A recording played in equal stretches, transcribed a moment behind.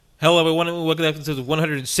Hello, everyone, and welcome to episode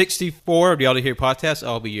 164 of the Audio Here podcast.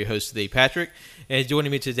 I'll be your host today, Patrick, and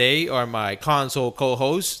joining me today are my console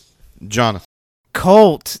co-hosts, Jonathan.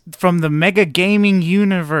 Colt from the Mega Gaming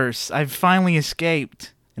universe. I've finally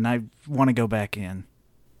escaped, and I want to go back in.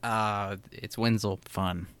 It's Wenzel.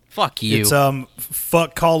 Fun. Fuck you. It's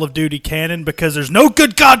fuck Call of Duty canon because there's no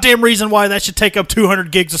good goddamn reason why that should take up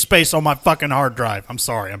 200 gigs of space on my fucking hard drive. I'm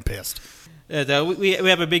sorry, I'm pissed. We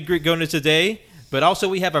have a big group going today, but also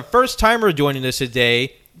we have our first timer joining us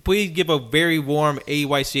today. Please give a very warm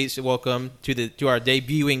AYCH welcome to our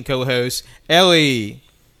debuting co-host, Ellie.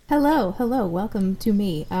 Hello, welcome to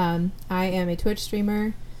me. I am a Twitch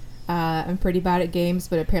streamer. I'm pretty bad at games,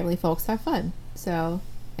 but apparently folks have fun. So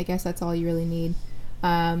I guess that's all you really need.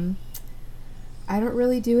 I don't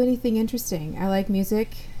really do anything interesting. I like music,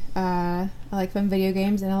 I like fun video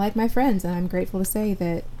games, and I like my friends, and I'm grateful to say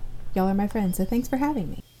that y'all are my friends, so thanks for having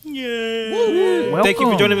me. Yeah. Thank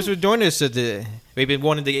you for joining us today. We've been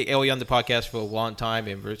wanting to get Ellie on the podcast for a long time,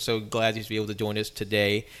 and we're so glad to be able to join us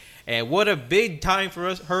today. And what a big time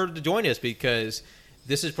for her to join us, because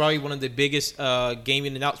this is probably one of the biggest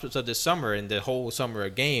gaming announcements of the summer and the whole summer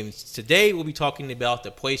of games. Today, we'll be talking about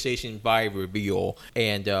the PlayStation 5 reveal.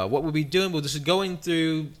 And what we'll be doing, we'll just going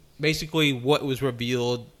through basically what was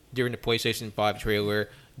revealed during the PlayStation 5 trailer,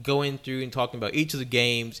 going through and talking about each of the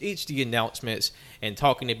games, each of the announcements, and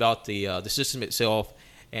talking about the system itself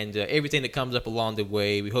and everything that comes up along the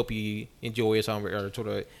way. We hope you enjoy us on our sort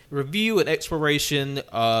of review and exploration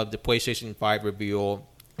of the PlayStation 5 reveal.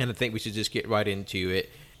 And I think we should just get right into it.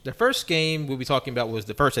 The first game we'll be talking about was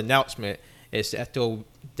the first announcement. Is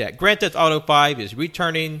that Grand Theft Auto 5 is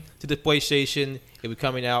returning to the PlayStation. It'll be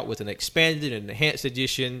coming out with an expanded and enhanced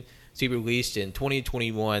edition to be released in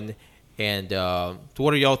 2021. And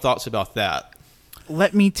what are y'all thoughts about that?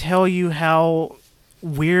 Let me tell you how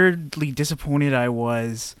weirdly disappointed I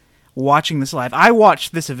was watching this live. I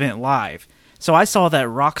watched this event live, so I saw that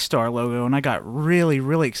Rockstar logo, and I got really,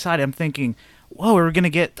 really excited. I'm thinking, whoa, we're going to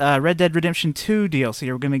get Red Dead Redemption 2 DLC.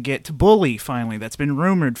 We're going to get Bully, finally. That's been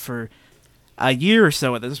rumored for a year or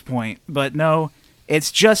so at this point. But no,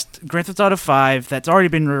 it's just Grand Theft Auto 5 that's already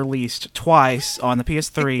been released twice on the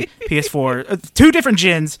PS3, PS4, two different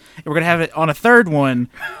gens. And we're going to have it on a third one.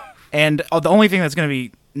 And the only thing that's going to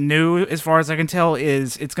be new, as far as I can tell,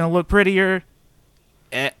 is it's going to look prettier.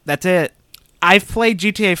 That's it. I've played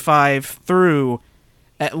GTA 5 through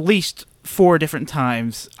at least 4 different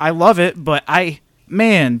times. I love it, but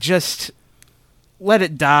just let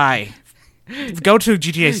it die. Go to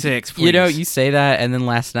GTA 6, please. You know, you say that, and then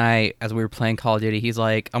last night, as we were playing Call of Duty, he's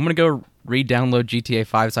like, I'm going to go re-download GTA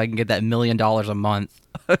 5 so I can get that $1 million a month.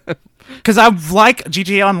 Because I like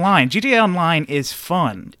GTA Online. GTA Online is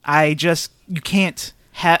fun. You can't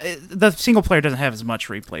have... The single player doesn't have as much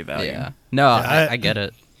replay value. Yeah. No, I get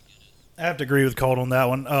it. I have to agree with Colt on that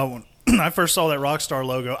one. When I first saw that Rockstar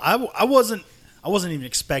logo, I wasn't even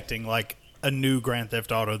expecting like a new Grand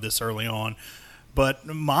Theft Auto this early on. But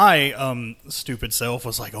my stupid self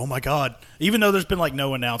was like, oh my god. Even though there's been like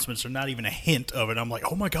no announcements or not even a hint of it, I'm like,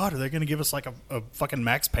 oh my god, are they going to give us like a fucking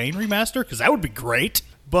Max Payne remaster? Because that would be great.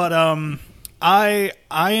 But I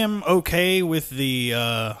am okay with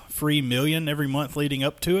the free million every month leading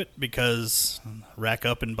up to it, because rack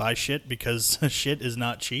up and buy shit, because shit is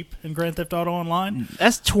not cheap in Grand Theft Auto Online.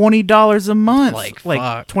 That's $20 a month. Like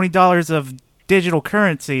 $20 of digital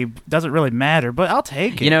currency doesn't really matter, but I'll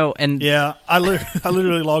take it. You know, and Yeah, I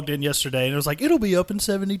literally logged in yesterday, and it was like, it'll be up in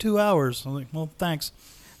 72 hours. I'm like, well, thanks.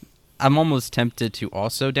 I'm almost tempted to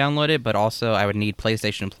also download it, but also I would need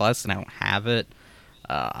PlayStation Plus, and I don't have it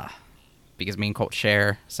because me and Colt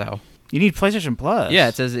share, so... You need PlayStation Plus. Yeah,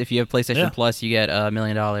 it says if you have PlayStation Yeah. Plus, you get $1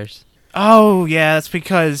 million. Oh, yeah, that's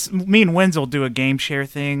because me and Wenzel do a game share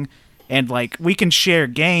thing, and, like, we can share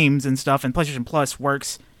games and stuff, and PlayStation Plus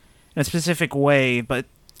works in a specific way, but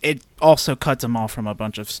it also cuts them off from a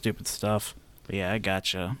bunch of stupid stuff. But yeah, I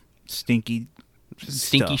gotcha. Stinky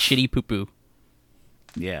stuff. Shitty poo-poo.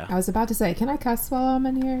 Yeah. I was about to say, can I cuss while I'm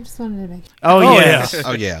in here? Just wanted to make sure. Oh, Oh, yeah.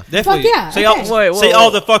 Oh, yeah. Definitely. Fuck yeah, Say, okay. say all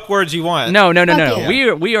the fuck words you want. No. Fuck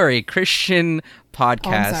yeah. We are a Christian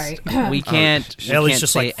podcast. Oh, I'm sorry. We can't. we Ellie's can't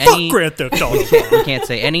just say like, any. fuck Grand Theft Auto. We can't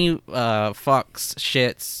say any fucks,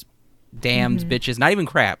 shits, dams, bitches, not even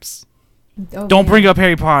craps. Oh, Don't man. bring up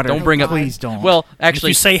Harry Potter. Don't bring up. Please don't. Well, If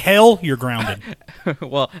actually, you say hell, you're grounded.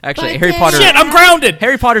 actually, Fuck Harry yeah. Potter. Shit, I'm grounded!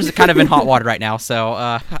 Harry Potter's kind of in hot water right now, so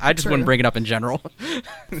I just True. wouldn't bring it up in general.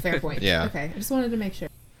 Fair point. Yeah. Okay, I just wanted to make sure.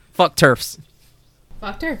 Fuck turfs.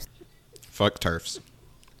 Fuck turfs. Fuck turfs.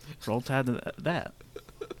 Roll Tide to that.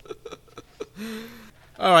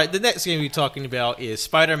 All right, the next game we're talking about is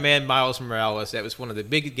Spider-Man Miles Morales. That was one of the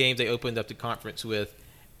big games they opened up the conference with.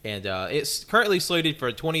 and it's currently slated for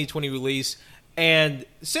a 2020 release. And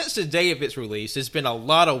since the day of its release, there's been a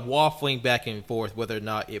lot of waffling back and forth whether or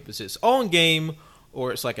not it was its own game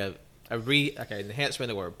or it's like an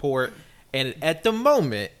enhancement or a port. And at the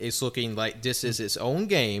moment, it's looking like this is its own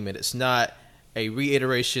game, and it's not a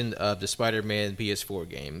reiteration of the Spider-Man PS4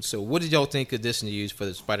 game. So what did y'all think of this news for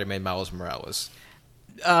the Spider-Man Miles Morales?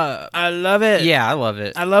 I love it. Yeah, I love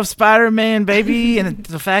it. I love Spider-Man, baby, and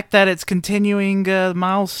the fact that it's continuing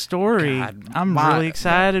Miles' story. God, I'm really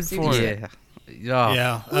excited for it. Yeah. Oh.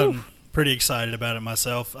 Yeah, I'm pretty excited about it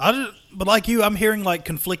myself. But like you, I'm hearing like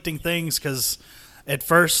conflicting things because at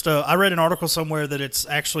first I read an article somewhere that it's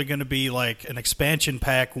actually going to be like an expansion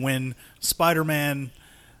pack when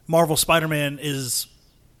Marvel Spider-Man is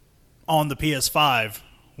on the PS5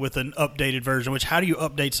 with an updated version. Which, how do you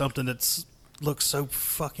update something that's looks so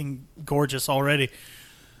fucking gorgeous already?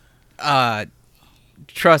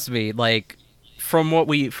 Trust me, like from what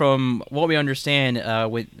we understand,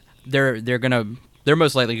 they're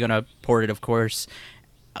most likely gonna port it, of course.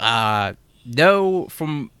 No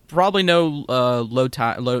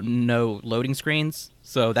loading screens,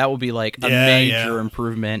 so that will be like a major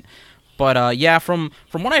improvement. But yeah, from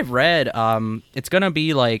what I've read, it's gonna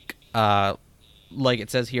be like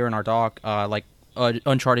it says here in our doc, like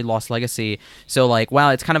Uncharted Lost Legacy. So like,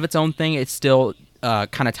 while it's kind of its own thing, it's still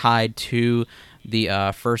kind of tied to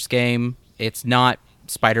the first game. It's not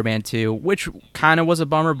Spider-Man 2, which kind of was a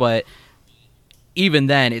bummer, but even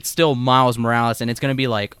then, it's still Miles Morales, and it's going to be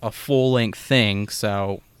like a full-length thing,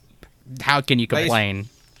 so how can you complain?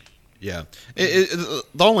 Yeah. The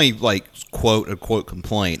only, like, quote-unquote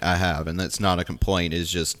complaint I have, and that's not a complaint,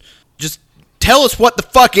 is just tell us what the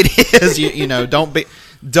fuck it is. Don't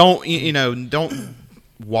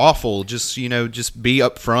waffle. Just be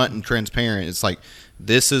upfront and transparent. It's like,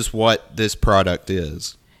 this is what this product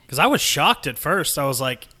is. Because I was shocked at first. I was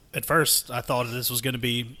like, at first I thought this was going to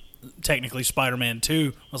be technically Spider-Man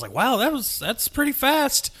 2. I was like, wow, that's pretty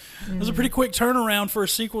fast. It was a pretty quick turnaround for a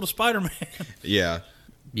sequel to Spider-Man. Yeah.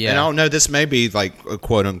 Yeah. And I don't know, this may be like a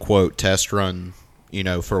quote-unquote test run,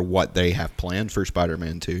 for what they have planned for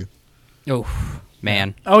Spider-Man 2. Oh,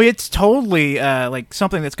 man. Oh, it's totally like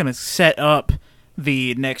something that's going to set up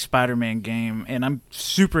the next Spider-Man game, and I'm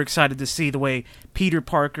super excited to see the way Peter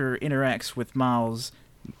Parker interacts with Miles,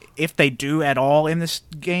 if they do at all in this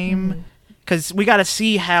game, because we got to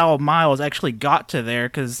see how Miles actually got to there,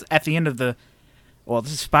 because at the end of this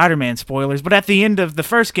is Spider-Man spoilers, but at the end of the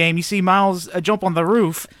first game, you see Miles jump on the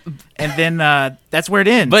roof, and then that's where it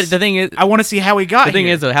ends. But the thing is, I want to see how he got here. The thing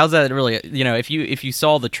is, though, how's that really, if you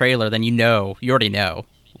saw the trailer, then you already know,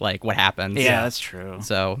 like, what happens. Yeah, that's true.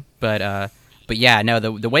 So, but yeah, no,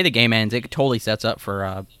 the way the game ends, it totally sets up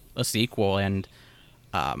for a sequel, and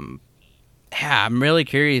yeah, I'm really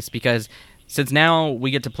curious because since now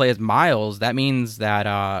we get to play as Miles, that means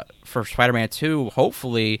that for Spider-Man 2,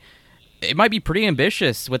 hopefully, it might be pretty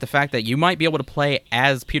ambitious with the fact that you might be able to play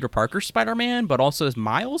as Peter Parker Spider-Man, but also as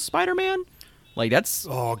Miles Spider-Man. Like, that's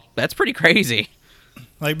pretty crazy.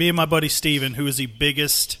 Like, me and my buddy Steven, who is the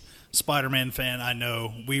biggest Spider-Man fan I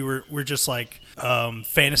know, we're just like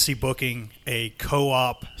fantasy booking a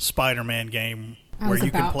co-op Spider-Man game where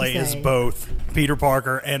you can play as both Peter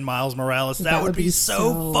Parker and Miles Morales. That would be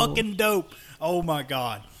so fucking dope. Oh my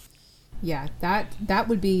god. Yeah, that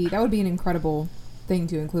would be an incredible thing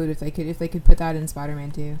to include if they could put that in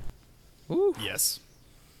Spider-Man 2. Ooh. Yes.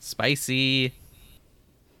 Spicy.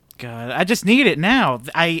 God, I just need it now.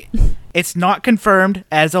 It's not confirmed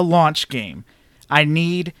as a launch game. I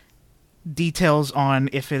need details on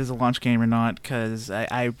if it is a launch game or not, because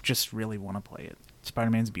I just really want to play it.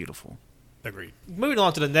 Spider-Man's beautiful. Agreed. Moving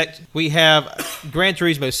on to the next, we have Gran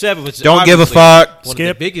Turismo 7, which is Don't give a obviously fuck. one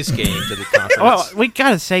Skip. of the biggest games of the conference. Well, we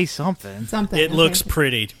gotta say something. It looks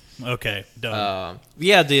pretty. Okay, done.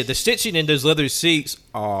 Yeah, the stitching in those leather seats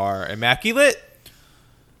are immaculate.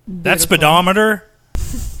 That speedometer,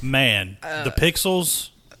 man, the pixels,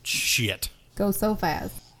 shit. Go so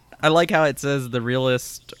fast. I like how it says the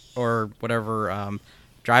realist or whatever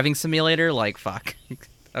driving simulator. Like, fuck.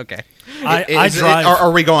 Okay. I drive. Are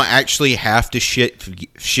we going to actually have to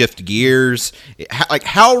shift gears?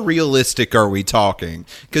 How realistic are we talking?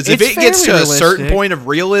 Because if It's it gets to fairly a certain realistic. point of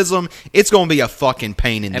realism, it's going to be a fucking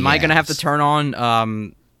pain in the ass. Am I gonna have to turn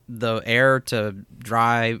on the air to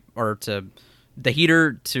dry or to the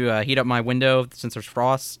heater to heat up my window since there's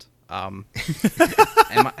frost?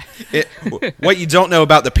 What you don't know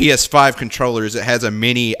about the PS5 controller is it has a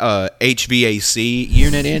mini HVAC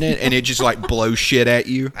unit in it, and it just like blows shit at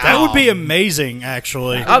you. That would be amazing,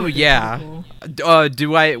 actually. Oh yeah.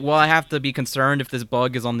 Will I have to be concerned if this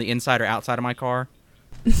bug is on the inside or outside of my car?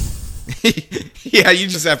 Yeah, you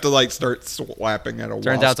just have to like start slapping at a.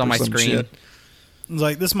 Turns out it's on my screen. Shit.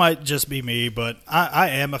 Like, this might just be me, but I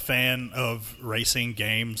am a fan of racing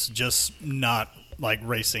games, just not like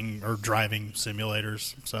racing or driving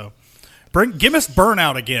simulators. So give us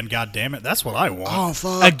Burnout again, god damn it. That's what I want. Oh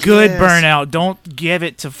fuck! A good Burnout. Don't give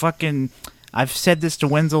it to fucking. I've said this to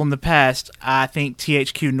Wenzel in the past. I think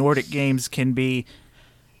THQ Nordic games can be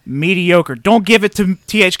mediocre. Don't give it to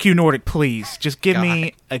THQ Nordic, please. Just give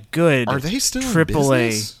me a good. Are they still AAA? in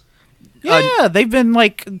business? Yeah, they've been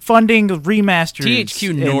like funding remasters.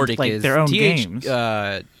 THQ Nordic like is their own games.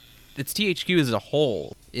 games. It's THQ as a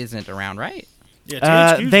whole isn't around, right?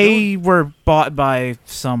 Yeah, THQ's They were bought by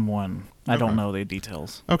someone. I don't know the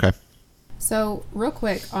details. Okay. So, real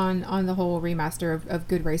quick on the whole remaster of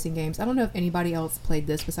good racing games, I don't know if anybody else played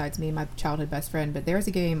this besides me and my childhood best friend, but there was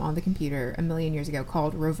a game on the computer a million years ago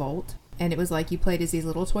called Revolt, and it was like you played as these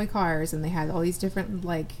little toy cars, and they had all these different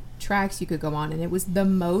like tracks you could go on, and it was the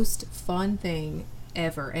most fun thing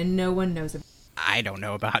ever, and no one knows about it. I don't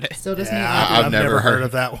know about it. Still just Yeah, me. I've never heard heard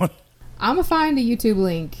of that one. I'm gonna find a YouTube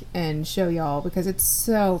link and show y'all because it's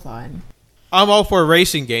so fun. I'm all for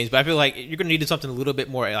racing games, but I feel like you're gonna need something a little bit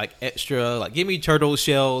more like extra. Like, give me turtle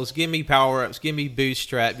shells, give me power ups, give me boost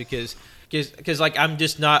strat because like I'm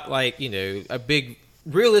just not like a big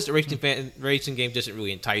realistic racing game doesn't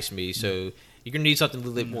really entice me. So you're gonna need something a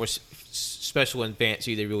little bit more special and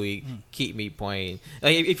fancy to really keep me playing.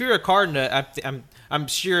 Like, if you're a card nut, I'm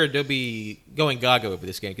sure they'll be going gaga over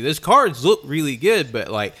this game because those cards look really good, but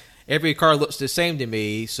like every card looks the same to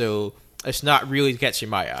me, so. It's not really catching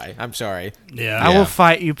my eye. I'm sorry. Yeah. I will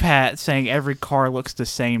fight you, Pat, saying every car looks the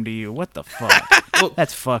same to you. What the fuck?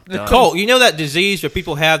 That's fucked up. Colt, you know that disease where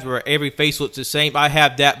people have where every face looks the same? I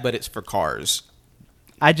have that, but it's for cars.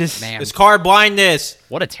 I just... Man. It's car blindness.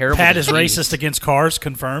 What a terrible Pat is disease. racist against cars,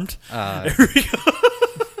 confirmed. Yeah.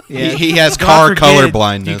 He has God car forbid color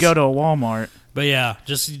blindness. You go to a Walmart. But yeah,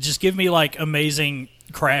 just give me like amazing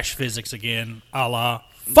crash physics again, a la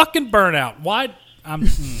fucking Burnout. Why?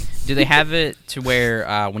 Do they have it to where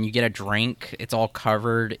when you get a drink, it's all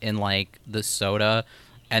covered in like the soda,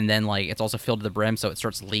 and then like it's also filled to the brim, so it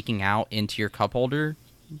starts leaking out into your cup holder?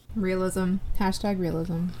 Realism.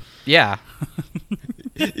 #realism. Yeah.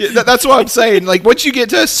 Yeah, that's what I'm saying. Like, once you get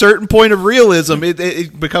to a certain point of realism,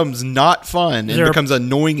 it becomes not fun. It becomes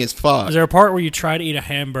annoying as fuck. Is there a part where you try to eat a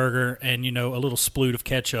hamburger and a little sploot of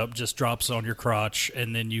ketchup just drops on your crotch,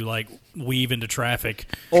 and then you like weave into traffic?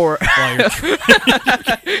 Or While you're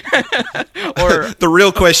or The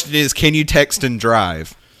real question is, can you text and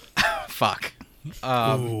drive? fuck.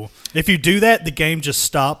 Ooh. If you do that, the game just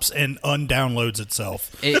stops and undownloads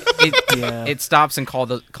itself. It stops and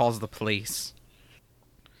calls the police.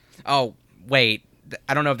 Oh wait,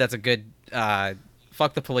 I don't know if that's a good.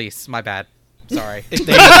 Fuck the police. My bad. Sorry.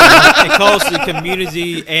 It calls the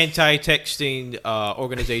community anti-texting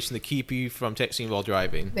organization to keep you from texting while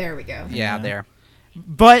driving. There we go. Yeah, there.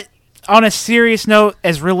 But on a serious note,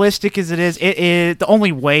 as realistic as it is, the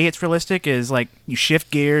only way it's realistic is like you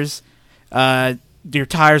shift gears, your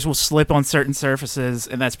tires will slip on certain surfaces,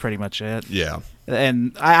 and that's pretty much it. Yeah.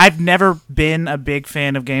 And I've never been a big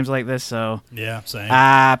fan of games like this, so Yeah, same.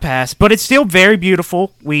 I pass. But it's still very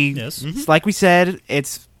beautiful. Yes. Like we said,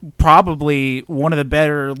 it's probably one of the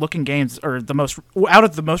better looking games, or out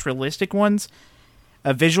of the most realistic ones.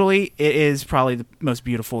 Visually, it is probably the most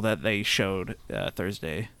beautiful that they showed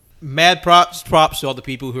Thursday. Mad props to all the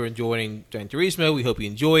people who are enjoying Gran Turismo. We hope you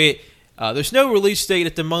enjoy it. There's no release date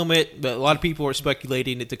at the moment, but a lot of people are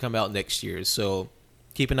speculating it to come out next year. So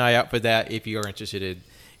keep an eye out for that if you are interested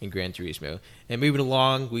in Gran Turismo. And moving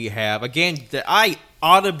along, we have a game that I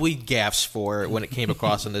audibly gasped for when it came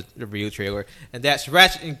across on the review trailer, and that's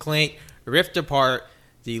Ratchet & Clank Rift Apart,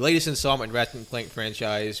 the latest installment in Ratchet & Clank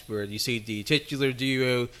franchise, where you see the titular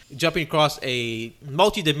duo jumping across a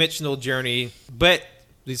multi-dimensional journey, but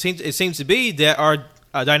it seems to be that our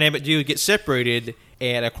dynamic duo gets separated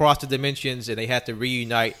and across the dimensions, and they have to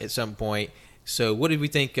reunite at some point. So what did we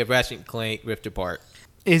think of Ratchet & Clank Rift Apart?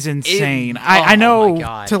 Is insane. Oh I know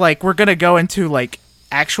my God. we're gonna go into like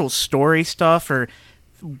actual story stuff or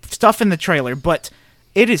stuff in the trailer, but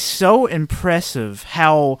it is so impressive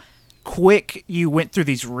how quick you went through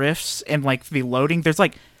these rifts and like the loading. There's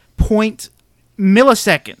like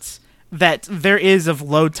milliseconds that there is of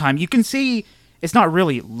load time. You can see it's not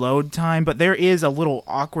really load time, but there is a little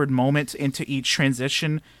awkward moment into each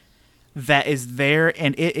transition that is there,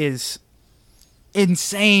 and it is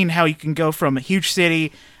insane how you can go from a huge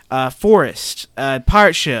city, forest,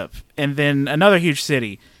 pirate ship, and then another huge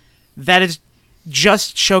city. That is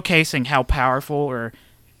just showcasing how powerful the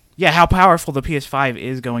PS5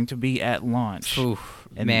 is going to be at launch. Oof,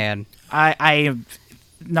 And man. I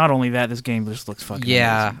not only that, this game just looks fucking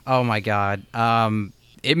amazing. Oh my god.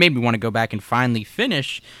 It made me want to go back and finally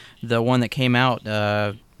finish the one that came out.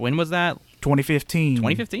 When was that? 2015.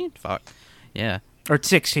 2015? Fuck. Yeah. Or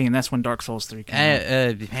 16. That's when Dark Souls 3 came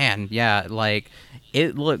out. Man, yeah. Like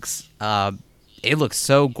it looks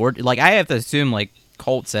so gorgeous. Like I have to assume, like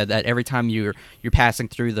Colt said, that every time you're passing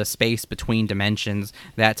through the space between dimensions,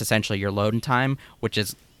 that's essentially your loading time, which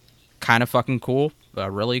is kind of fucking cool.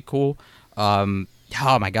 Really cool. Oh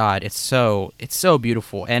my god, it's so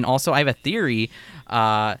beautiful. And also I have a theory,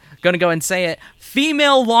 gonna go and say it.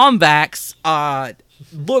 Female Lombax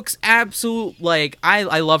looks absolute, like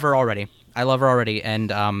I love her already.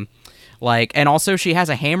 And and also she has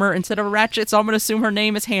a hammer instead of a ratchet, so I'm gonna assume her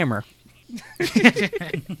name is Hammer.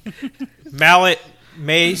 Mallet,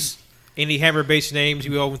 Mace, any hammer based names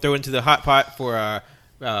you all throw into the hot pot for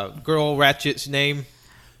girl Ratchet's name?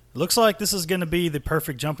 Looks like this is going to be the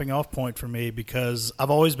perfect jumping off point for me because I've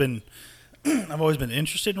always been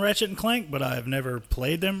interested in Ratchet and Clank, but I've never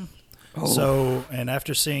played them. Oh. So, and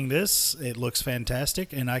after seeing this, it looks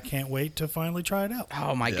fantastic, and I can't wait to finally try it out.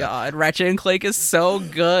 Oh my god, Ratchet and Clank is so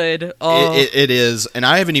good. Oh. It is, and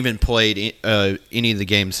I haven't even played any of the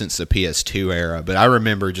games since the PS2 era, but I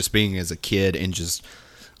remember just being as a kid and just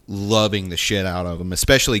loving the shit out of them,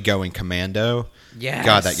 especially Going Commando. Yeah,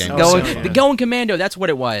 God, that game was so fun. Going Commando, that's what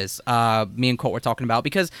it was. Me and Colt were talking about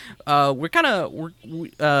because we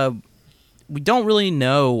don't really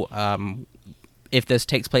know if this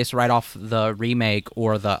takes place right off the remake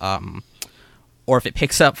or or if it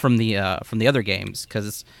picks up from the other games,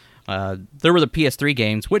 because there were the PS3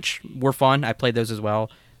 games, which were fun. I played those as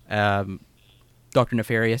well. Dr.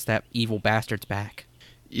 Nefarious, that evil bastard's back.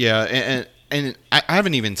 Yeah, and I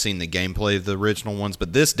haven't even seen the gameplay of the original ones,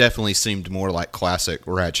 but this definitely seemed more like classic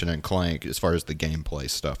Ratchet and Clank as far as the gameplay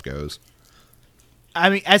stuff goes. I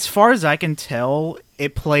mean, as far as I can tell,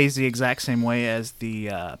 it plays the exact same way as the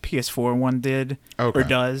PS4 one did, or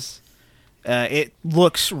does. It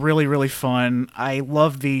looks really, really fun. I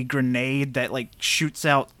love the grenade that like shoots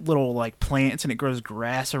out little like plants and it grows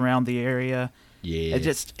grass around the area. Yeah,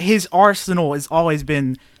 his arsenal has always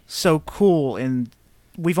been so cool, and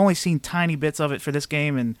we've only seen tiny bits of it for this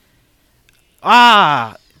game, and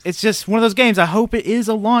it's just one of those games. I hope it is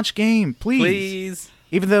a launch game, please.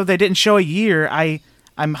 Even though they didn't show a year,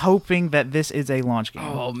 I'm hoping that this is a launch game.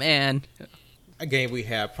 Oh man. Again, we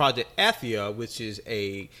have Project Athia, which is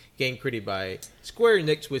a game created by Square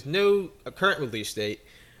Enix with no current release date,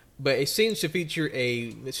 but it seems to feature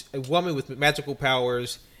a woman with magical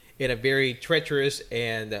powers in a very treacherous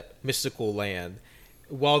and mystical land.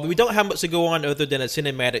 While we don't have much to go on other than a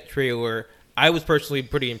cinematic trailer, I was personally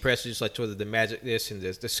pretty impressed with just like sort of the magicness and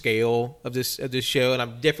the scale of this show, and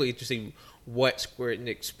I'm definitely interested in what Square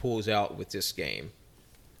Enix pulls out with this game.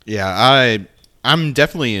 Yeah, I'm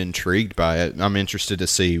definitely intrigued by it. I'm interested to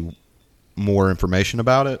see more information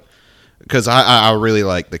about it because I really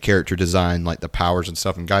like the character design, like the powers and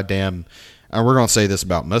stuff. And goddamn, and we're gonna say this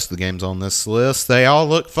about most of the games on this list, they all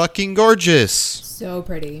look fucking gorgeous. So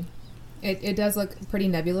pretty. It does look pretty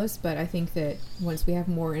nebulous, but I think that once we have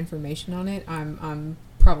more information on it, I'm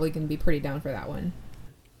probably going to be pretty down for that one.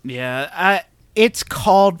 Yeah, it's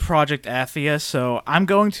called Project Athia, so I'm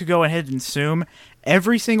going to go ahead and assume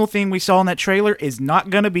every single thing we saw in that trailer is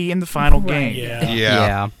not going to be in the final game.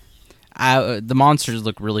 Yeah. The monsters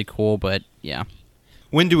look really cool, but yeah.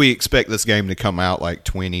 When do we expect this game to come out? Like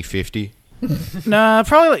 2050? Nah,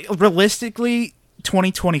 probably like, realistically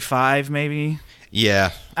 2025 maybe.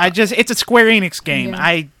 Yeah. It's a Square Enix game.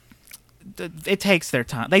 Yeah. It takes their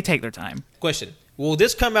time. They take their time. Question: will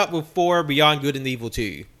this come out before Beyond Good and Evil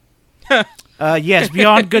 2? Yes,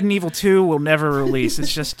 Beyond Good and Evil 2 will never release.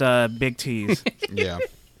 It's just a big tease. Yeah.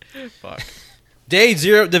 Fuck. Day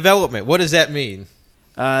zero development. What does that mean?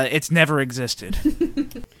 It's never existed.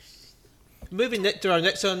 Moving to our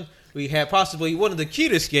next one, we have possibly one of the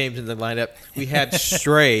cutest games in the lineup. We have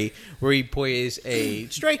Stray, where he plays a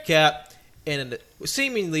stray cat in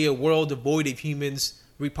seemingly a world devoid of humans,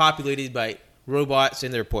 repopulated by robots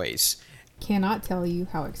in their place. Cannot tell you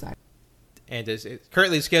how excited. And it's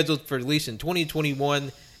currently scheduled for release in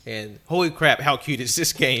 2021. And holy crap, how cute is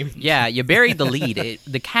this game? Yeah, you buried the lead.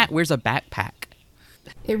 The cat wears a backpack.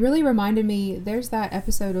 It really reminded me, there's that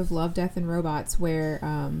episode of Love, Death, and Robots where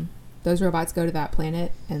those robots go to that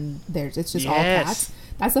planet and it's just all cats.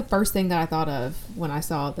 That's the first thing that I thought of when I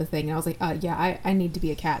saw the thing. And I was like, I need to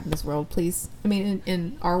be a cat in this world, please. I mean,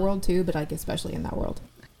 in our world too, but like especially in that world.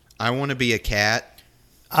 I want to be a cat.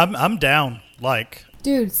 I'm down. Like,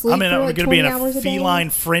 dude, sleep for I'm like going to be in 20 hours a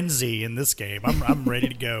feline frenzy in this game. I'm ready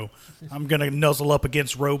to go. I'm going to nuzzle up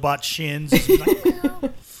against robot shins.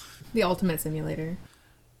 The ultimate simulator.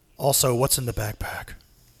 Also, what's in the backpack?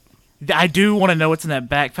 I do want to know what's in that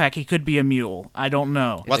backpack. He could be a mule. I don't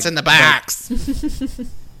know. What's in the box?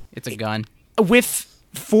 It's a gun. With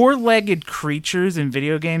four-legged creatures in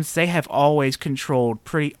video games, they have always controlled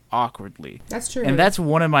pretty awkwardly. That's true. And that's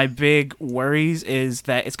one of my big worries, is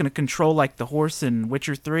that it's going to control like the horse in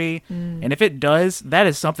Witcher 3. And if it does, that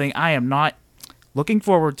is something I am not looking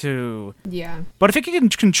forward to. Yeah. But if it can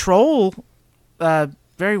control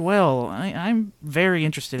very well, I'm very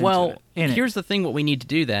interested Well, in it. here's the thing: what we need to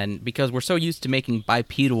do then, because we're so used to making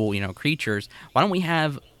bipedal, creatures. Why don't we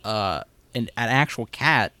have an actual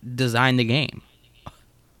cat design the game?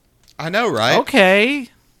 I know, right? Okay.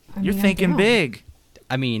 You're mean, I thinking don't. big.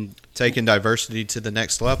 I mean, Taking diversity to the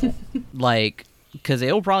next level. because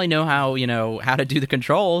they'll probably know how to do the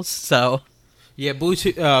controls. So Yeah, Blue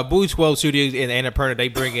 12 Studios and Annapurna, they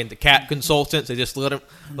bring in the cat consultants. They just let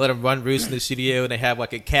them run loose in the studio, and they have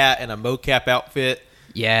like a cat and a mocap outfit.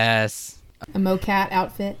 yes, A mocat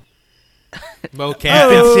outfit. Mocap.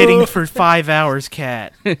 Been sitting for 5 hours,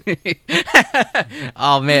 cat.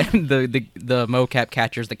 oh man, the mocap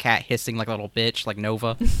catcher's the cat hissing like a little bitch, like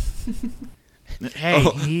Nova. Hey,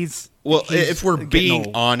 Oh. he's Well, he's if we're getting being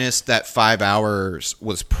old. honest, that 5 hours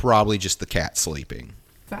was probably just the cat sleeping.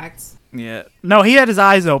 Facts. Yeah. No, he had his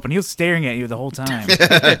eyes open. He was staring at you the whole time.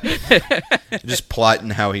 Just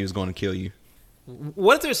plotting how he was going to kill you.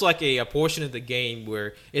 What if there's like a portion of the game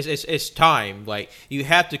where it's time, like you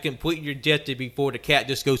have to complete your objective before the cat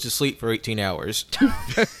just goes to sleep for 18 hours?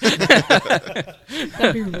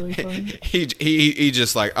 That'd be really fun. He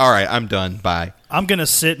just like, all right, I'm done. Bye. I'm gonna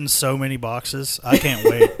sit in so many boxes. I can't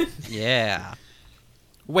wait. Yeah.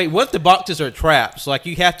 Wait, what if the boxes are traps? Like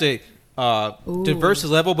you have to Ooh. traverse the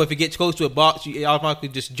level, but if it gets close to a box, you automatically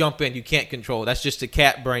just jump in. You can't control. That's just the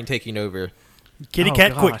cat brain taking over. Kitty Oh,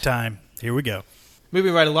 cat gosh. quick time. Here we go.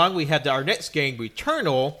 Moving right along, we have our next game,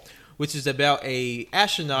 Returnal, which is about a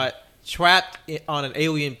astronaut trapped on an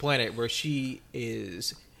alien planet where she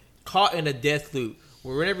is caught in a death loop.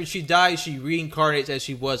 Where whenever she dies, she reincarnates as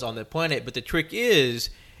she was on the planet. But the trick is,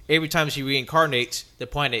 every time she reincarnates, the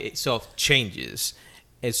planet itself changes.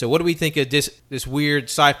 And so, what do we think of this weird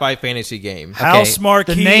sci-fi fantasy game? House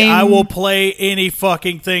Marquee, the name- I will play any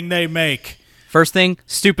fucking thing they make. First thing,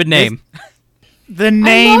 stupid name. The I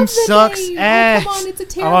name love the sucks name. ass. Oh, come on, it's a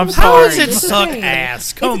terrible I'm pun. sorry. How does it It's suck okay.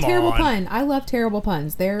 ass? Come It's a terrible on. pun. I love terrible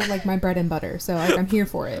puns. They're like my bread and butter, so I'm here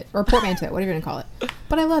for it. Or portmanteau, whatever you're going to call it.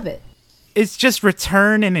 But I love it. It's just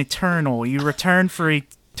return and eternal. You return for I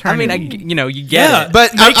eternity. mean, you get Yeah, it.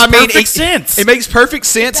 But Makes I mean, perfect it, sense. It makes perfect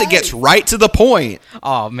sense. It gets right to the point.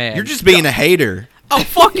 Oh man, You're just being a hater. oh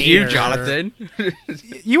fuck you, Jonathan.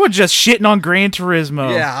 You were just shitting on Gran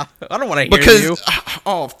Turismo. Yeah, I don't want to hear Because you.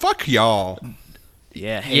 oh fuck y'all.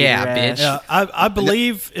 Yeah, Yeah, hater bitch. ass. Yeah, I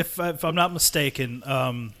believe, if I'm not mistaken,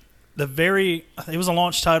 it was a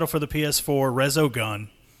launch title for the PS4, Resogun.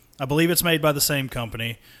 I believe it's made by the same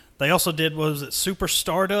company. They also did, what was it, Super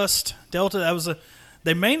Stardust Delta? That was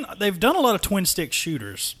they've done a lot of twin stick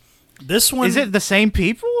shooters. This one, Is it the same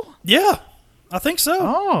people? Yeah, I think so.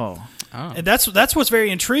 Oh. And that's what's very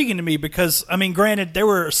intriguing to me because, I mean, granted, there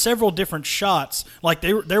were several different shots. Like,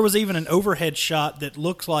 there was even an overhead shot that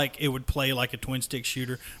looked like it would play like a twin-stick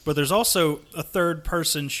shooter. But there's also a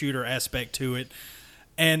third-person shooter aspect to it.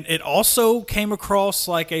 And it also came across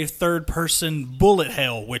like a third-person bullet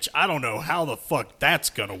hell, which I don't know how the fuck that's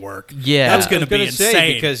going to work. Yeah. That's going to be Say,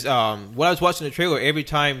 insane. because when I was watching the trailer, every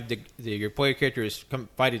time your player character is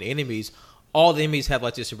fighting enemies, all the enemies have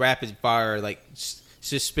like this rapid fire, like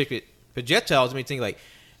suspicious projectiles. I mean, think like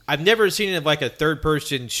I've never seen it like a third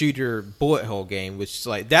person shooter bullet hell game, which is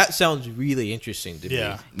like that sounds really interesting to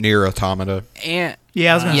Yeah. me. Near Automata. And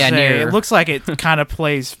Yeah, I was going to Yeah, say, Nier. it looks like it kind of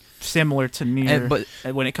plays similar to Nier but-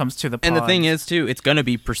 when it comes to the and the thing pods. is too, it's gonna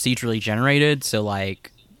be procedurally generated, so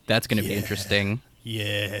like that's gonna be interesting.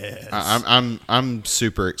 Yes. I'm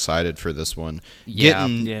super excited for this one. Yeah.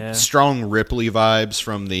 Getting Yeah. strong Ripley vibes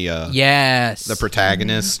from the Yes. the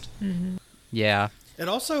protagonist. Yeah.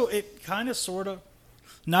 It kind of, sort of,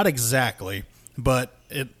 not exactly, but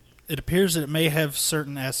it appears that it may have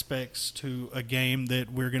certain aspects to a game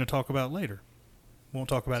that we're going to talk about later. Won't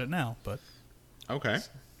talk about it now, but Okay.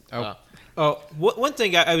 One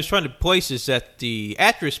thing I was trying to place is that the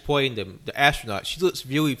actress playing the astronaut, she looks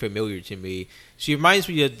really familiar to me. She reminds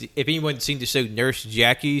me of, if anyone's seen the show Nurse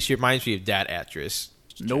Jackie, she reminds me of that actress.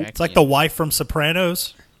 Nope. it's like the wife from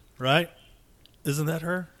Sopranos, right? Isn't that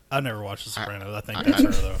her? I've never watched The Sopranos. I think that's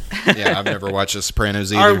her, though. Yeah, I've never watched The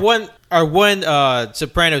Sopranos either. Our one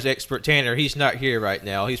Sopranos expert, Tanner, he's not here right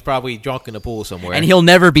now. He's probably drunk in a pool somewhere. And he'll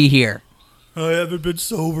never be here. I haven't been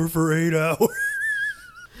sober for 8 hours.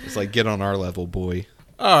 It's like, get on our level, boy.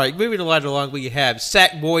 All right, moving right along, we have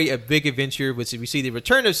Sackboy: A Big Adventure, which we see the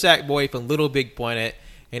return of Sackboy from Little Big Planet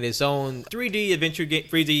in his own 3D adventure game,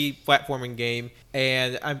 3D platforming game,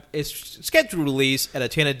 and it's scheduled to release at a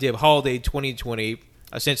tentative holiday 2020,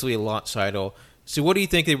 essentially a launch title. So, what do you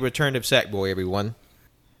think of the return of Sackboy, everyone?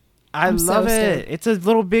 I love so it. stoked. It's a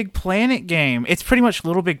Little Big Planet game. It's pretty much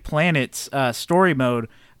Little Big Planet's story mode,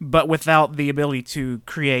 but without the ability to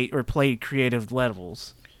create or play creative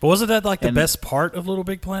levels. But wasn't that like the And- best part of Little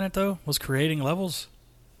Big Planet though? Was creating levels?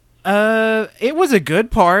 It was a good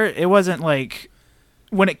part. It wasn't like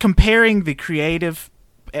when it comparing the creative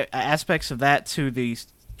aspects of that to the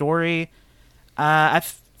story.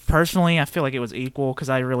 Personally, I feel like it was equal because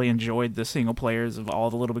I really enjoyed the single players of all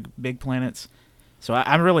the Little Big Planets. So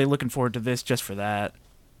I'm really looking forward to this just for that.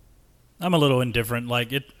 I'm a little indifferent.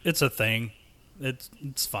 Like it's a thing.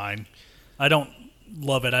 It's fine. I don't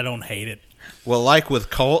love it. I don't hate it. Well, like with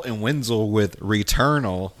Colt and Wenzel with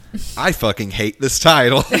Returnal, I fucking hate this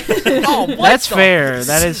title. That's fair.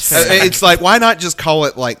 That is fair. It's like, why not just call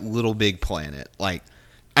it like Little Big Planet? Like,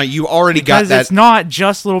 you already got Because that. it's not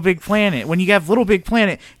just Little Big Planet. When you have Little Big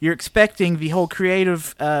Planet, you're expecting the whole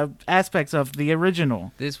creative aspects of the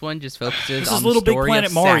original. This one just focuses This on is Little the Big story Planet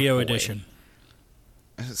of Mario Sackboy. Edition.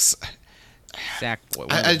 Sackboy,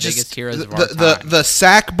 one of I the biggest just heroes of our the time.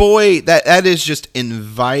 Sackboy that is just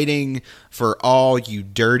inviting for all you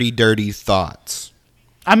dirty thoughts.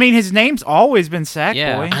 I mean, his name's always been Sackboy.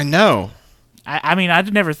 Yeah. I know. I mean,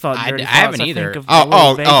 I'd never thought I dirty haven't thoughts. either. I think of the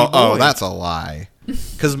little baby boy. That's a lie.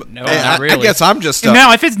 Because No, not really. I guess I'm just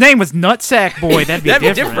Now, if his name was Nutsack Boy, that'd be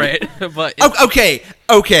That'd different. be different, but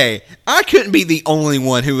okay. I couldn't be the only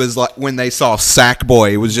one who was like, when they saw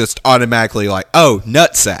Sackboy, was just automatically like, oh,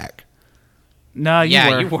 nutsack. No, you yeah,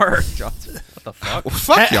 were. you were. Johnson. What the fuck? Well,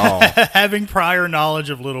 fuck y'all. Having prior knowledge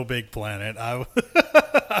of Little Big Planet, I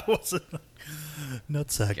wasn't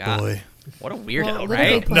nutsack God. boy. What a weirdo, Well, Little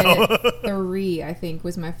right? Big Planet 3, I think,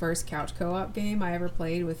 was my first couch co-op game I ever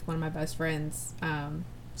played with one of my best friends.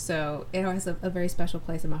 So it has a very special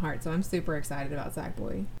place in my heart. So I'm super excited about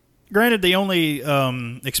Sackboy. Granted, the only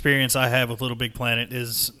experience I have with Little Big Planet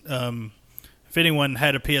is if anyone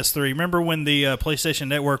had a PS3. Remember when the PlayStation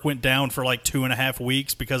Network went down for like 2.5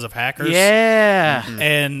 weeks because of hackers? Yeah.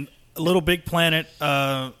 And Little Big Planet,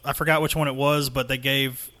 I forgot which one it was, but they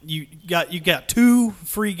gave you got 2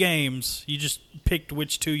 free games. You just picked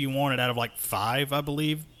which 2 you wanted out of like 5, I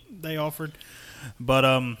believe they offered. But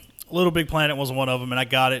Little Big Planet was one of them, and I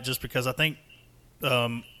got it just because I think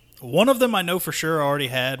one of them I know for sure I already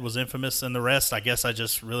had was Infamous, and the rest I guess I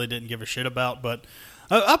just really didn't give a shit about. But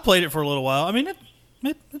I played it for a little while. I mean,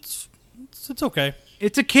 it's okay.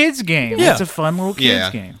 It's a kid's game. Yeah. It's a fun little kid's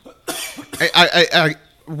Yeah. game.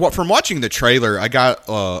 From watching the trailer, I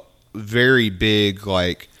got very big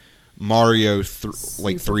like Mario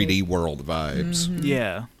like 3D World vibes. Mm-hmm.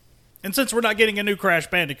 Yeah. And since we're not getting a new Crash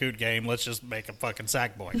Bandicoot game, let's just make a fucking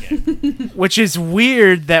Sackboy game. Which is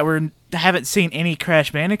weird that we haven't seen any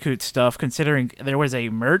Crash Bandicoot stuff, considering there was a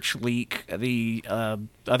merch leak the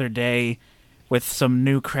other day with some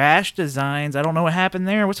new Crash designs. I don't know what happened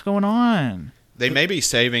there. What's going on? They may be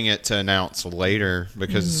saving it to announce later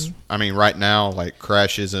because I mean, right now, like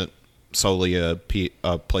Crash isn't solely a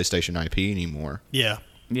PlayStation IP anymore. Yeah.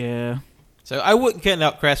 Yeah. So I wouldn't count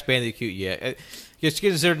out Crash Bandicoot yet. Just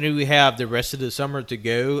considering we have the rest of the summer to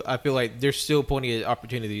go, I feel like there's still plenty of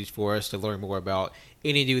opportunities for us to learn more about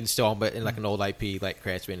any new installment in like an old IP like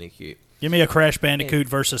Crash Bandicoot. Give me a Crash Bandicoot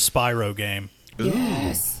versus Spyro game.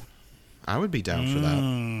 Yes. I would be down for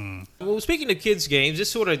that. Well, speaking of kids games,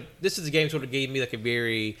 this is the game sort of gave me like a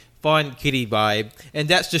very fun kiddie vibe, and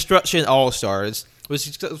that's Destruction All Stars, which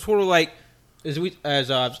is sort of like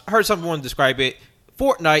as I heard someone describe it,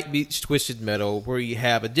 Fortnite meets Twisted Metal, where you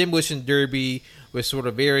have a demolition derby with sort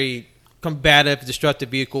of very combative, destructive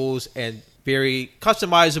vehicles and very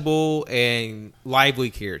customizable and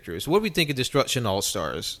lively characters. What do we think of Destruction All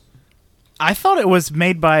Stars? I thought it was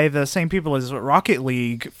made by the same people as Rocket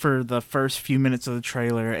League for the first few minutes of the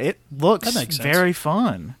trailer. It looks That makes sense. very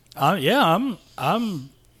fun. Yeah, I'm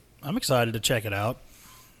excited to check it out.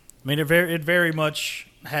 I mean, it very much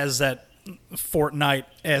has that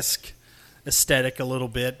Fortnite-esque aesthetic a little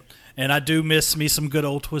bit, and I do miss me some good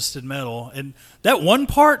old Twisted Metal. And that one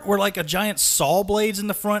part where like a giant saw blade's in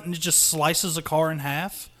the front and it just slices a car in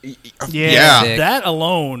half. Yeah. Sick. That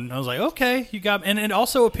alone, I was like, okay, you got. And it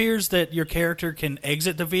also appears that your character can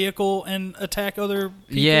exit the vehicle and attack other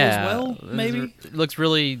people as well. Maybe. It looks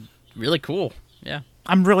really, really cool. Yeah.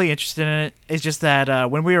 I'm really interested in it. It's just that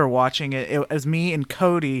when we were watching it, it was me and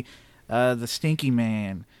Cody, the Stinky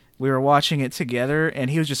Man. We were watching it together, and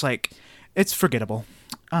he was just like, "It's forgettable."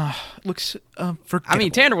 looks I forgettable.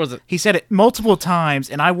 mean, Tanner was He said it multiple times,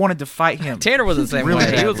 and I wanted to fight him. Tanner was the same Really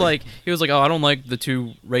way. He was badly. like, oh, I don't like the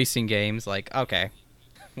 2 racing games. Like, okay,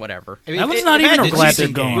 whatever. I mean, That was if- not if I even had a to glad choose they're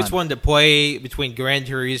gone. which one to play between Gran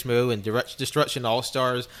Turismo and Destruction All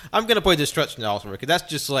Stars, I'm gonna play Destruction All Stars because that's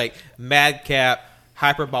just like madcap,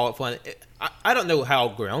 hyperbolic fun. I don't know how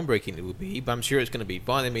groundbreaking it would be, but I'm sure it's gonna be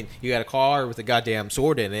fun. I mean, you got a car with a goddamn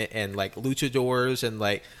sword in it, and like luchadors, and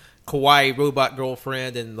like kawaii robot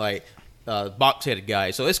girlfriend, and like box-headed guy.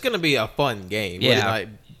 So it's gonna be a fun game. Yeah. Whether or not it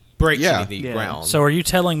breaks Yeah. any Yeah. ground. So are you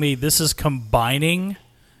telling me this is combining?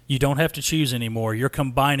 You don't have to choose anymore. You're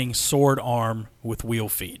combining sword arm with wheel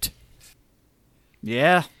feet.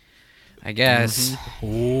 Yeah. I guess.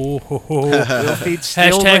 Ooh. Will feet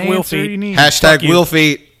still Hashtag the Will answer feet. you need. Hashtag you. Will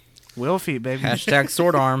Feet. Will feet, baby. Hashtag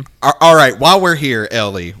sword arm. All right, while we're here,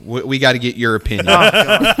 Ellie, we got to get your opinion.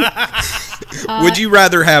 Would you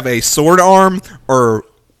rather have a sword arm or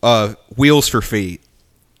wheels for feet?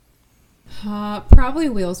 Probably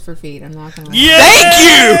wheels for feet. I'm not gonna lie. Yeah.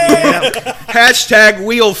 Thank you. Hashtag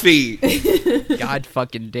wheel feet. God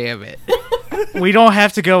fucking damn it. We don't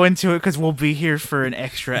have to go into it because we'll be here for an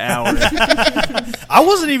extra hour. I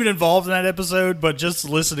wasn't even involved in that episode, but just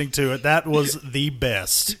listening to it, that was the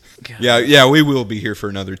best. Yeah, we will be here for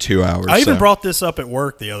another 2 hours. I even so. brought this up at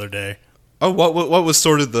work the other day. Oh, what was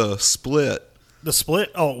sort of the split? The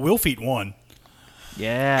split. Oh, wheel feet won.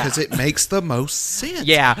 Yeah. Because it makes the most sense.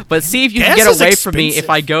 Yeah, but see if you can Gas get is away from me expensive. if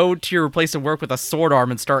I go to your place of work with a sword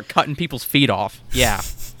arm and start cutting people's feet off. Yeah.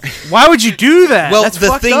 Why would you do that? Well, That's the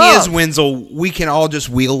fucked thing up. is, Wenzel, we can all just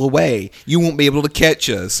wheel away. You won't be able to catch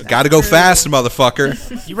us. Got to go fast,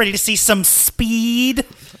 motherfucker. You ready to see some speed?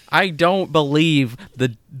 I don't believe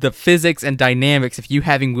the physics and dynamics of you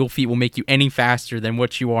having wheel feet will make you any faster than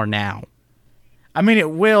what you are now. I mean,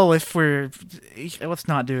 it will if we're. Let's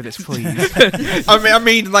not do this, please. I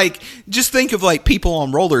mean, like, just think of like people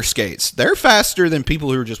on roller skates. They're faster than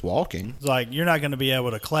people who are just walking. It's like, you're not going to be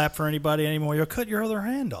able to clap for anybody anymore. You'll cut your other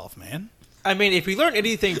hand off, man. I mean, if we learn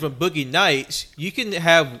anything from Boogie Nights, you can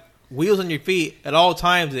have wheels on your feet at all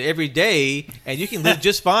times every day, and you can live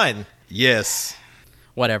just fine. Yes.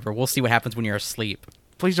 Whatever. We'll see what happens when you're asleep.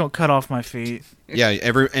 Please don't cut off my feet. Yeah,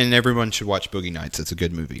 everyone should watch Boogie Nights. It's a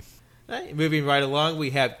good movie. All right, moving right along, we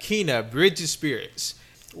have Kena, Bridge of Spirits.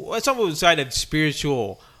 Well, it's almost side of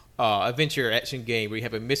spiritual adventure action game where you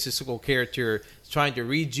have a mystical character trying to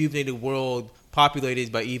rejuvenate a world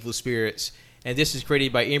populated by evil spirits. And this is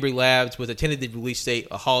created by Ember Labs with a tentative release date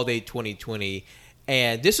of holiday 2020.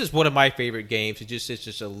 And this is one of my favorite games. It's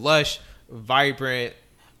just a lush, vibrant,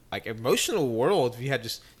 like emotional world. You have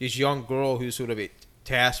this young girl who's sort of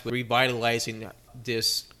tasked with revitalizing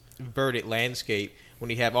this verdant landscape. When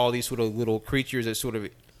you have all these sort of little creatures that sort of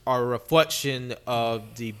are a reflection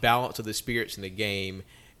of the balance of the spirits in the game.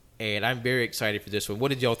 And I'm very excited for this one. What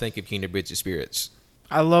did y'all think of Kena Bridge of Spirits?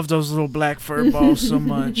 I love those little black fur balls so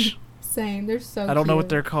much. Same. They're so I don't know what cute.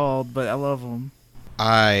 they're called, but I love them.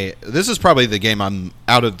 This is probably the game I'm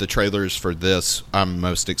out of the trailers for this I'm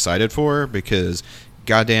most excited for because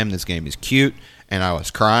goddamn this game is cute and I was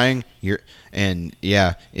crying.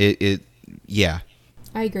 Yeah.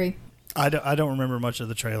 I agree. I don't remember much of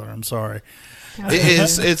the trailer. I'm sorry.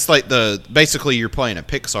 It's like basically you're playing a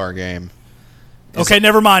Pixar game. Okay,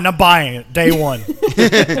 never mind. I'm buying it. Day one.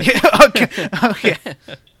 Okay.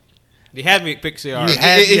 You had me at Pixar.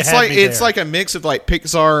 It's like a mix of like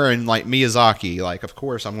Pixar and like Miyazaki. Like, of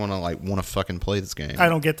course, I'm gonna like want to fucking play this game. I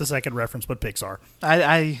don't get the second reference, but Pixar.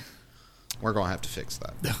 We're gonna have to fix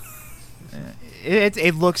that.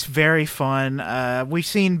 It looks very fun. We've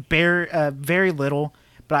seen very little,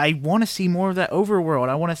 but I want to see more of that overworld.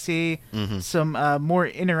 I want to see some more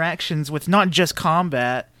interactions with not just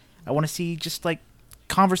combat. I want to see just like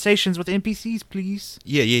conversations with NPCs, please.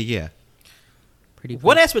 Yeah. Pretty cool.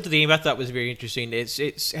 One aspect of the game I thought was very interesting. It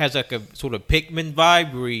has like a sort of Pikmin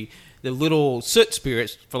vibe where the little soot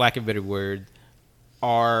spirits, for lack of a better word,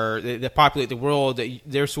 that populate the world.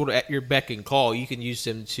 They're sort of at your beck and call. You can use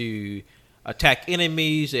them to attack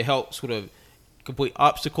enemies. They help sort of complete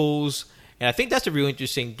obstacles. And I think that's a real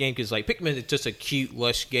interesting game because like Pikmin is just a cute,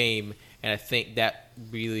 lush game, and I think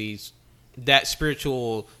that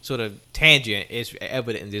spiritual sort of tangent is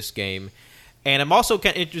evident in this game. And I'm also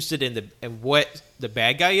kind of interested in what the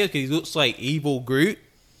bad guy is because he looks like evil Groot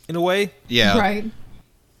in a way. Yeah. Right.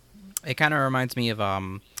 It kind of reminds me of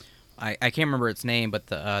I can't remember its name, but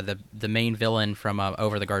the main villain from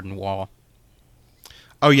Over the Garden Wall,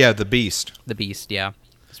 Oh yeah, the Beast. the Beast. Yeah.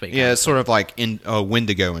 That's what you Yeah, call it's sort of like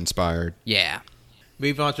Wendigo inspired. it. Yeah.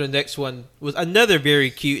 Moving on to the next one was another very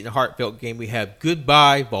cute and heartfelt game. We have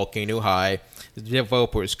Goodbye Volcano High. The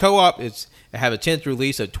developers co-op. It have a 10th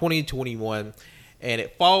release of 2021, and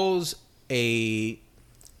it follows a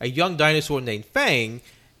young dinosaur named Fang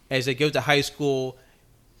as they go to high school,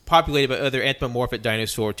 populated by other anthropomorphic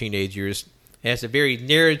dinosaur teenagers. And it's a very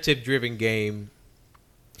narrative-driven game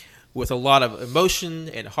with a lot of emotion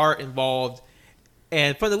and heart involved.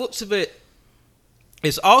 And from the looks of it,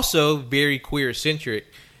 it's also very queer-centric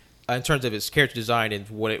in terms of its character design and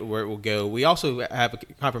where it will go. We also have a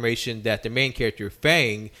confirmation that the main character,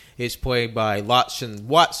 Fang, is played by Lotson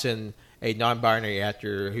Watson, a non-binary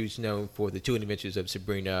actor who's known for the Two Adventures of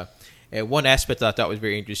Sabrina. And one aspect that I thought was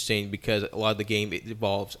very interesting, because a lot of the game it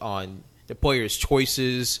evolves on the player's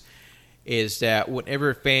choices, is that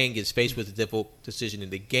whenever Fang is faced with a difficult decision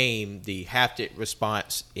in the game, the haptic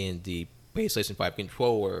response in the PlayStation 5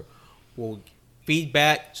 controller will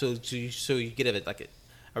feedback, so you get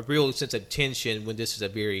a real sense of tension when this is a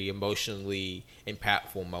very emotionally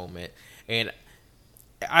impactful moment. And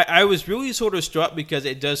I was really sort of struck because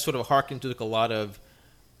it does sort of harken to a lot of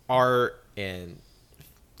art and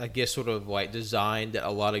I guess sort of like design that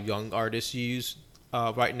a lot of young artists use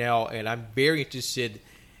right now. And I'm very interested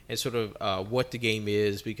in sort of what the game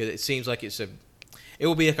is, because it seems like it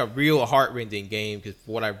will be like a real heart-rending game, because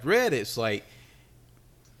what I've read, it's like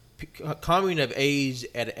coming of age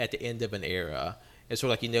at the end of an era. It's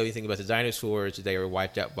sort of like, you think about the dinosaurs, they were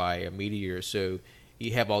wiped out by a meteor, so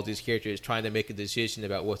you have all these characters trying to make a decision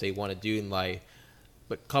about what they want to do in life,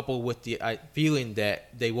 but coupled with the feeling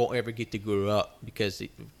that they won't ever get to grow up because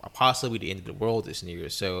possibly the end of the world is near.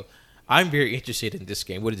 So I'm very interested in this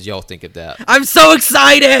game. What did y'all think of that? I'm so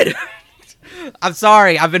excited! I'm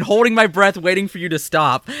sorry. I've been holding my breath waiting for you to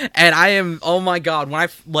stop, and I am, oh my god,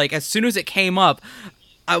 when as soon as it came up,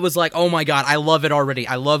 I was like, oh my god, I love it already.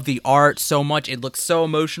 I love the art so much. It looks so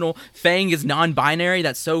emotional. Fang is non-binary.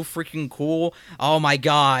 That's so freaking cool. Oh my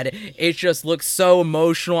god. It just looks so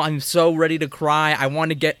emotional. I'm so ready to cry. I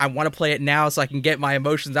want to play it now so I can get my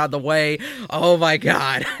emotions out of the way. Oh my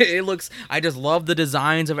god. I just love the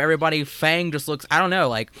designs of everybody. Fang just looks, I don't know,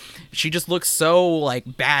 like, she just looks so, like,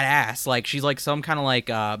 badass. Like, she's like some kind of, like,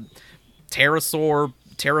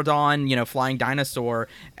 pterodon, flying dinosaur,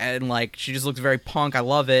 and like she just looks very punk. I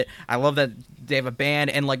love it. I love that they have a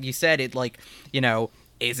band, and like you said, it like,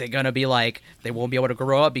 is it gonna be like they won't be able to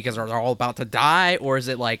grow up because they're all about to die, or is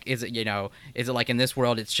it like is it like in this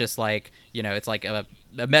world it's just like it's like a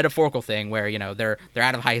metaphorical thing where they're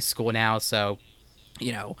out of high school now, so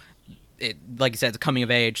it, like you said, it's coming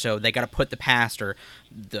of age, so they got to put the past or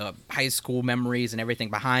the high school memories and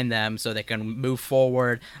everything behind them so they can move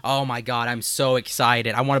forward. Oh my god, I'm so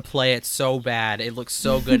excited. I want to play it so bad. It looks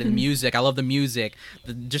so good. And the music, I love the music.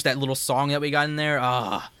 Just that little song that we got in there.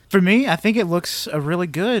 For me, I think it looks really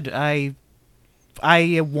good. I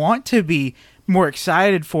want to be more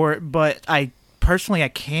excited for it, but I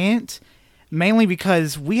can't, mainly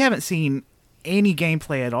because we haven't seen any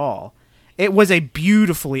gameplay at all. It was a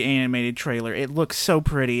beautifully animated trailer. It looks so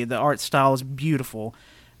pretty. The art style is beautiful.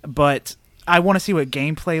 But I want to see what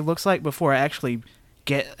gameplay looks like before I actually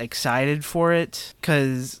get excited for it.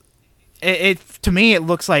 Because to me, it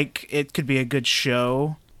looks like it could be a good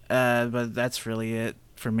show. But that's really it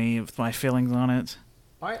for me with my feelings on it.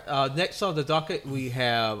 All right, next on the docket, we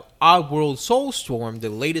have Oddworld Soulstorm, the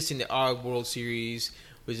latest in the Oddworld series,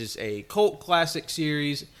 which is a cult classic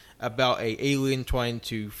series about an alien trying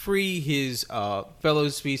to free his fellow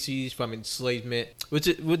species from enslavement.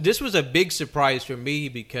 This was a big surprise for me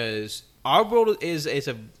because Oddworld is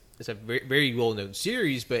a very, very well-known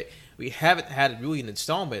series, but we haven't had really an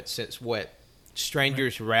installment since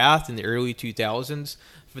Stranger's Wrath in the early 2000s.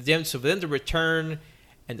 For them to return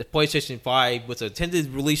and the PlayStation 5 with a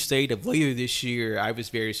tentative release date of later this year, I was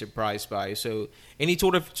very surprised by. So, any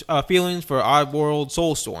sort of feelings for Oddworld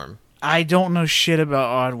Soulstorm? I don't know shit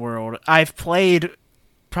about Oddworld. I've played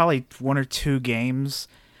probably 1 or 2 games,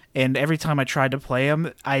 and every time I tried to play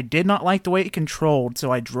them, I did not like the way it controlled,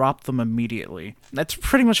 so I dropped them immediately. That's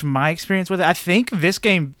pretty much my experience with it. I think this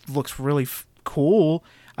game looks really cool.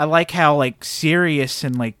 I like how like serious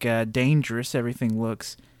and like dangerous everything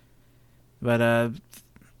looks. But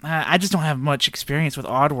I just don't have much experience with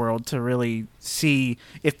Oddworld to really see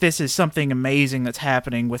if this is something amazing that's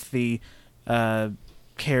happening with the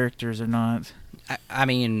characters or not. I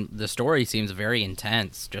mean, the story seems very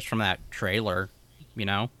intense just from that trailer,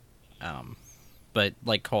 but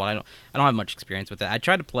like Cole, I don't have much experience with it. I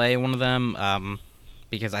tried to play one of them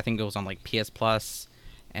because I think it was on like PS Plus,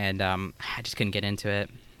 and I just couldn't get into it.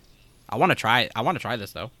 I want to try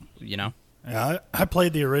this though, Yeah, I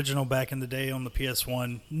played the original back in the day on the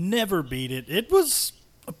PS1. Never beat it. It was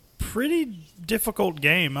a pretty difficult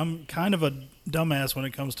game. I'm kind of a dumbass when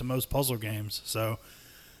it comes to most puzzle games. So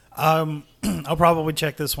I'll probably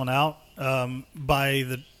check this one out.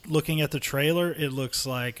 Looking at the trailer, it looks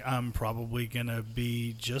like I'm probably going to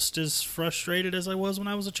be just as frustrated as I was when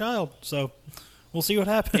I was a child. So we'll see what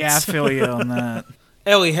happens. Yeah, I feel you on that.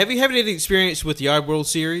 Ellie, have you had any experience with the Oddworld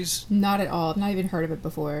series? Not at all. I've not even heard of it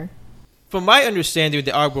before. From my understanding of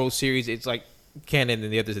the Oddworld series, it's like canon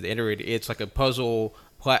and the others that iterated. It's like a puzzle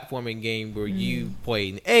platforming game where you play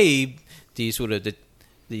an Abe, the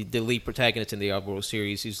lead protagonist in the Oddworld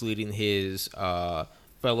series, who's leading his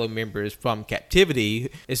fellow members from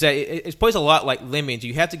captivity. Is that it plays a lot like Lemmings.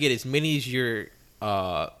 You have to get as many as your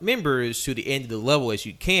members to the end of the level as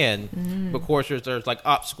you can. But of course, there's like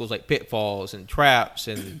obstacles like pitfalls and traps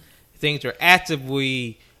and things that are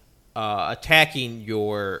actively attacking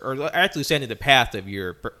or actually setting the path of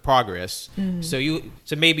your progress. So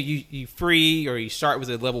maybe you free or you start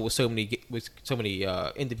with a level with so many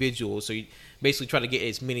individuals. So you basically try to get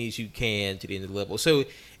as many as you can to the end of the level. So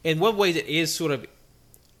in one way, that is sort of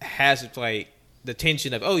has like the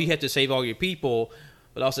tension of you have to save all your people,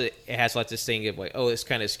 but also it has like this thing of like it's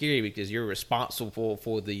kind of scary because you're responsible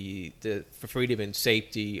for the freedom and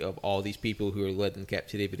safety of all these people who are led in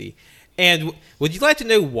captivity. And would you like to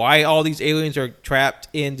know why all these aliens are trapped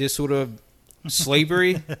in this sort of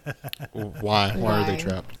slavery? Why are they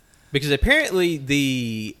trapped? Because apparently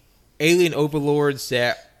the alien overlords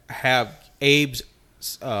that have Abe's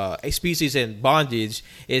a species in bondage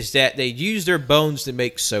is that they use their bones to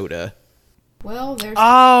make soda. Well, there's...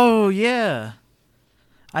 Oh, yeah.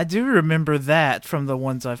 I do remember that from the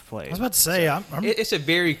ones I've played. I was about to say, it's a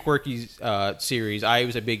very quirky series. I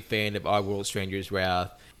was a big fan of Oddworld Stranger's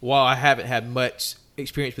Wrath. While I haven't had much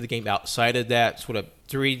experience with the game outside of that sort of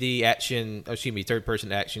 3D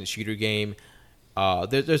third-person action shooter game,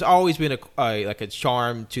 there's always been a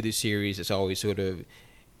charm to the series that's always sort of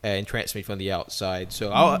entranced me from the outside. So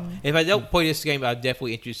if I don't play this game, I'm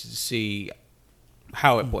definitely interested to see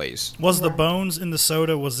how it plays. Was the bones in the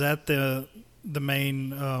soda, was that the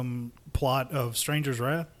main plot of Stranger's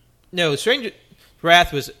Wrath? No, Stranger's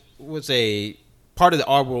Wrath was a part of the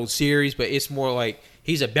Oddworld series, but it's more like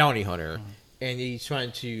he's a bounty hunter, and he's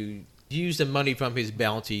trying to use the money from his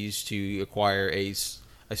bounties to acquire a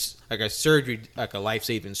surgery, like a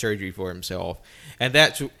life-saving surgery for himself. And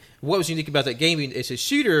that's what was unique about that game. It's a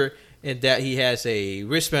shooter in that he has a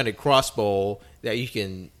wrist-mounted crossbow that you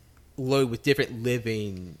can load with different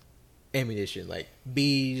living ammunition, like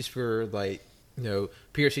bees for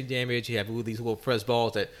piercing damage. You have these little press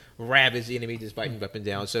balls that ravage the enemy just biting up and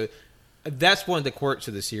down. So that's one of the quirks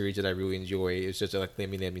of the series that I really enjoy. It's just like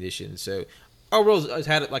living ammunition. So Oddworld has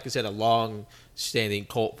had, like I said, a long-standing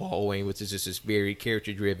cult following, which is just this very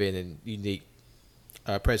character-driven and unique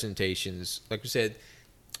presentations. Like I said,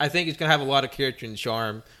 I think it's going to have a lot of character and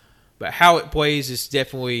charm, but how it plays is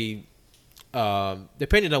definitely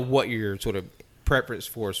depending on what your sort of preference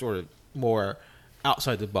for, sort of more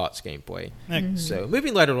outside the box gameplay. So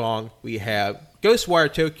moving right along, we have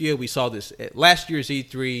Ghostwire Tokyo. We saw this at last year's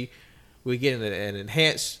E3. We get an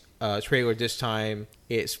enhanced trailer this time.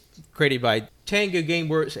 It's created by Tango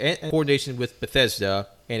Gameworks and coordination with Bethesda,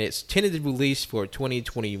 and it's tentative release for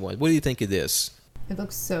 2021. What do you think of this? It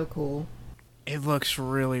looks so cool. It looks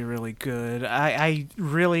really, really good. I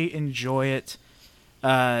really enjoy it.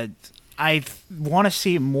 I want to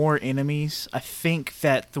see more enemies. I think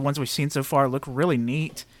that the ones we've seen so far look really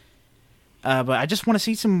neat. But I just want to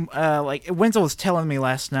see some, Wenzel was telling me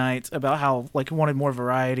last night about how, he wanted more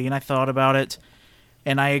variety, and I thought about it,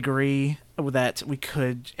 and I agree that we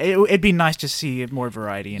could, it'd be nice to see more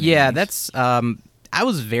variety in enemies. Yeah, that's, I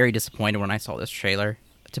was very disappointed when I saw this trailer,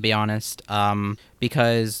 to be honest,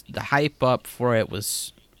 because the hype up for it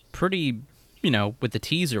was pretty, with the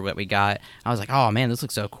teaser that we got. I was like, oh man, this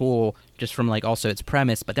looks so cool, just from, also its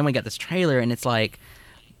premise, but then we got this trailer, and it's like,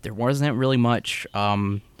 there wasn't really much,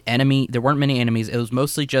 there weren't many enemies. It was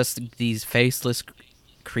mostly just these faceless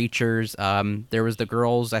creatures. There was the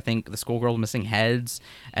girls, I think the schoolgirls missing heads,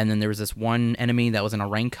 and then there was this one enemy that was in a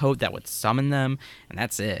raincoat that would summon them, and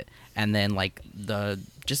that's it. And then the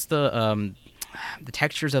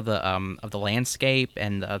textures of the landscape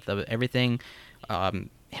and the everything,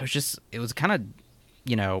 it was kind of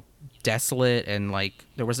desolate, and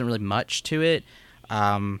there wasn't really much to it.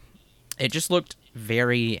 It just looked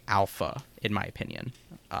very alpha, in my opinion.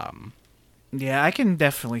 Yeah, I can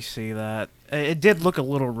definitely see that. It did look a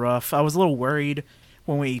little rough. I was a little worried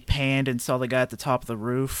when we panned and saw the guy at the top of the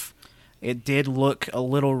roof. It did look a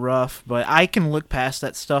little rough, but I can look past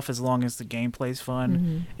that stuff as long as the gameplay's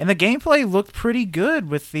fun. And the gameplay looked pretty good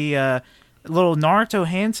with the little Naruto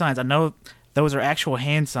hand signs. I know those are actual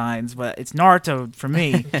hand signs, but it's Naruto for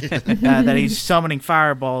me. That he's summoning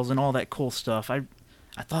fireballs and all that cool stuff. I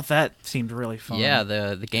thought that seemed really fun. Yeah,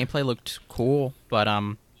 the gameplay looked cool, but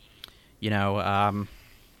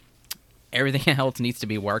everything else needs to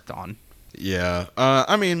be worked on. Yeah,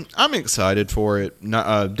 I mean, I'm excited for it.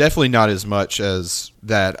 Not, definitely not as much as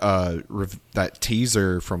that that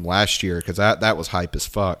teaser from last year, because that was hype as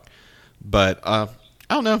fuck. But I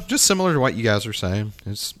don't know, just similar to what you guys are saying.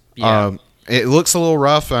 It's it looks a little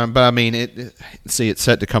rough, but I mean, it's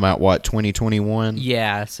set to come out 2021.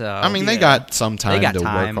 Yeah, so I mean, they got some time to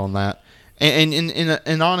work on that.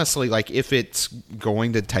 And honestly, like, if it's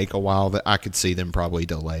going to take a while, that I could see them probably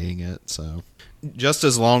delaying it. So just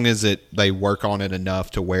as long as they work on it enough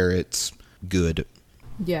to where it's good.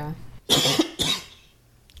 Yeah.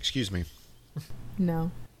 Excuse me. No.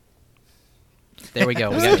 There we go.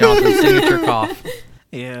 We got Jonathan's signature cough.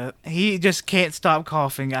 Yeah, he just can't stop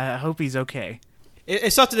coughing. I hope he's okay.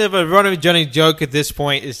 It's something of a running joke at this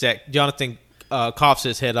point is that Jonathan coughs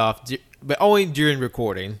his head off, but only during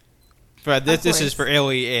recording. But this is for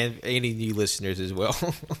Ellie and any new listeners as well.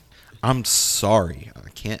 I'm sorry. I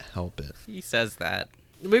can't help it. He says that.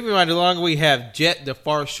 Moving right along, we have Jet the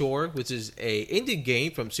Far Shore, which is a indie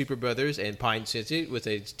game from Super Brothers and Pine Sensitive with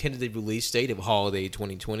a tentative release date of holiday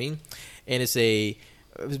 2020. And it's a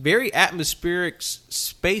very atmospheric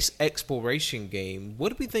space exploration game. What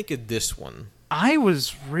do we think of this one? I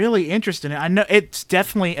was really interested in it. I know it's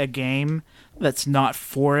definitely a game that's not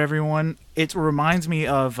for everyone. It reminds me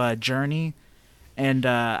of Journey, and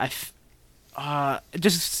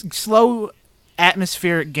just slow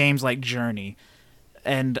atmospheric games like Journey.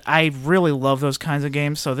 And I really love those kinds of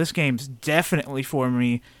games, so this game's definitely for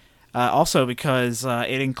me. Also because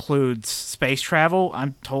it includes space travel.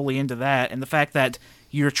 I'm totally into that. And the fact that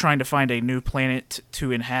you're trying to find a new planet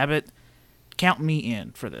to inhabit, count me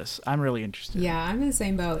in for this. I'm really interested. Yeah, I'm in the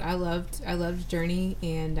same boat. I loved Journey,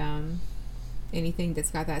 and anything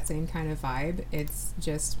that's got that same kind of vibe. It's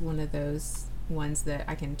just one of those ones that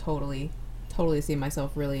I can totally see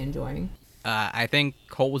myself really enjoying. I think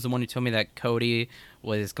Cole was the one who told me that Cody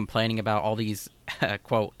was complaining about all these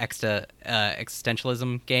quote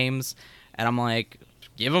existentialism games, and I'm like,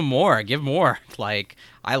 give more. Like,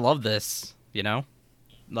 I love this, you know.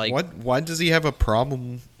 Like, what? Why does he have a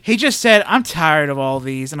problem? He just said, "I'm tired of all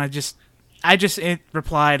these," and I just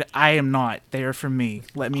replied, "I am not. They are for me.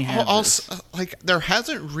 Let me have this." Like, there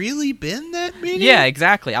hasn't really been that many. Yeah,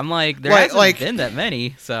 exactly. I'm like, there hasn't been that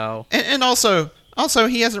many. So and also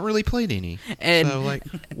he hasn't really played any. And so, like,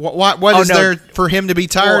 what is there for him to be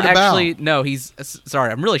tired about? Actually, no. He's sorry.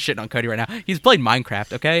 I'm really shitting on Cody right now. He's played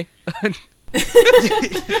Minecraft. Okay.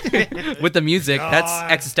 With the music, that's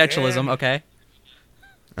existentialism. Okay.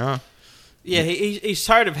 Yeah, he's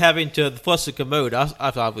tired of having to flush the commode. That's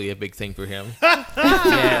probably a big thing for him.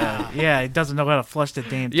 Yeah, he doesn't know how to flush the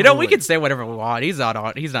damn. You know, we toilet. can say whatever we want. He's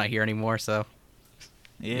not here anymore. So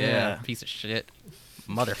Yeah. piece of shit,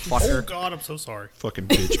 motherfucker. Oh God, I'm so sorry. Fucking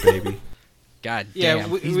bitch, baby. God Yeah, damn.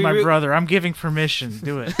 He's my brother. I'm giving permission.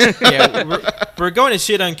 Do it. Yeah, we're going to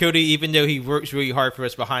shit on Cody, even though he works really hard for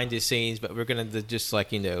us behind the scenes. But we're going to just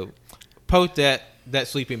poke that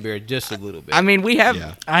sleeping bear just a little bit. I mean, we have.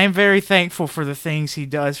 Yeah. I am very thankful for the things he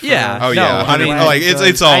does for Yeah. us. Oh, yeah. I'm I mean, glad like, he it's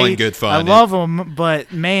does. all in good fun. I love him,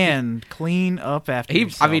 but man, clean up after He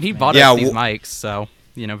yourself, man. bought Yeah, us these mics, so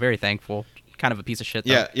very thankful. Kind of a piece of shit,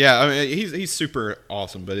 though. Yeah. I mean, he's super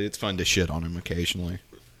awesome, but it's fun to shit on him occasionally.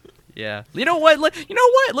 Yeah. You know what?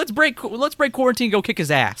 Let's break quarantine and go kick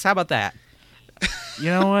his ass. How about that? You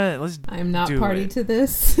know what? Let's. I'm not do party it. to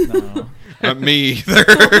this. No. Me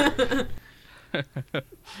either.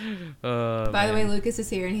 By the way, Lucas is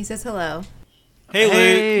here and he says hello. hey,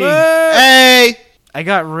 Hey. Luke. Hey. I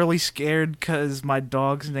got really scared because my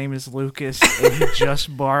dog's name is Lucas and he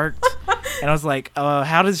just barked, and I was like,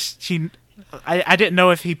 "How does she?" I didn't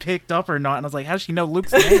know if he picked up or not, and I was like, "How does she know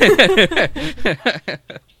Luke's name?"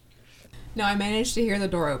 No, I managed to hear the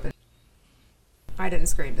door open. I didn't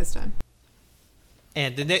scream this time.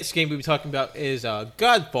 And the next game we'll be talking about is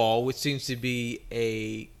Godfall, which seems to be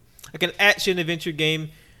an action adventure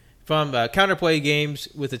game from Counterplay Games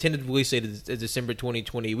with a tentative release date of December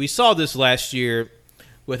 2020. We saw this last year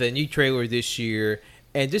with a new trailer this year,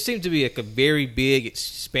 and this seems to be like a very big,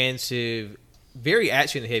 expansive, very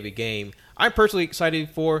action-heavy game. I'm personally excited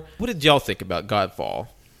for. What did y'all think about Godfall?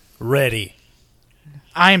 Ready.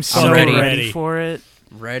 I am so ready. ready for it.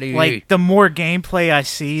 Ready. Like, the more gameplay I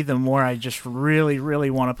see, the more I just really, really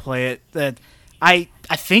want to play it. That I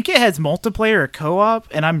think it has multiplayer or co-op,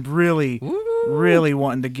 and I'm really, really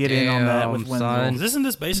wanting to get in on that with Damn, son. Wenzel. Isn't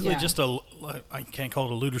this basically Yeah. just a I can't call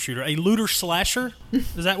it a looter shooter, a looter slasher.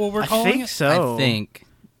 Is that what we're I calling think it? so. I think.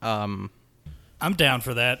 I'm down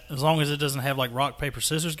for that as long as it doesn't have like rock paper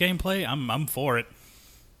scissors gameplay. I'm for it.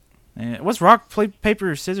 What's rock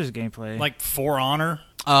paper scissors gameplay? Like For Honor,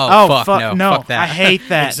 Oh, fuck no. no! Fuck that. I hate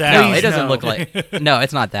that. Exactly. No, Please, it doesn't no. look like. No,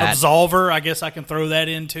 it's not that. Absolver. I guess I can throw that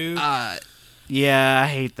in too. Yeah, I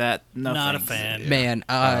hate that. No, Not thanks. a fan. Man,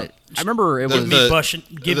 I remember it was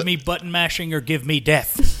Give me button mashing or give me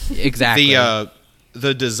death. exactly.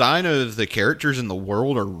 The design of the characters in the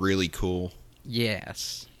world are really cool.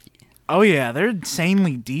 Yes. Oh yeah, they're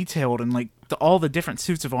insanely detailed and like all the different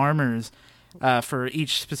suits of armors for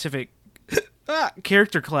each specific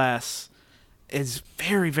character class is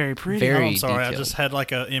very, very pretty. Very Oh, I'm sorry. I detailed. just had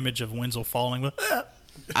like an image of Wenzel falling.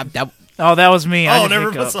 Oh, that was me. I Oh, had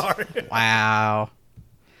never. hiccups. Sorry. Wow.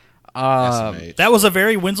 Estimate. That was a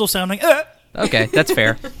very Wenzel sounding. Okay, that's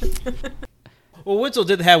fair. Well, Wenzel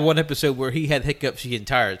did have one episode where he had hiccups the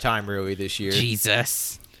entire time, really, this year.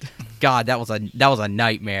 Jesus. God, that was a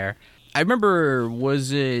nightmare. I remember,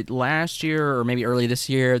 was it last year or maybe early this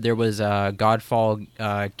year, there was a Godfall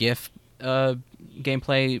GIF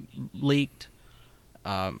gameplay leaked.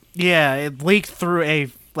 Yeah, it leaked through a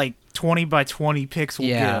like 20 by 20 pixel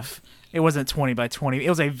Yeah. GIF. It wasn't 20 by 20. It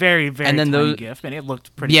was a very, very And then tiny those- GIF, and it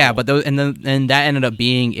looked pretty. Yeah, cool. but those and that ended up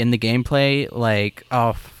being in the gameplay. Like,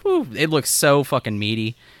 oh, whew, it looks so fucking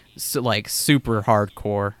meaty, so, like super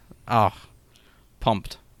hardcore. Oh,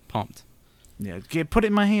 pumped. yeah, put it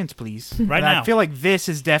in my hands, please. Right And now. I feel like this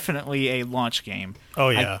is definitely a launch game. Oh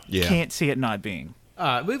yeah. Yeah. Can't see it not being.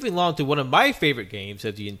 Moving along to one of my favorite games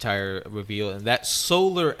of the entire reveal, and that's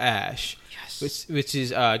Solar Ash, which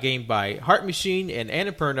is a game by Heart Machine and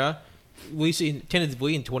Annapurna, releasing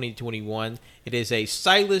tentatively in 2021. It is a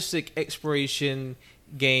stylistic exploration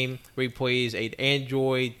game where he plays an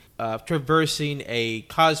android traversing a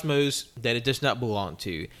cosmos that it does not belong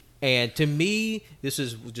to. And to me, this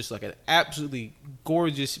is just like an absolutely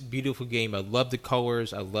gorgeous, beautiful game. I love the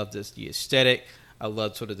colors. I love the aesthetic. I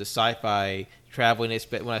love sort of the sci-fi traveling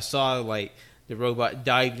aspect. When I saw like the robot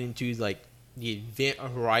diving into like the event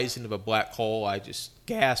horizon of a black hole, I just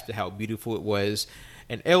gasped at how beautiful it was.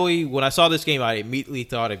 And Ellie, when I saw this game, I immediately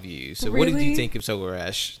thought of you. So what did you Really? think of Solar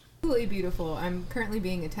Ash? Absolutely beautiful. I'm currently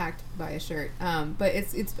being attacked by a shirt, but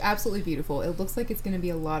it's absolutely beautiful. It looks like it's going to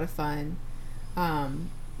be a lot of fun.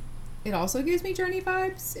 It also gives me Journey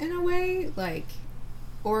vibes in a way, like,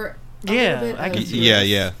 or a Yeah, little bit I of can see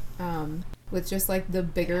Yeah. with just like the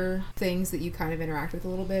bigger things that you kind of interact with a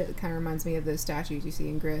little bit. It kind of reminds me of those statues you see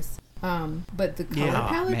in Gris. But the color Yeah.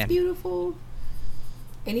 palette's Man. beautiful.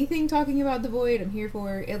 Anything talking about the void, I'm here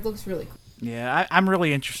for. It looks really cool. Yeah, I'm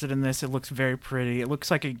really interested in this. It looks very pretty. It looks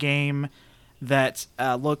like a game that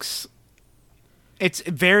looks. It's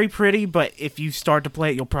very pretty, but if you start to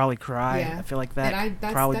play it, you'll probably cry. Yeah. I feel like that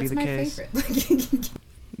That's probably that's be the my case. favorite.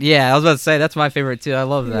 Yeah, I was about to say that's my favorite too. I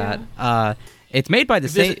love Yeah. that. It's made by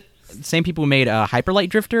the same people who made Hyperlight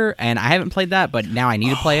Drifter, and I haven't played that, but now I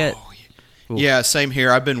need to play it. Ooh. Yeah, same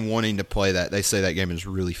here. I've been wanting to play that. They say that game is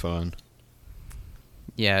really fun.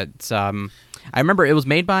 Yeah, it's I remember it was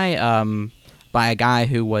made by a guy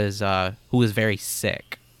who was very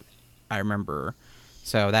sick. I remember,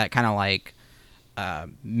 so that kind of like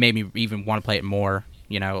made me even want to play it more.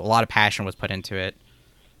 You know, a lot of passion was put into it.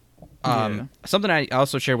 Yeah. Something I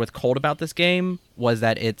also shared with Colt about this game was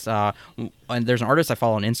that it's and there's an artist I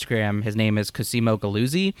follow on Instagram. His name is Cosimo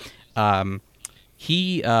Galuzzi.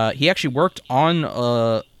 He actually worked on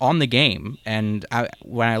the game, and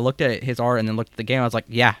when I looked at his art and then looked at the game, I was like,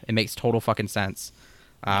 yeah, it makes total fucking sense.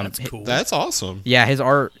 That's cool. That's awesome. Yeah, his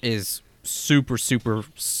art is super, super,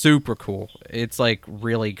 super cool. It's like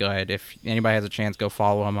really good. If anybody has a chance, go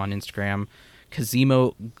follow him on Instagram,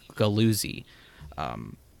 Cosimo Galuzzi.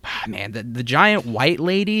 Man, the giant white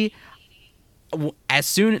lady. As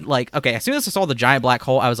soon as I saw the giant black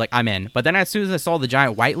hole, I was like, I'm in. But then as soon as I saw the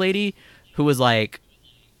giant white lady, who was like,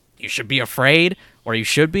 you should be afraid, or you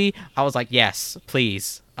should be, I was like, yes,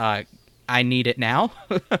 please. I need it now.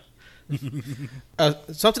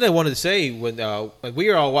 Something I wanted to say when we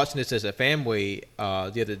were all watching this as a family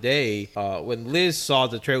the other day, when Liz saw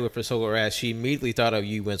the trailer for Solar Ash, she immediately thought of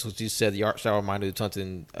you, Winslow. She said the art style reminded her of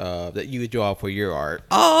something that you would draw for your art.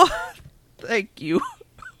 Oh, thank you.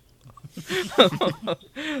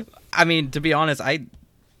 I mean, to be honest, I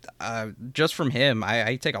just from him,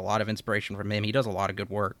 I take a lot of inspiration from him. He does a lot of good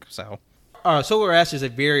work. So, Solar Ash is a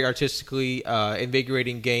very artistically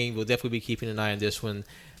invigorating game. We'll definitely be keeping an eye on this one.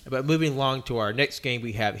 But moving along to our next game,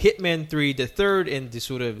 we have Hitman 3, the third in the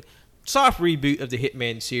sort of soft reboot of the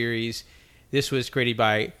Hitman series. This was created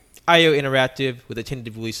by IO Interactive with a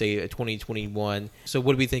tentative release date of 2021. So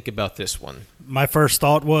what do we think about this one? My first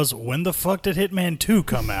thought was, when the fuck did Hitman 2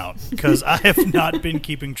 come out? Because I have not been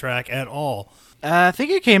keeping track at all. I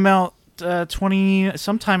think it came out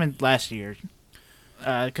sometime in last year.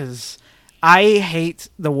 Because I hate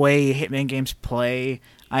the way Hitman games play.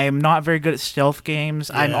 I am not very good at stealth games.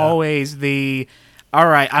 Yeah. I'm always all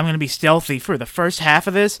right, I'm going to be stealthy for the first half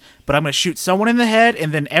of this, but I'm going to shoot someone in the head,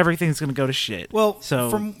 and then everything's going to go to shit. Well, so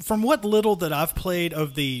from what little that I've played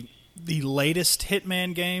of the latest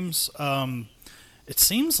Hitman games, it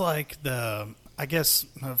seems like I guess,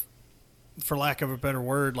 for lack of a better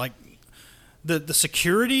word, like the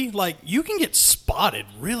security, like you can get spotted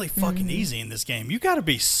really fucking easy in this game. You got to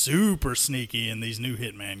be super sneaky in these new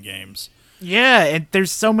Hitman games. yeah, and there's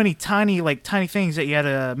so many tiny things that you got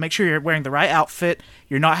to make sure you're wearing the right outfit.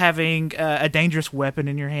 You're not having a dangerous weapon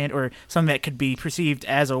in your hand or something that could be perceived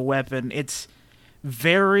as a weapon. It's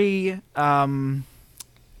very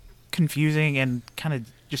confusing and kind of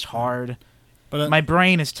just hard. But my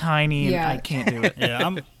brain is tiny and Yeah. I can't do it. Yeah,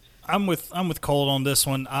 I'm with Colt on this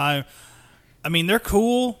one. I mean, they're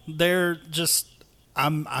cool. They're just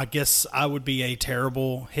I guess I would be a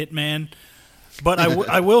terrible hitman, but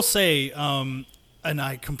I will say, and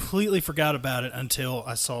I completely forgot about it until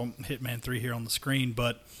I saw Hitman 3 here on the screen.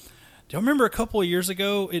 But do you remember a couple of years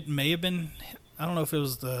ago? It may have been, I don't know if it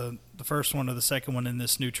was the first one or the second one in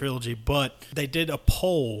this new trilogy, but they did a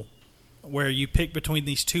poll where you pick between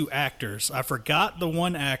these two actors. I forgot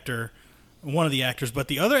one of the actors, but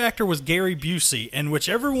the other actor was Gary Busey, and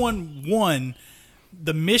whichever one won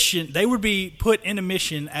the mission, they would be put in a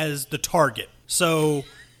mission as the target. So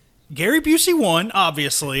Gary Busey won,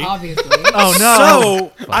 obviously. Oh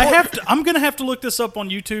no. So I'm gonna have to look this up on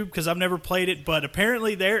YouTube because I've never played it, but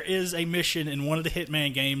apparently there is a mission in one of the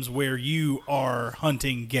Hitman games where you are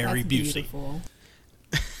hunting Gary That's Busey. beautiful.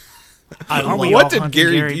 I Are love we it. all What did hunting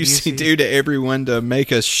Gary Gary Busey Busey? do to everyone to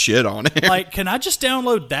make us shit on him? Like, can I just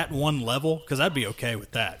download that one level? Because I'd be okay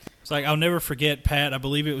with that. It's like, I'll never forget, Pat, I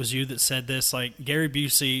believe it was you that said this, like, Gary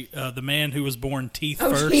Busey, the man who was born teeth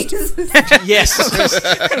first. Jesus. Yes.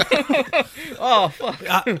 Oh, fuck.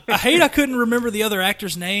 I hate I couldn't remember the other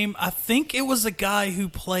actor's name. I think it was the guy who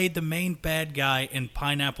played the main bad guy in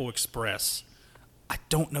Pineapple Express. I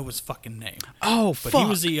don't know his fucking name. Oh, But fuck. he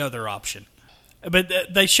was the other option. But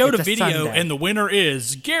they showed It's a a video, Sunday. and the winner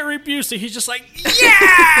is Gary Busey. He's just like,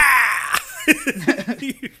 yeah!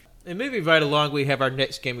 And moving right along, we have our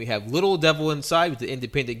next game. We have Little Devil Inside with the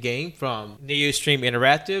independent game from NeoStream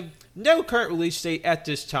Interactive. No current release date at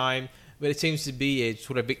this time, but it seems to be a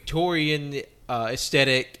sort of Victorian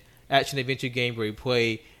aesthetic action-adventure game where you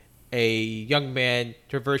play a young man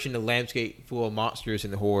traversing a landscape full of monsters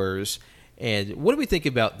and horrors. And what do we think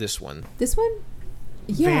about this one? This one?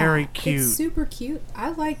 Yeah. Very cute. It's super cute. I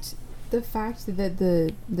liked the fact that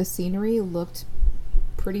the scenery looked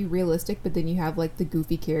pretty realistic, but then you have like the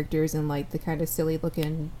goofy characters and like the kind of silly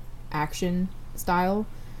looking action style.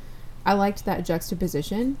 I liked that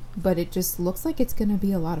juxtaposition, but it just looks like it's going to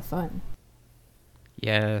be a lot of fun.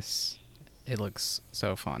 Yes. It looks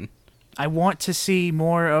so fun. I want to see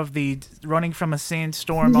more of the running from a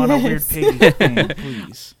sandstorm on a weird Yes. piggy thing,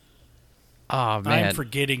 please. Oh, man. I'm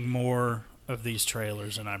forgetting more of these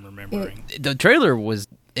trailers than I'm remembering. The trailer was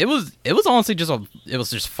honestly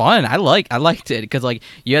just fun. I liked it because like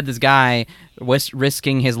you had this guy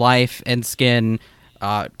risking his life and skin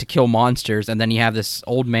to kill monsters, and then you have this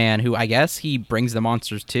old man who I guess he brings the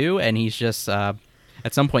monsters to, and he's just at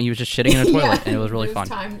some point he was just shitting in a toilet, Yeah, and it was really fun.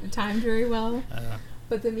 Timed very well.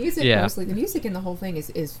 But the music Yeah. mostly, the music in the whole thing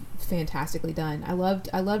is fantastically done. I loved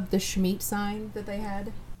the Schmeat sign that they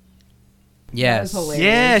had. Yes. That was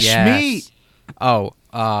hilarious. Yeah, Schmeat. Oh,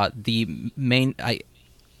 the main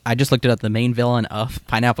I just looked it up. The main villain of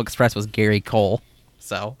Pineapple Express was Gary Cole.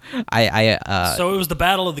 So So it was the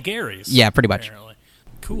Battle of the Garys. yeah, pretty much. Apparently.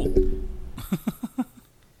 Cool.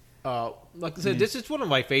 Like I said, this is one of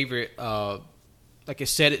my favorite like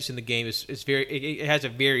aesthetics in the game. It's very it has a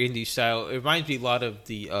very indie style. It reminds me a lot of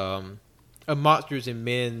the of Monsters and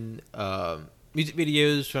Men music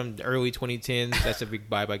videos from the early 2010s. That's a big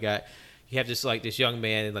vibe I got. You have this young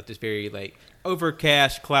man in like this very like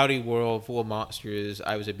overcast, cloudy world full of monsters.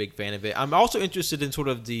 I was a big fan of it. I'm also interested in sort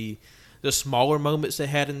of the smaller moments they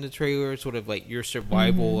had in the trailer, sort of like your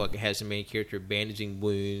survival. Like it has the main character bandaging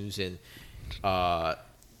wounds and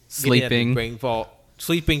Sleeping.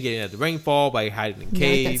 getting out of the rainfall by hiding in Yeah,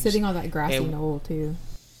 caves. sitting on that grassy And- knoll too.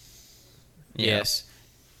 Yes,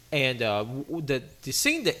 and the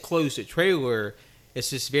scene that closed the trailer is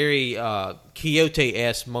this very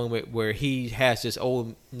Quixote-esque moment where he has this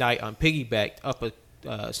old knight on piggyback up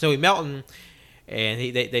a snowy mountain,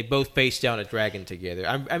 and they both face down a dragon together.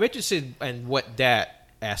 I'm interested in what that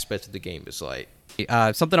aspect of the game is like.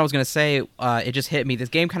 Something I was gonna say, it just hit me. This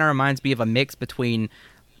game kind of reminds me of a mix between,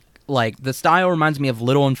 like, the style reminds me of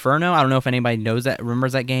Little Inferno. I don't know if anybody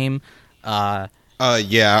remembers that game. Yeah,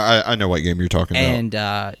 I know what game you're talking about.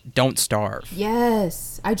 And Don't Starve.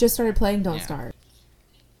 Yes, I just started playing Don't Starve.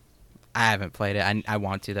 I haven't played it. I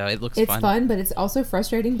want to, though. It looks It's fun, but it's also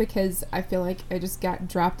frustrating because I feel like I just got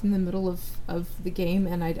dropped in the middle of the game,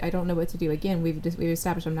 and I don't know what to do. Again, we've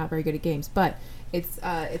established I'm not very good at games, but it's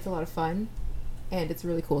a lot of fun, and it's a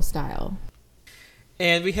really cool style.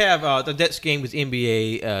 And we have the next game was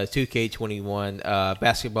NBA 2K21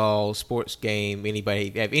 basketball sports game. Anybody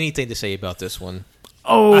have anything to say about this one?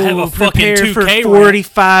 Oh, I have a fucking prepare for 2K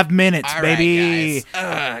 45 minutes, All right, baby.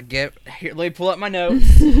 guys. Let me pull up my notes.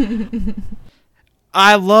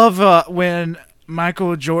 I love when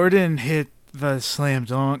Michael Jordan hit the slam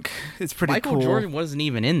dunk. It's pretty Michael cool. Jordan wasn't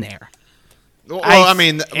even in there. Well, I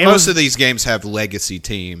mean, it most was- of these games have legacy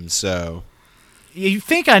teams, so You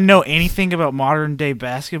think I know anything about modern day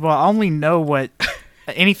basketball? I only know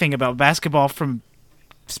anything about basketball from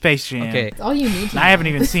Space Jam. Okay, It's all you need to And I haven't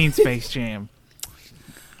even seen Space Jam.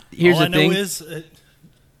 here's All the I know thing. is,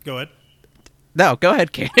 go ahead. No, go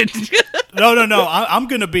ahead, Cannon. No. I'm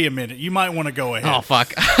gonna be a minute. You might want to go ahead. Oh,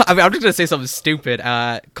 fuck. I mean, I'm just going to say something stupid.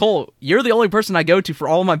 Cole, you're the only person I go to for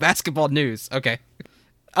all of my basketball news. Okay.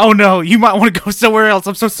 Oh no, you might want to go somewhere else.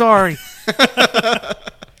 I'm so sorry.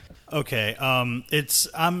 Okay.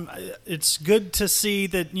 It's good to see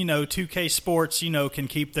that 2K Sports can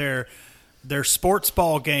keep their sports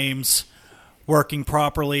ball games working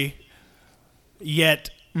properly. Yet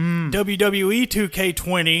WWE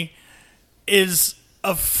 2K20 is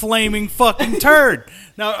a flaming fucking turd.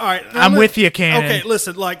 Now, all right, I'm with you, Cannon. Okay,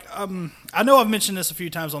 listen. I know I've mentioned this a few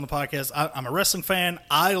times on the podcast. I'm a wrestling fan.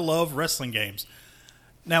 I love wrestling games.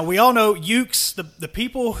 Now, we all know Ukes, the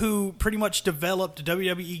people who pretty much developed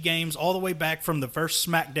WWE games all the way back from the first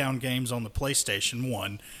SmackDown games on the PlayStation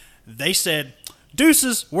 1, they said,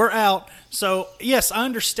 deuces, we're out. So, yes, I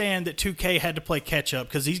understand that 2K had to play catch-up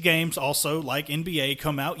because these games also, like NBA,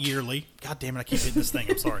 come out yearly. God damn it, I keep hitting this thing.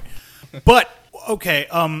 I'm sorry. But, okay,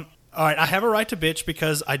 all right, I have a right to bitch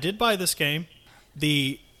because I did buy this game.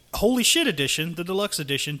 The Holy Shit Edition, the deluxe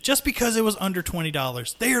edition, just because it was under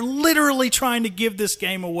 $20. They are literally trying to give this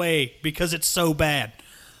game away because it's so bad.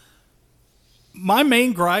 My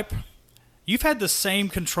main gripe, you've had the same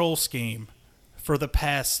control scheme for the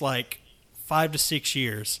past, 5 to 6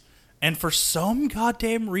 years. And for some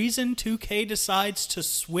goddamn reason, 2K decides to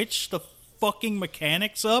switch the fucking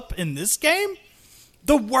mechanics up in this game?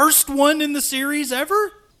 The worst one in the series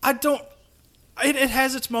ever? It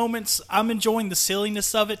has its moments. I'm enjoying the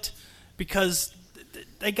silliness of it because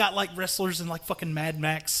they got wrestlers in fucking Mad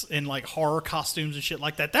Max and horror costumes and shit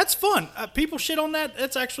like that. That's fun. People shit on that.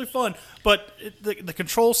 That's actually fun. But the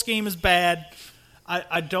control scheme is bad.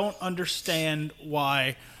 I don't understand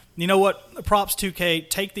why. You know what? Props 2K.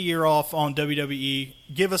 Take the year off on WWE.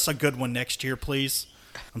 Give us a good one next year, please.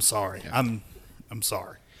 I'm sorry. Yeah. I'm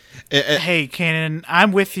sorry. Hey, Cannon,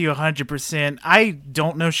 I'm with you 100%. I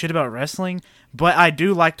don't know shit about wrestling, but I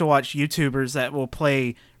do like to watch YouTubers that will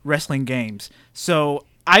play wrestling games. So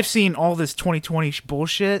I've seen all this 2020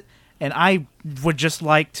 bullshit, and I would just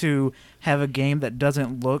like to have a game that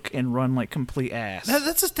doesn't look and run like complete ass.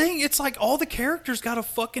 That's the thing. It's all the characters got a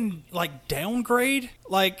fucking downgrade.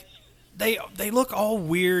 They look all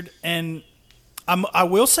weird, and I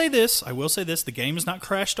will say this. The game has not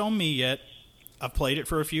crashed on me yet. I've played it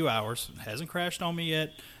for a few hours. It hasn't crashed on me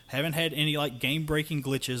yet. Haven't had any game-breaking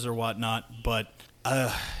glitches or whatnot. But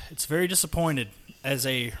it's very disappointed as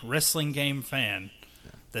a wrestling game fan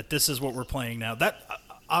that this is what we're playing now.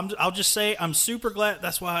 I'll just say I'm super glad.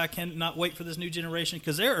 That's why I cannot wait for this new generation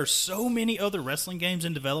because there are so many other wrestling games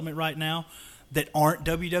in development right now that aren't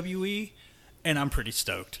WWE, and I'm pretty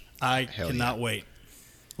stoked. I cannot wait.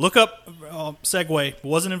 Look up, segue,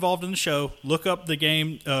 wasn't involved in the show. Look up the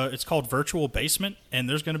game. It's called Virtual Basement, and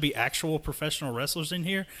there's going to be actual professional wrestlers in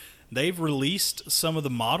here. They've released some of the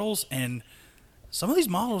models, and some of these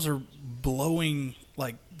models are blowing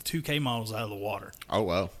 2K models out of the water. Oh,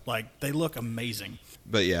 wow. They look amazing.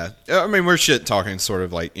 But yeah, I mean, we're talking sort of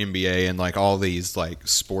NBA and all these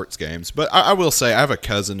sports games. But I will say, I have a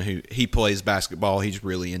cousin who he plays basketball. He's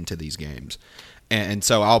really into these games, and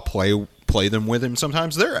so I'll play them with him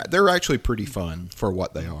sometimes. They're actually pretty fun for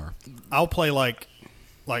what they are. I'll play like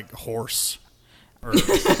horse or pig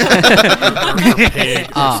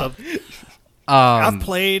or something. I've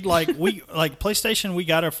played PlayStation. We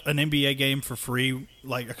got an NBA game for free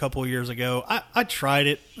a couple of years ago. I tried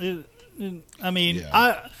it. I mean,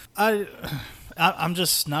 yeah. I'm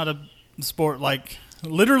just not a sport like.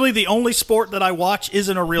 Literally, the only sport that I watch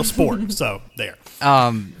isn't a real sport. So there.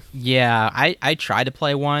 Yeah, I tried to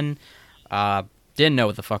play one. Didn't know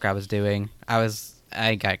what the fuck I was doing.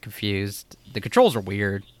 I got confused. The controls are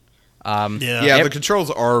weird. The controls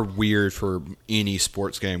are weird for any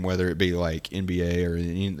sports game, whether it be like NBA or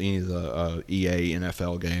any of the EA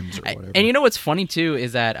NFL games or whatever. And you know what's funny too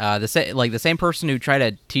is that the same person who tried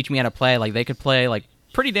to teach me how to play, like they could play like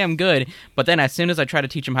pretty damn good, but then as soon as I try to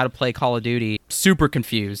teach them how to play Call of Duty, super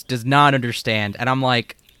confused, does not understand, and I'm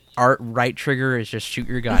like, right trigger is just shoot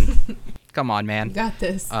your gun. Come on, man. You got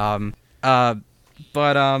this.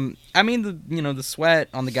 But I mean, the sweat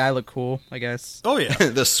on the guy looked cool, I guess. Oh yeah.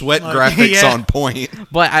 The sweat graphics on point.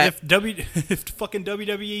 But if fucking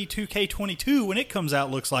WWE 2K22 when it comes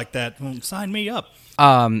out looks like that, well, sign me up.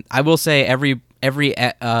 I will say every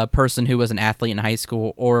person who was an athlete in high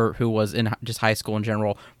school or who was in just high school in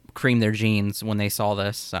general creamed their jeans when they saw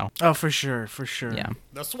this. So Oh, for sure. yeah.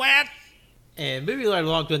 The sweat. And moving right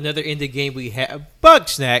along to another indie game, we have Bug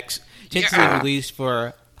Snacks, tentatively released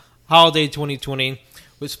for Holiday 2020,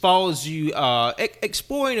 which follows you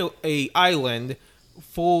exploring a island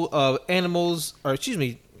full of animals, or excuse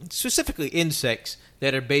me, specifically insects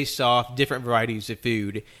that are based off different varieties of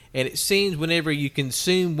food. And it seems whenever you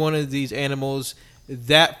consume one of these animals,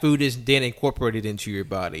 that food is then incorporated into your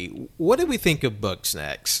body. What do we think of Bug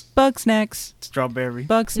Snacks? Bug snacks. Strawberry.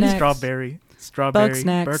 Bug snacks. Strawberry. Bug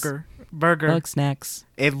snacks. Burger. Bug snacks.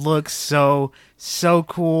 It looks so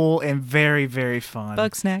cool and very, very fun.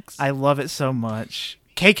 Bug snacks. I love it so much.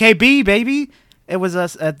 KKB, baby. It was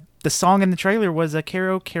the song in the trailer was a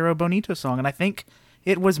Caro Bonito song, and I think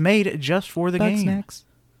it was made just for the Bug game. snacks.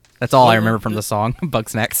 That's all I remember from the song. Bug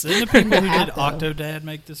snacks. Didn't the people who did Though. Octodad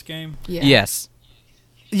make this game? Yeah. Yes.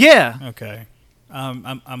 Yeah. Okay.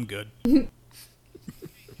 I'm good.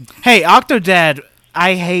 Hey, Octodad,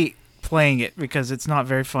 I hate playing it because it's not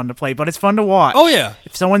very fun to play, but it's fun to watch. Oh yeah.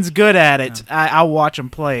 If someone's good at it, I'll watch them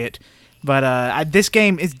play it. But this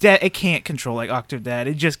game is it can't control like Octodad.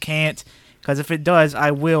 It just can't, because if it does,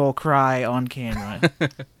 I will cry on camera.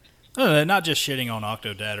 Not just shitting on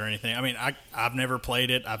Octodad or anything. I mean, I've never played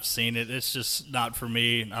it. I've seen it. It's just not for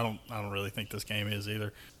me. I don't really think this game is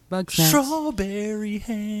either. Bug snacks. Strawberry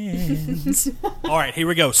hands. All right, here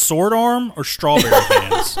we go. Sword arm or strawberry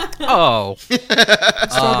hands? Oh.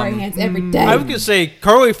 Strawberry hands every day. I was going to say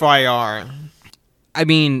curly fry arm. I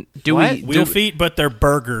mean, do What? we... Wheel feet, but they're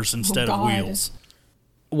burgers instead of God. wheels.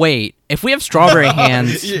 Wait, if we have strawberry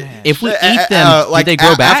hands, if we eat them, like, do they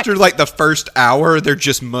grow back? after like the first hour, they're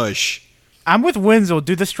just mush. I'm with Wenzel.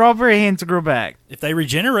 Do the strawberry hands grow back? If they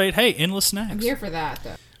regenerate, hey, endless snacks. I'm here for that,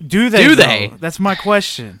 though. Do they? Do though? they? That's my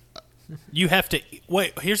question. You have to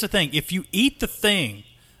wait. Here's the thing: if you eat the thing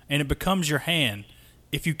and it becomes your hand,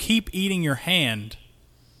 if you keep eating your hand,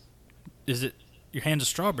 is it your hand's a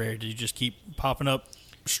strawberry? Do you just keep popping up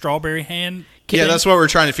strawberry hand? Yeah, that's what we're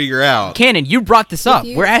trying to figure out. Cannon, you brought this up.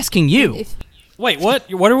 you- We're asking you. If, Wait, what?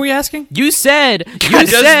 What are we asking? You said.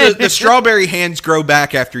 Does the strawberry hands grow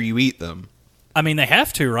back after you eat them? I mean, they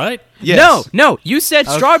have to, right? Yes. No. You said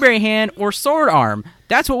strawberry hand or sword arm.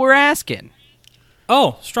 That's what we're asking.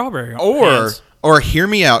 Oh, strawberry hands. Or hear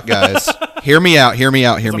me out, guys. Hear me out.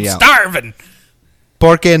 I'm starving.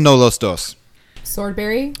 ¿Por qué no los dos?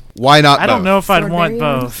 swordberry. Why not I don't both? know if I'd want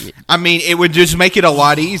Strawberry both. I mean, it would just make it a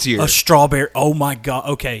lot easier. A strawberry. Oh my god.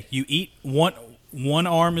 Okay, you eat one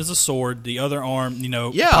arm is a sword, the other arm,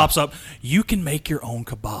 Yeah. pops up. You can make your own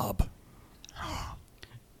kebab.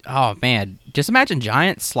 Oh man, just imagine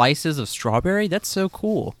giant slices of strawberry. That's so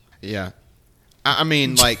cool. Yeah. I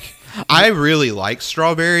mean, like, I really like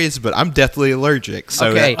strawberries, but I'm deathly allergic, so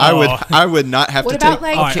Okay. I would not have What to about, take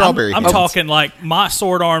like- All right, strawberry. I'm hands. talking like my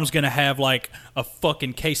sword arm's gonna have like a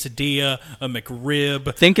fucking quesadilla, a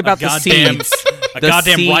McRib. Think about a the goddamn, seeds. a The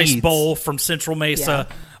goddamn rice seeds. bowl from Central Mesa.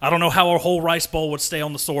 Yeah. I don't know how a whole rice bowl would stay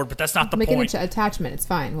on the sword, but that's not the Make point. an attachment. It's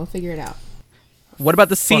fine. We'll figure it out. What about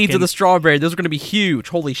the seeds Fucking- of the strawberry? Those are going to be huge.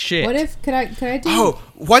 Holy shit. What if could I do? Oh,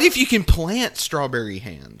 what if you can plant strawberry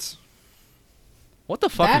hands? What the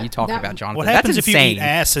fuck That- are you talking that- about, Jonathan? What happens That's if you insane. eat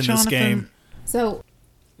ass in this Jonathan. game? So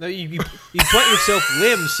No, you plant yourself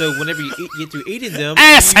limbs, so whenever you get through eating them,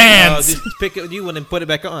 Ass you, hands! just pick a new one and put it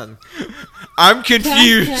back on. I'm can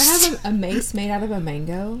confused. I have a mace made out of a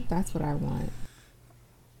mango? That's what I want.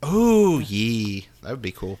 Oh, yeah. That would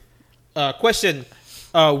be cool. Question: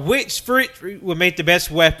 which fruit would make the best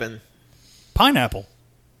weapon? Pineapple.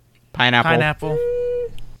 Pineapple. Pineapple.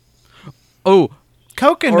 Oh,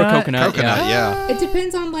 Coconut. Yeah. It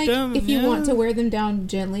depends on like if you yeah. want to wear them down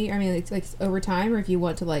gently. I mean, it's like over time, or if you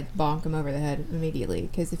want to like bonk them over the head immediately.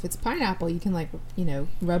 Because if it's pineapple, you can like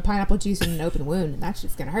rub pineapple juice in an open wound, and that's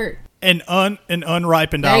just gonna hurt. An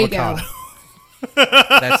unripened There you go. avocado.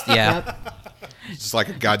 That's Yep. It's just like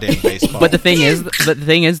a goddamn baseball. But the thing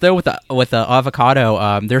is though, with the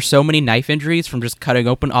avocado, there's so many knife injuries from just cutting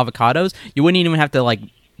open avocados. You wouldn't even have to like.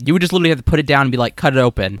 You would just literally have to put it down and be like, cut it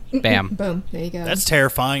open, bam. Boom. There you go. That's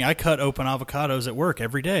terrifying. I cut open avocados at work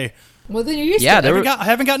every day. well, then you're used Yeah, to it. I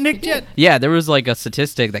haven't got nicked yet. Yeah, there was like a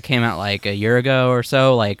statistic that came out like a year ago or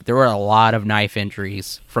so. Like there were a lot of knife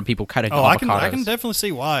injuries from people cutting Oh, avocados. I can definitely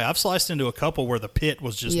see why. I've sliced into a couple where the pit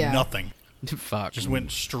was just Yeah. nothing. Fuck. Just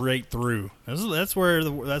went straight through. That's where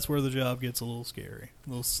the job gets a little scary, a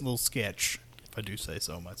little sketch, if I do say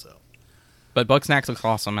so myself. But Bugsnax looks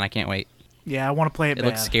awesome, and I can't wait. Yeah, I want to play it. It bad.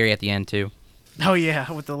 looks scary at the end too. Oh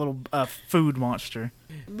yeah, with the little food monster.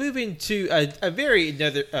 Moving to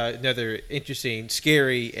another interesting,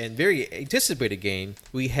 scary, and very anticipated game,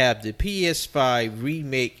 we have the PS5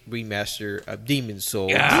 remaster of Demon's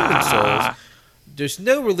Souls. Demon's Souls. There's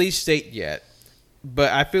no release date yet,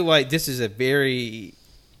 but I feel like this is a very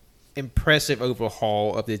impressive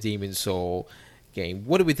overhaul of the Demon's Soul game.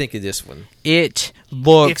 What do we think of this one? It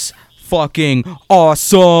looks fucking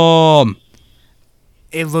awesome.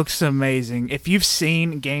 It looks amazing. If you've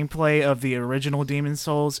seen gameplay of the original Demon's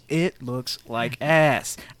Souls, it looks like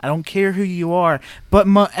ass. I don't care who you are, but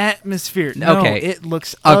my atmosphere. No, Okay. it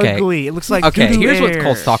looks Okay. ugly. It looks like Okay, doo-doo here's what air.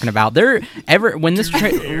 Cole's talking about. When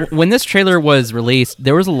this trailer was released,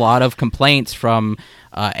 there was a lot of complaints from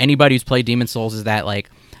anybody who's played Demon's Souls is that like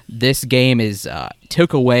this game is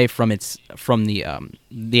took away from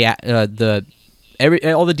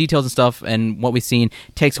all the details and stuff, and what we've seen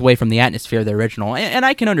takes away from the atmosphere of the original. And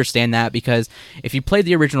I can understand that, because if you played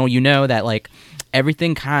the original, you know that like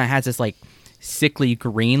everything kind of has this like sickly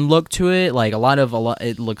green look to it. Like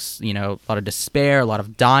it looks, a lot of despair, a lot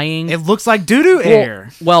of dying. It looks like doo-doo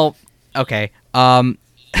air. Well, okay.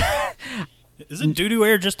 Isn't doo-doo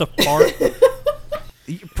air just a fart?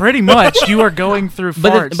 Pretty much, you are going through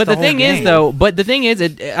farts. But the whole thing game. is, though,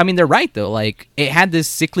 they're right though. Like it had this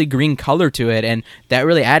sickly green color to it, and that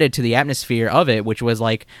really added to the atmosphere of it, which was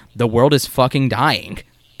like the world is fucking dying,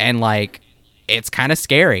 and like it's kind of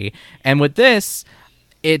scary. And with this,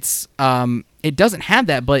 it doesn't have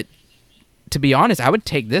that, but to be honest, I would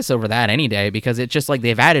take this over that any day, because it's just like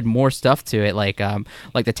they've added more stuff to it, like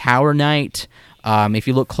the Tower Knight. If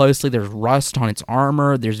you look closely, there's rust on its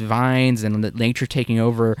armor. There's vines and the nature taking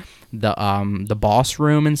over the boss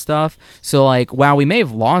room and stuff. So like, while we may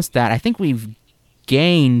have lost that, I think we've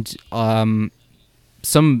gained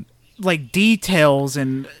some like details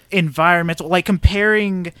and environmental, like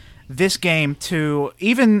comparing this game to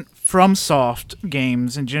even FromSoft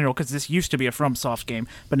games in general, because this used to be a FromSoft game,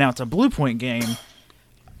 but now it's a Bluepoint game.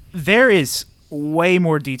 There is way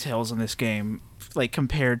more details in this game, like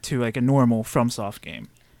compared to like a normal FromSoft game.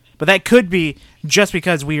 But that could be just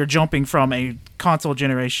because we are jumping from a console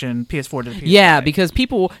generation PS4 to the PS5. Yeah, because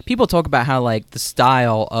people talk about how like the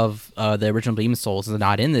style of the original Demon's Souls is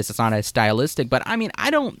not in this. It's not as stylistic, but I mean, I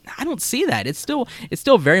don't see that. It still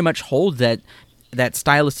very much holds that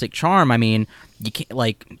stylistic charm. I mean, you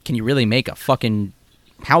can't can you really make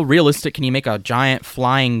how realistic can you make a giant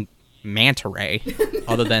flying manta ray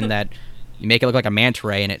other than that you make it look like a manta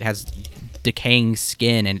ray and it has decaying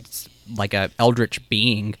skin and it's like a eldritch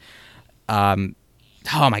being. Oh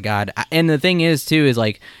my god. And the thing is too is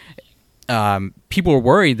like people were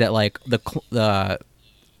worried that like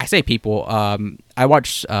I say people, I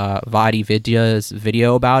watched VaatiVidya's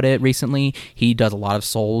video about it recently. He does a lot of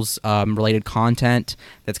Souls related content.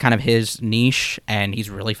 That's kind of his niche, and he's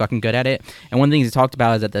really fucking good at it. And one of the things he talked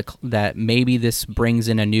about is that maybe this brings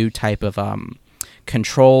in a new type of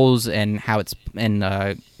controls and how it's and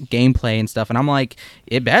gameplay and stuff. And I'm like,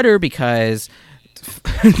 it better, because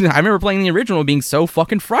I remember playing the original being so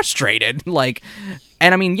fucking frustrated. Like,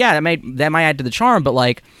 and I mean, yeah, that might add to the charm, but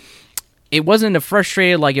like, it wasn't a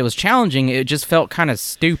frustrated like it was challenging. It just felt kind of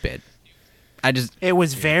stupid. It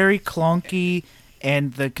was very clunky,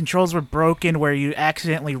 and the controls were broken where you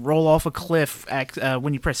accidentally roll off a cliff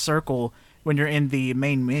when you press circle when you're in the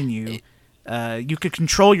main menu. You could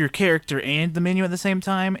control your character and the menu at the same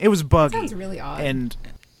time. It was buggy. Sounds really odd. And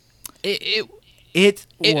It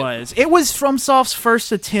was FromSoft's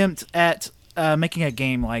first attempt at making a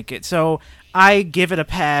game like it. So I give it a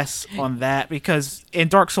pass on that, because in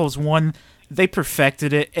Dark Souls 1, they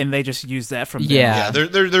perfected it, and they just used that from there. Yeah. Yeah,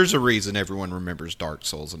 there's a reason everyone remembers Dark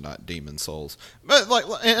Souls and not Demon Souls. But like,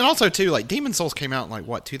 and also too, like Demon Souls came out in like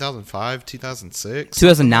what 2005, 2006,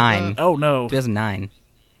 2009. Oh no, 2009.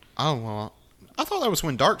 Oh well, I thought that was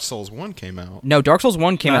when Dark Souls 1 came out. No, Dark Souls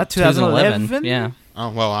 1 came out 2011. 2011? Yeah.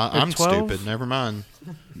 Oh well, I'm 12? stupid. Never mind.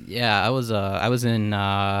 Yeah, I was in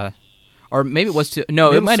or maybe it was it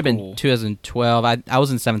might have been school. 2012. I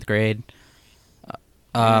was in 7th grade.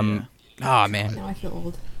 Oh man. Now I feel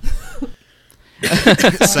old.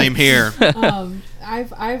 Same here.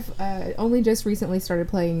 I've only just recently started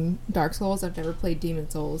playing Dark Souls. I've never played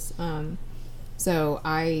Demon Souls. So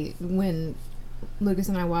when Lucas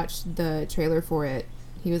and I watched the trailer for it,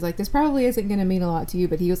 he was like, "This probably isn't going to mean a lot to you,"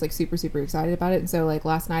 but he was like super super excited about it. And so like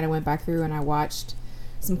last night I went back through and I watched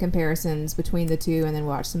some comparisons between the two, and then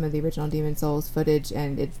watched some of the original Demon Souls footage,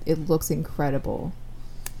 and it looks incredible.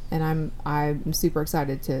 And I'm super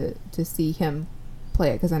excited to see him play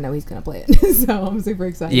it because I know he's gonna play it. So I'm super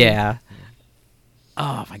excited. Yeah.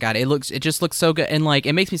 Oh my god, it just looks so good, and like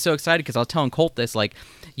it makes me so excited because I was telling Colt this, like,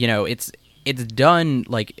 you know, it's done,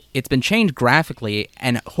 like it's been changed graphically,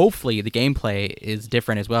 and hopefully the gameplay is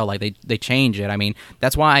different as well. Like they change it. I mean,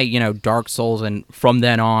 that's why, you know, Dark Souls and from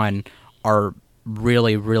then on are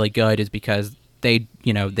really really good, is because they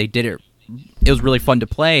did it. It was really fun to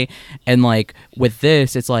play, and like with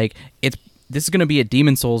this, it's like this is going to be a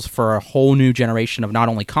Demon Souls for a whole new generation of not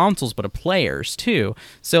only consoles but of players too.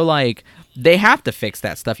 So like they have to fix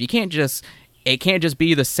that stuff. It can't just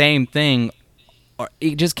be the same thing, or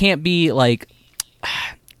it just can't be like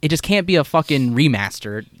it just can't be a fucking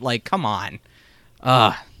remaster. Like, come on.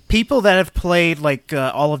 people that have played like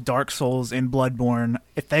all of Dark Souls and Bloodborne,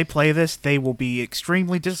 if they play this, they will be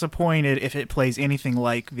extremely disappointed if it plays anything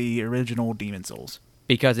like the original Demon Souls.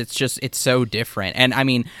 Because it's so different. And I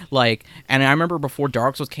mean, like, and I remember before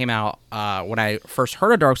Dark Souls came out, when I first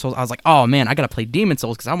heard of Dark Souls, I was like, oh man, I gotta play Demon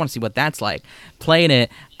Souls because I want to see what that's like. Playing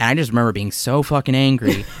it, and I just remember being so fucking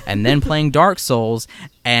angry, and then playing Dark Souls,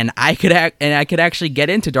 and I could actually get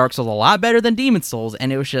into Dark Souls a lot better than Demon Souls,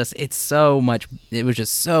 and it was just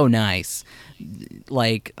so nice.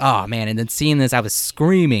 Like, oh man, and then seeing this, I was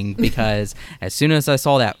screaming because as soon as I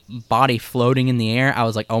saw that body floating in the air, I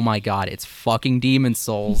was like, oh my god, it's fucking Demon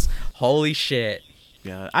Souls. Holy shit.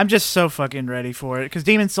 Yeah, I'm just so fucking ready for it because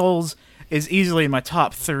Demon Souls is easily in my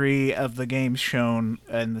top 3 of the games shown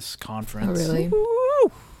in this conference. Oh, really?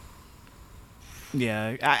 Woo!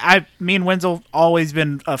 Yeah, me and Wenzel always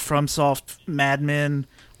been a FromSoft madmen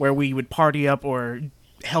where we would party up or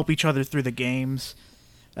help each other through the games.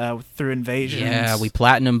 Through invasions. Yeah, we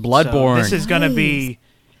platinum Bloodborne. So this is going to be,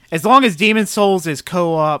 as long as Demon Souls is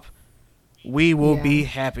co-op, we will be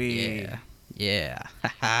happy. Yeah.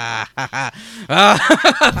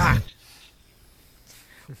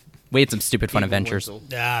 We had some stupid fun adventures.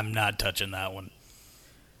 I'm not touching that one.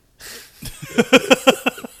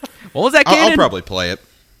 What was that, Cannon? I'll probably play it.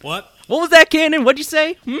 What? What was that, Cannon? What'd you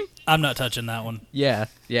say? I'm not touching that one. Yeah.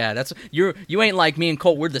 That's you ain't like me and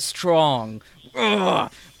Colt. We're the strong. Ugh.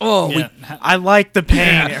 Oh, Yeah. I like the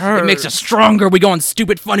pain. It hurts. it makes us stronger. We go on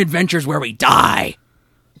stupid fun adventures where we die.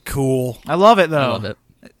 Cool. I love it, though. I love it.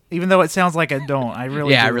 Even though it sounds like I don't. I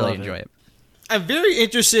really I do really love enjoy it. I'm very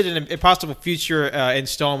interested in a possible future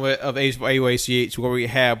installment of AOACH where we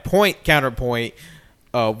have point counterpoint.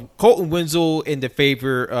 Colton Wenzel in the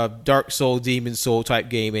favor of Dark Soul, Demon Soul type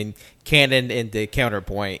game, and Cannon in the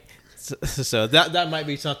counterpoint. So that might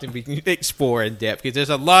be something we can explore in depth because there's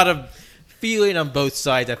a lot of feeling on both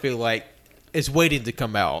sides. I feel like it's waiting to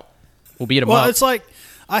come out. We'll beat them Well, up. it's like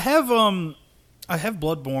I have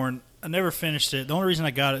Bloodborne. I never finished it. The only reason I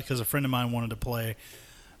got it because a friend of mine wanted to play,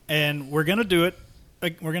 and we're gonna do it.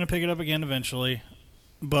 We're gonna pick it up again eventually,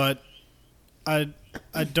 but I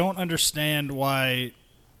don't understand why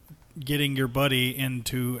getting your buddy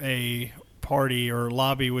into a party or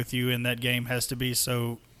lobby with you in that game has to be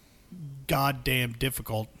so goddamn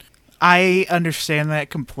difficult. I understand that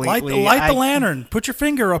completely. Light the lantern. Put your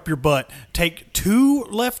finger up your butt. Take 2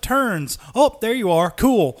 left turns. Oh, there you are.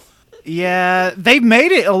 Cool. Yeah, they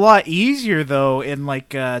made it a lot easier, though, in like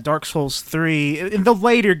Dark Souls 3. In the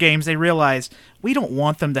later games, they realized we don't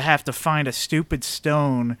want them to have to find a stupid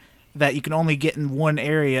stone that you can only get in one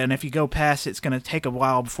area, and if you go past it, it's going to take a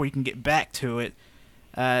while before you can get back to it.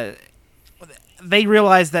 They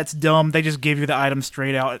realize that's dumb. They just give you the item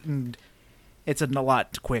straight out, and it's a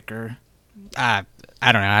lot quicker. I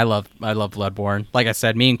don't know. I love Bloodborne. Like I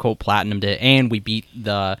said, me and Colt platinumed it, and we beat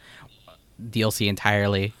the DLC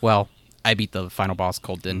entirely. Well, I beat the final boss.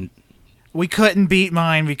 Colt didn't. We couldn't beat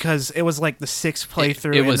mine because it was like the 6th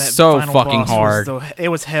playthrough. It was and that so final fucking boss hard. it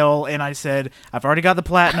was hell, and I said, I've already got the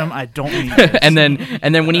platinum. I don't need this. and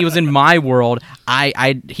then when he was in my world,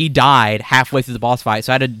 he died halfway through the boss fight,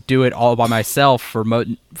 so I had to do it all by myself for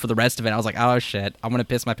the rest of it. I was like, oh shit, I'm gonna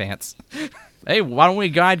piss my pants. Hey, why don't we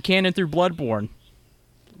guide Canon through Bloodborne,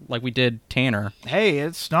 like we did Tanner? Hey,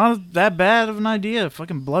 it's not that bad of an idea.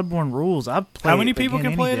 Fucking Bloodborne rules. I play. How many it people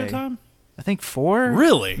again can play any at a day. time? I think 4.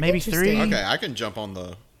 Really? Maybe Interesting. 3. Okay, I can jump on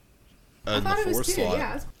the I in the thought it 4 was 2. slot.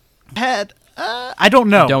 Yeah. I don't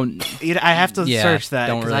know. I have to Yeah, search that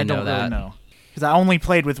don't because really I don't know really that. know. Because I only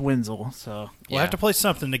played with Wenzel, so We'll have to play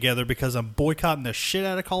something together because I'm boycotting the shit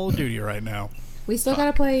out of Call of Duty right now. We still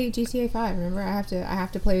gotta play GTA 5. Remember, I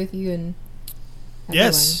have to play with you and.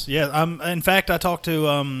 Yes, yeah. In fact, I talked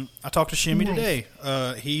to Shimmy Nice. today.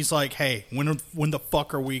 He's like, "Hey, when the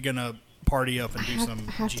fuck are we gonna party up and do some?"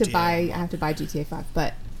 I have GTA to buy. online?" I have to buy GTA 5,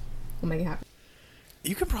 but we'll make it happen.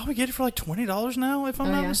 You can probably get it for like $20 now, if I'm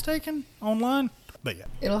Oh, not yeah. mistaken, online. But yeah,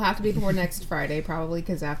 It'll have to be before next Friday, probably,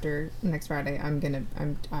 because after next Friday,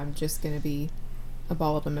 I'm just gonna be a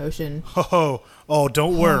ball of emotion. oh,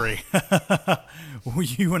 don't worry.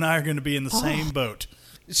 You and I are going to be in the same boat.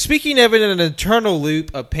 Speaking of an eternal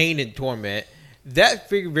loop of pain and torment, that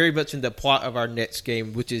figured very much in the plot of our next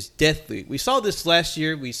game, which is Deathloop. We saw this last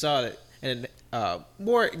year. We saw it, and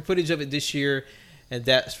more footage of it this year, and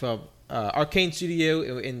that's from Arcane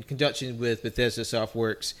Studio in conjunction with Bethesda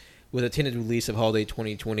Softworks, with a tentative release of Holiday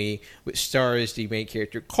 2020, which stars the main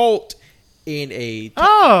character Colt in a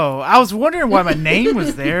Oh, I was wondering why my name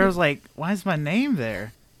was there. I was like, why is my name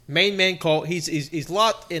there? main man Colt. He's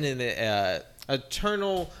locked in an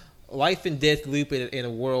eternal life and death loop in a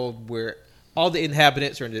world where all the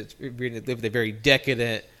inhabitants are live in a very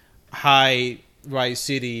decadent, high-rise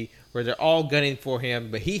city where they're all gunning for him,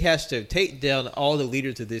 but he has to take down all the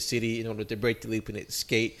leaders of this city in order to break the loop and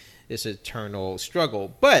escape this eternal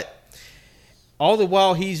struggle. But all the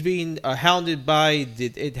while he's being hounded by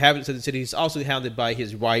the inhabitants of the city, he's also hounded by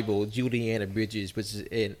his rival, Juliana Bridges, which is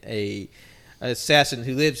an assassin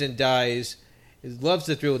who lives and dies, loves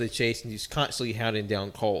the thrill of the chase, and he's constantly hounding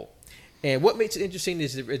down Cole. And what makes it interesting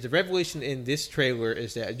is the revelation in this trailer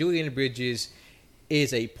is that Juliana Bridges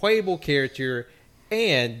is a playable character,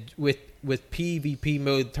 and with PvP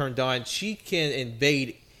mode turned on, she can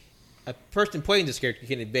invade. A person playing this character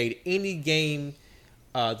can invade any game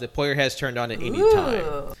the player has turned on at any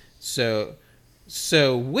time.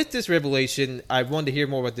 So with this revelation, I wanted to hear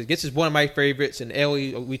more about this. This is one of my favorites, and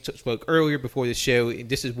Ellie, we spoke earlier before the show, and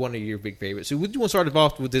this is one of your big favorites. So would you want to start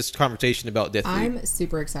off with this conversation about Deathloop? I'm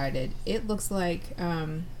super excited. It looks like I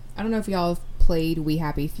don't know if y'all have played We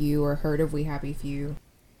Happy Few or heard of We Happy Few.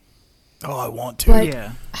 Oh, I want to. But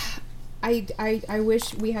Yeah. I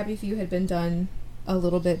wish We Happy Few had been done a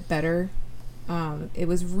little bit better. It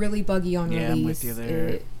was really buggy on Yeah, I'm release. with you there.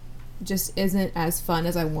 It just isn't as fun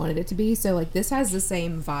as I wanted it to be. So like this has the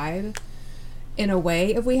same vibe in a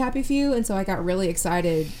way of We Happy Few, and so I got really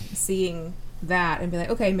excited seeing that and be like,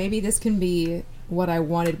 okay, maybe this can be what I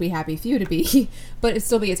wanted We Happy Few to be, but it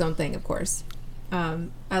still be its own thing, of course.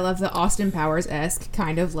 I love the Austin Powers-esque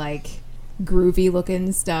kind of like groovy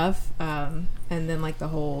looking stuff, and then like the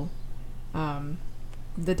whole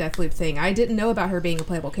the Deathloop thing. I didn't know about her being a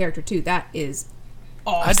playable character too. That is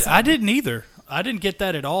awesome. I didn't either. I didn't get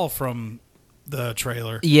that at all from the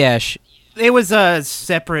trailer. Yeah, It was a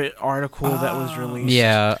separate article that was released.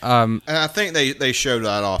 yeah. And I think they showed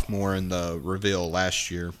that off more in the reveal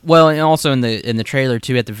last year. Well, and also in the trailer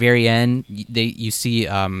too, at the very end, you see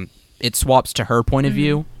it swaps to her point of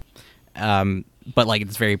view, but like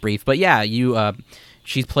it's very brief. But yeah,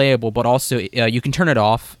 she's playable, but also you can turn it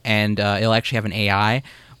off, and it'll actually have an AI.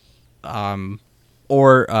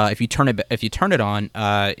 Or if you turn it on,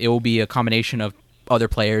 it will be a combination of other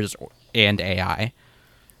players and AI.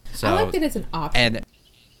 So, I like that it's an option. and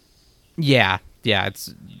yeah,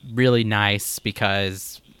 it's really nice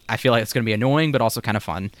because I feel like it's going to be annoying, but also kind of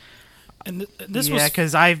fun. And this Yeah, was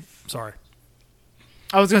because sorry.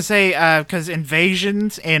 I was gonna say because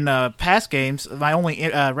invasions in past games, my only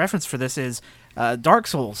reference for this is Dark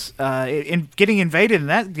Souls. In getting invaded in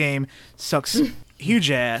that game sucks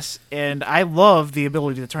huge ass, and I love the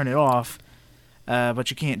ability to turn it off. But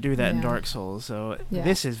you can't do that in Yeah. Dark Souls, so Yeah.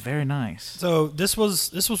 this is very nice. So this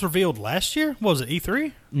was revealed last year. What was it,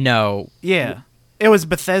 E3? No. Yeah, it was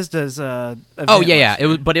Bethesda's. Event Oh yeah. last It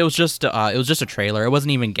was, year. but it was just a trailer. It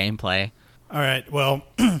wasn't even gameplay. All right. Well,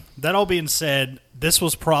 that all being said, this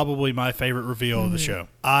was probably my favorite reveal of the show.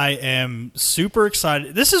 I am super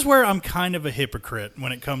excited. This is where I'm kind of a hypocrite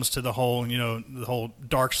when it comes to the whole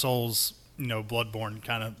Dark Souls, Bloodborne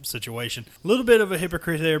kind of situation. A little bit of a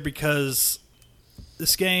hypocrite there because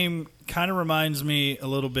this game kind of reminds me a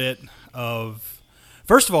little bit of.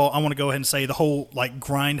 First of all, I want to go ahead and say the whole like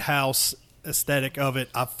grindhouse aesthetic of it.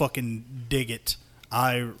 I fucking dig it.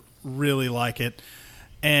 I really like it.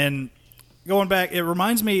 And going back, it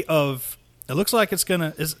reminds me of. It looks like it's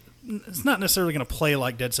not necessarily gonna play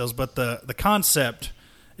like Dead Cells, but the concept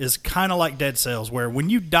is kind of like Dead Cells, where when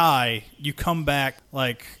you die, you come back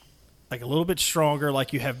like a little bit stronger,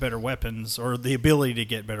 like you have better weapons or the ability to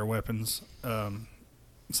get better weapons,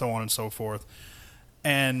 so on and so forth.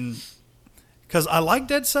 And because I like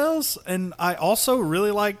Dead Cells, and I also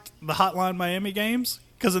really liked the Hotline Miami games,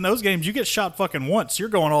 because in those games you get shot fucking once, you're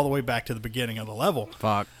going all the way back to the beginning of the level.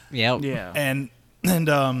 Fuck. Yep. Yeah. And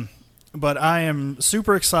but I am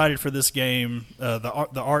super excited for this game. The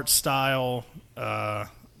art style.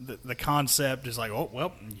 The concept is like, oh,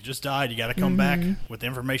 well, you just died. You got to come back with the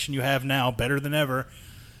information you have now, better than ever.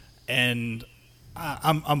 And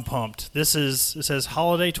I'm pumped. It says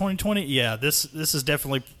holiday 2020. Yeah, this is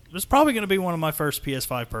definitely. This is probably going to be one of my first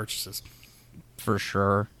PS5 purchases. For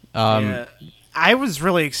sure. Yeah. I was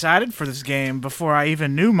really excited for this game before I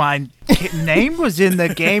even knew my name was in the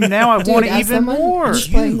game. Now I want it even more. Who's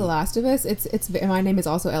playing The Last of Us? It's my name is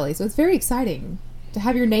also Ellie, so it's very exciting to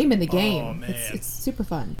have your name in the game. Oh, man. It's super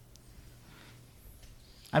fun.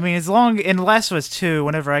 I mean, as long in The Last of Us 2,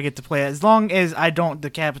 whenever I get to play it, as long as I don't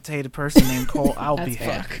decapitate a person named Cole, I'll be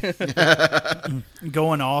fine.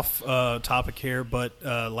 Going off topic here, but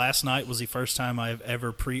last night was the first time I've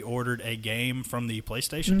ever pre-ordered a game from the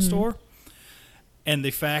PlayStation Store. And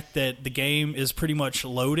the fact that the game is pretty much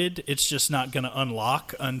loaded, it's just not going to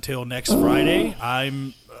unlock until next Friday. I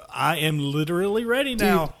am literally ready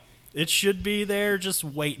now. Dude. It should be there, just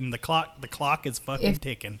waiting. The clock is fucking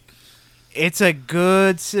ticking. It's a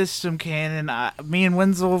good system, Cannon. Me and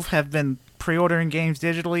Wenzel have been pre-ordering games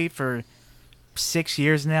digitally for 6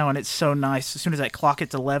 years now, and it's so nice. As soon as that clock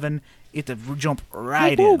hits 11, you get to jump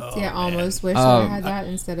right in. I almost wish I had that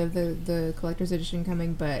instead of the collector's edition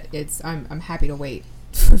coming, but I'm happy to wait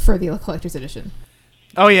for the collector's edition.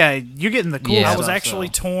 Oh yeah, you're getting the cool Yeah. stuff. I was actually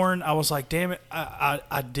though. torn. I was like, damn it,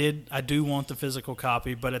 I do want the physical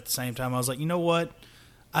copy, but at the same time, I was like, you know what?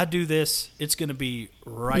 I do this, it's going to be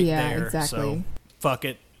right there. Exactly. So, fuck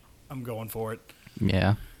it. I'm going for it.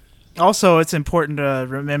 Yeah. Also, it's important to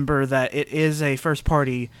remember that it is a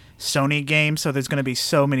first-party Sony game, so there's going to be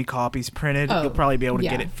so many copies printed. Oh, You'll probably be able to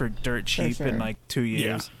yeah. get it for dirt cheap sure. in like 2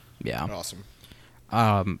 years. Yeah. Awesome.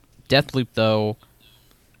 Deathloop, though,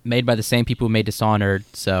 made by the same people who made Dishonored,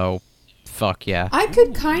 so fuck yeah. I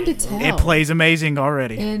could kind of tell. It plays amazing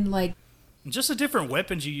already. And like, Just the different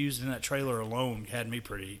weapons you used in that trailer alone had me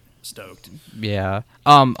pretty stoked. Yeah.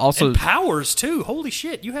 Also, And powers, too. Holy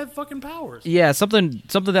shit, you have fucking powers. yeah, something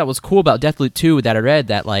that was cool about Deathloop 2 that I read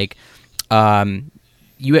that like,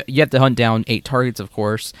 you have to hunt down 8 targets, of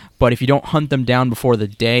course, but if you don't hunt them down before the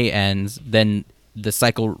day ends, then the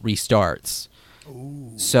cycle restarts.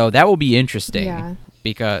 Ooh. So that will be interesting. Yeah.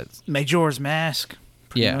 Because Majora's Mask.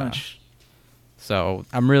 Pretty Yeah. much. so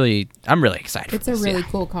I'm really excited. it's for a this, really yeah.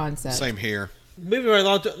 cool concept. Same here. Moving right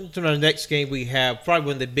along to our next game, we have probably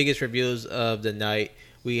one of the biggest reveals of the night.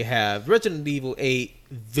 We have Resident Evil 8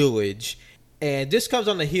 Village. And this comes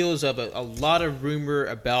on the heels of a lot of rumor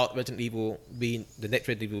about Resident Evil being, the next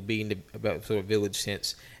Resident Evil being about sort of Village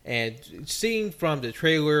sense. And seeing from the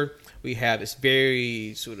trailer, we have this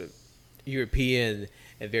very sort of European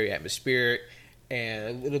and very atmospheric. And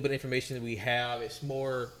a little bit of information that we have, it's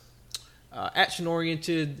more action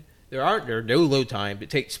oriented. There are no load time. It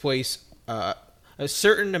takes place a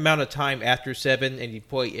certain amount of time after 7, and you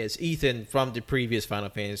play as Ethan from the previous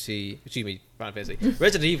Resident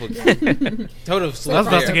Evil game. Total I was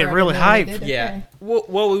about to get really hyped. yeah.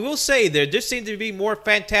 Well, we will say there seem to be more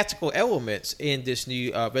fantastical elements in this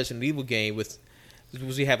new Resident Evil game with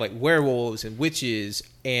we have like werewolves and witches,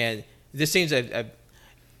 and this seems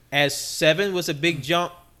as 7 was a big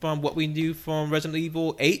jump from what we knew from Resident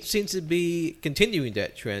Evil, 8 seems to be continuing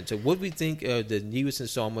that trend. So what do we think of the newest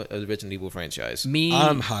installment of the Resident Evil franchise?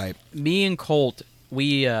 I'm hyped. Me and Colt,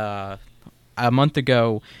 we a month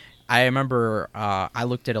ago, I remember I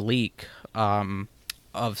looked at a leak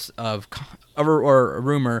of a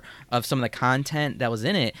rumor of some of the content that was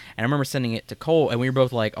in it, and I remember sending it to Colt, and we were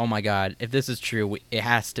both like, "Oh my god, if this is true, it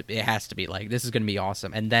has to be like this is gonna be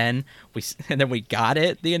awesome." And then we got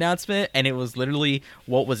the announcement, and it was literally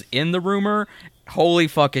what was in the rumor. Holy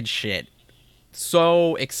fucking shit!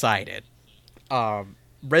 So excited.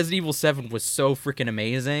 Resident Evil 7 was so freaking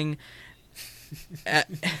amazing.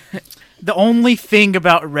 The only thing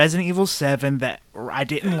about Resident Evil 7 that I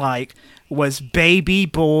didn't like was baby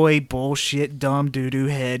boy bullshit dumb doo-doo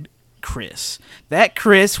head Chris. That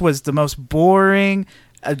Chris was the most boring,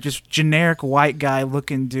 just generic white guy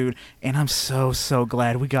looking dude, and I'm so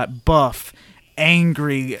glad we got buff,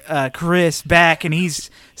 angry Chris back, and he's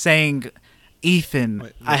saying,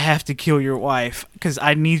 Ethan, I have to kill your wife because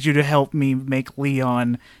I need you to help me make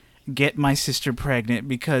Leon get my sister pregnant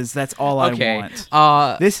because that's all I want.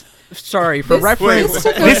 Sorry for reference.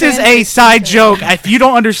 This is a side joke. If you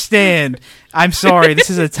don't understand, I'm sorry. This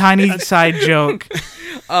is a tiny side joke.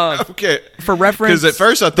 Okay. For reference, Because at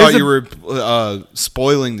first I thought you were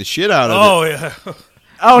spoiling the shit out of it. Oh yeah.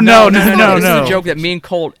 Oh no. This is a joke that me and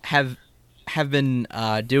Colt have been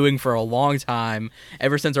doing for a long time,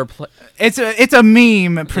 ever since our It's a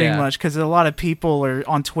meme pretty Yeah. much because a lot of people are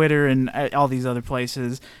on Twitter and all these other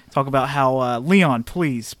places talk about how Leon,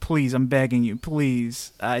 please, I'm begging you,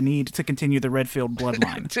 please, I need to continue the Redfield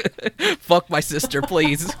bloodline. fuck my sister,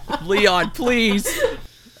 please, Leon, please.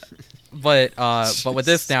 But with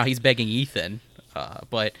this now, he's begging Ethan.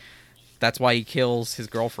 But that's why he kills his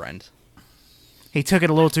girlfriend. He took it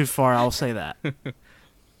a little too far. I'll say that.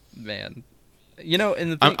 Man, you know, in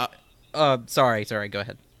the thing, sorry, go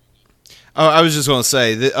ahead. Oh, I was just going to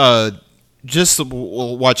say that just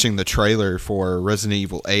watching the trailer for Resident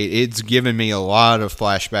Evil 8, it's given me a lot of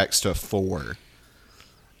flashbacks to 4.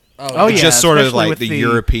 Oh yeah, just sort of especially like with the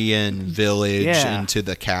European village Yeah. into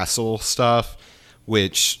the castle stuff,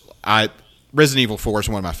 which Resident Evil 4 is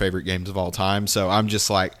one of my favorite games of all time. So I'm just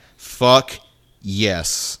like, fuck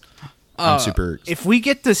yes. I'm super. If we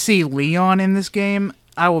get to see Leon in this game,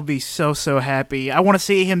 I will be so happy. I want to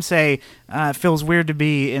see him say, it feels weird to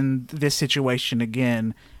be in this situation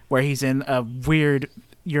again, where he's in a weird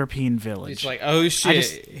European village. It's like, oh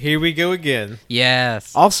shit, here we go again.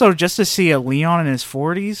 Yes. Also, just to see a Leon in his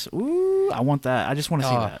 40s, ooh, I want that. I just want to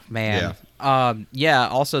see that. Man. Yeah.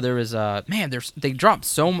 Also, there was they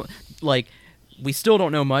dropped like, we still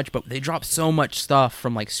don't know much, but they dropped so much stuff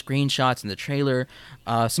from like screenshots in the trailer.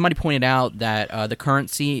 Somebody pointed out that the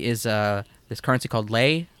currency is this currency called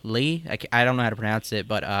Lei. I don't know how to pronounce it,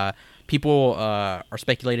 but people are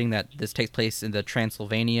speculating that this takes place in the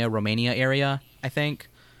Transylvania, Romania area, I think.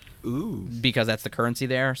 Ooh. Because that's the currency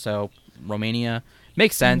there. So Romania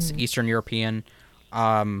makes sense, Eastern European.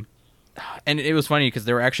 And it was funny because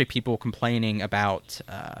there were actually people complaining about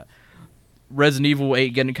Resident Evil 8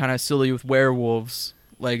 getting kind of silly with werewolves.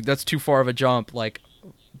 Like, that's too far of a jump. Like,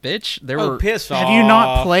 bitch, there were Piss off. Have you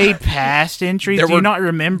not played past entries? There Do you were not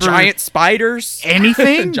remember giant spiders?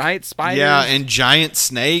 anything? Giant spiders? Yeah, and giant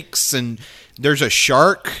snakes, and there's a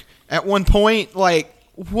shark at one point. Like,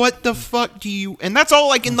 what the fuck do you... And that's all,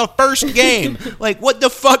 like, in the first game. Like, what the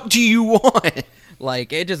fuck do you want?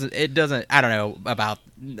 Like, it doesn't, I don't know.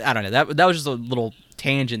 That was just a little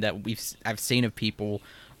tangent that I've seen of people,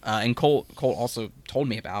 and Colt also told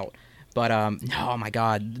me about. But, oh my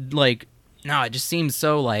god, like, no, it just seems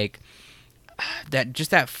so, like, that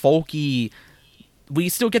folky... We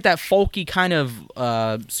still get that folky kind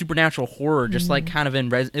of supernatural horror, just like kind of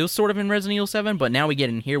it was sort of in Resident Evil 7, but now we get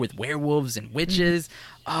in here with werewolves and witches.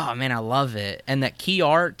 Oh man, I love it. And that key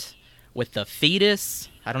art with the fetus,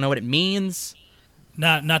 I don't know what it means.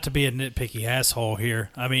 Not to be a nitpicky asshole here.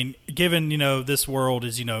 I mean, given, this world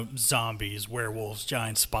is, zombies, werewolves,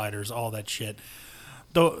 giant spiders, all that shit.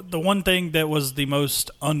 The one thing that was the most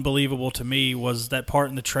unbelievable to me was that part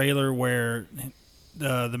in the trailer where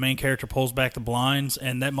the main character pulls back the blinds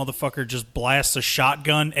and that motherfucker just blasts a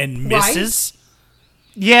shotgun and misses.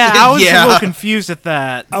 Yeah, I was a little confused at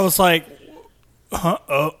that. I was like, huh?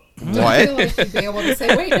 I feel like you'd be able to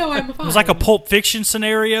say, wait, no, I'm fine. It was like a Pulp Fiction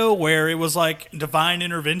scenario where it was like divine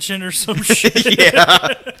intervention or some shit.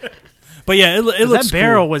 Yeah. But yeah, it looks That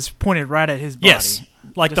barrel cool. was pointed right at his body. Yes.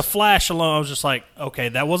 Like the flash alone, I was just like, okay,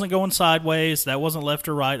 that wasn't going sideways. That wasn't left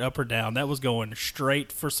or right, up or down. That was going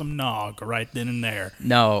straight for some nog right then and there.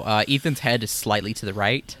 No, Ethan's head is slightly to the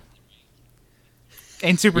right.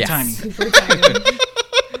 And super Yes. tiny. Super tiny.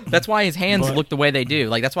 That's why his hands look the way they do.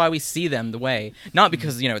 Like, that's why we see them the way. Not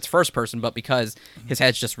because, it's first person, but because his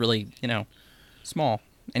head's just really, small.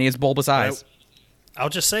 And he has bulbous eyes. I'll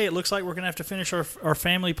just say it looks like we're going to have to finish our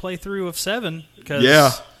family playthrough of 7. Cause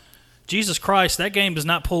Yeah. Jesus Christ, that game does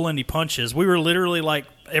not pull any punches. We were literally like,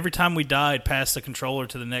 every time we died, pass the controller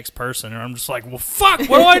to the next person. And I'm just like, well, fuck,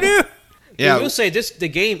 what do I do? Yeah, I will say the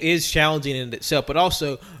game is challenging in itself, but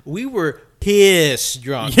also we were piss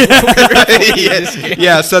drunk.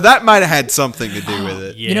 Yeah, so that might have had something to do with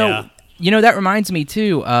it. Yeah. That reminds me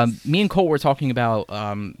too. Me and Colt were talking about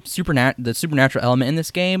the supernatural element in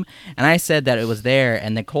this game, and I said that it was there,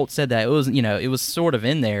 and then Colt said that it was, it was sort of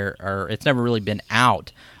in there, or it's never really been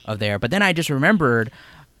out of there. But then I just remembered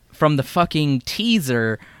from the fucking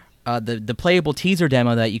teaser, the playable teaser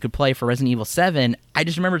demo that you could play for Resident Evil 7. I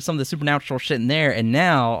just remembered some of the supernatural shit in there, and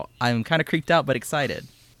now I'm kind of creeped out but excited.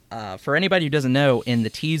 For anybody who doesn't know, in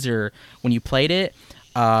the teaser when you played it,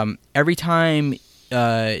 every time.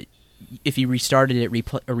 If you restarted it,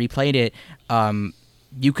 replayed it,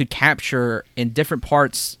 you could capture in different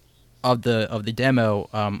parts of the demo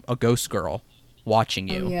a ghost girl watching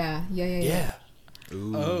you. Oh, yeah.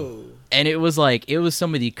 Ooh. Oh. And it was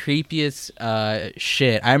some of the creepiest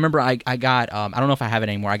shit. I remember I got I don't know if I have it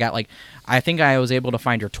anymore. I think I was able to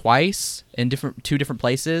find her twice in two different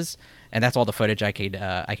places, and that's all the footage I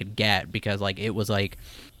could get, because it was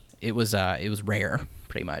rare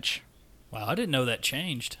pretty much. Wow, I didn't know that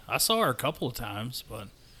changed. I saw her a couple of times, But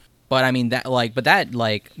I mean that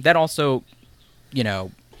also,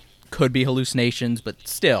 could be hallucinations, but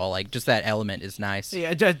still, just that element is nice.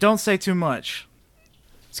 Yeah, don't say too much.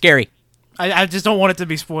 Scary. I just don't want it to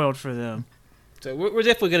be spoiled for them. So we're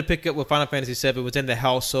definitely going to pick up what Final Fantasy VII was in the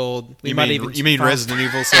household. You mean Resident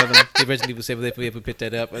Evil 7? The Resident Evil 7, if we ever pick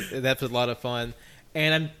that up. That's a lot of fun.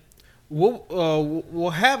 And we'll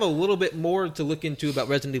have a little bit more to look into about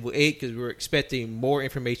Resident Evil 8, because we're expecting more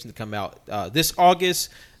information to come out this August,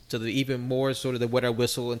 so the even more sort of the wet our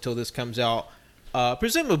whistle until this comes out,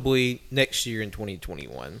 presumably next year in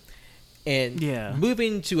 2021. And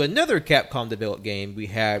moving to another Capcom developed game, we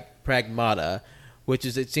have Pragmata, which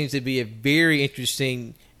it seems to be a very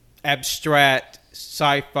interesting, abstract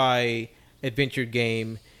sci-fi adventure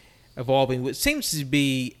game involving what seems to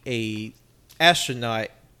be a astronaut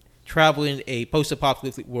traveling a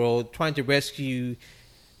post-apocalyptic world, trying to rescue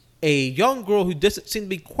a young girl who doesn't seem to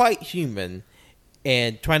be quite human,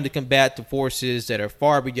 and trying to combat the forces that are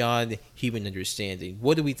far beyond human understanding.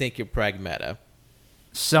 What do we think of Pragmata?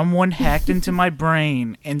 Someone hacked into my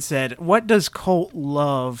brain and said, "What does Colt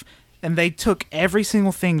love?" And they took every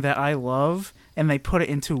single thing that I love and they put it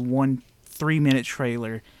into one 3-minute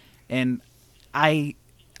trailer. And I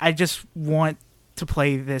just want to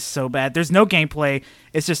play this so bad. There's no gameplay.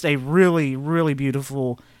 It's just a really, really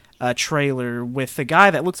beautiful trailer with a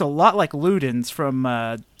guy that looks a lot like Ludens from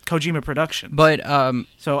Kojima Productions. But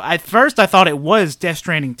so at first I thought it was Death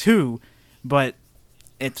Stranding 2, but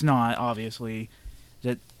it's not, obviously.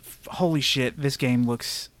 Holy shit, this game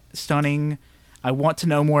looks stunning. I want to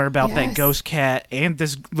know more about that ghost cat and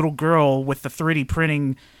this little girl with the 3D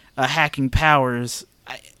printing hacking powers.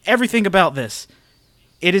 Everything about this.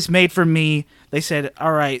 It is made for me. They said,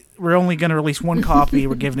 all right, we're only going to release one copy.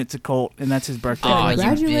 We're giving it to Colt, and that's his birthday.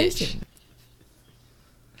 Congratulations.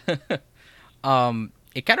 It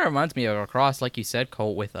kind of reminds me of a cross, like you said,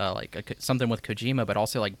 Colt, with something with Kojima, but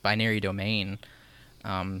also like Binary Domain.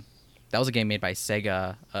 That was a game made by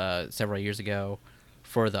Sega several years ago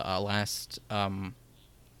for the last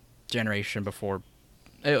generation before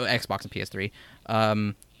Xbox and PS3.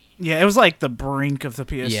 Yeah, it was like the brink of the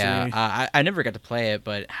PS3. Yeah, I never got to play it,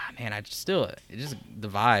 but man, it just the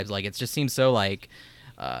vibes. Like, it just seems so like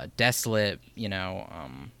desolate,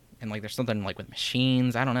 and like there's something like with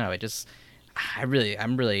machines. I don't know. I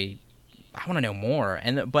want to know more.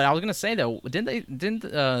 But I was gonna say though, didn't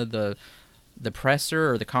the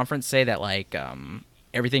presser or the conference say that like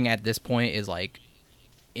everything at this point is like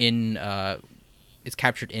is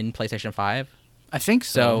captured in PlayStation 5? I think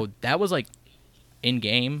so. So that was like in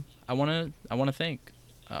game. I want to think.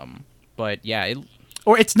 But yeah,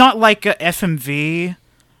 or it's not like a FMV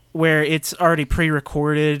where it's already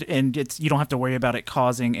pre-recorded and you don't have to worry about it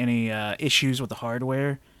causing any issues with the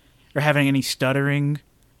hardware or having any stuttering.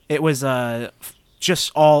 It was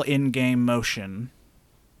just all in-game motion,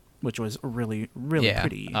 which was really, really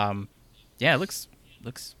pretty. Yeah, it looks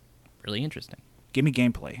really interesting. Give me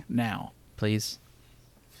gameplay now, please.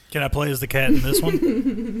 Can I play as the cat in this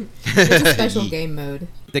one? It's a special game mode.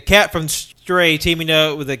 The cat from Stray teaming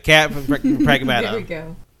up with the cat from Pragmata. There we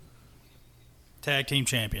go. Tag team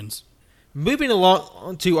champions. Moving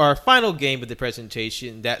along to our final game of the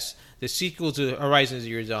presentation, that's the sequel to Horizon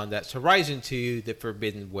Zero Dawn. That's Horizon 2: The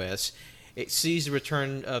Forbidden West. It sees the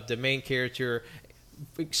return of the main character,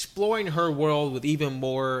 exploring her world with even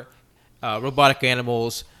more robotic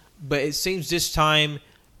animals, but it seems this time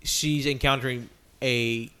she's encountering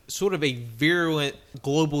a sort of a virulent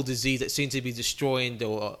global disease that seems to be destroying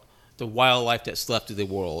the wildlife that's left of the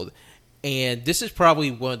world. And this is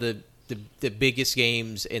probably one of the biggest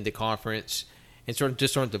games in the conference in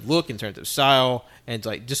terms of look, in terms of style, and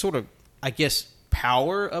like just sort of, I guess,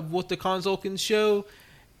 power of what the console can show.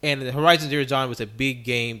 And the Horizon Zero Dawn was a big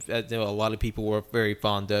game that a lot of people were very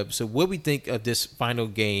fond of. So what do we think of this final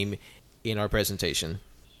game in our presentation?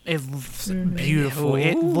 It looks beautiful.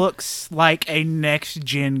 It looks like a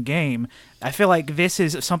next-gen game. I feel like this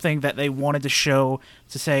is something that they wanted to show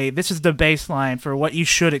to say this is the baseline for what you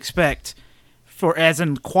should expect for as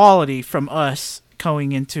in quality from us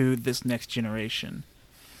going into this next generation.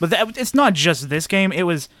 But it's not just this game. It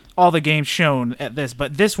was all the games shown at this.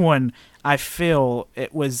 But this one, I feel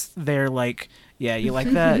it was there like, yeah, you like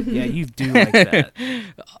that? Yeah, you do like that.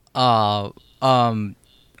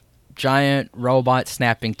 Giant robot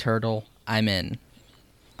snapping turtle. I'm in.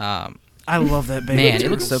 I love that baby. Man, it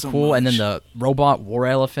looks so cool. Much. And then the robot war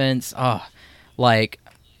elephants.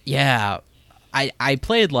 Yeah. I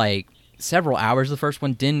played like several hours of the first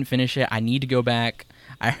one, didn't finish it. I need to go back.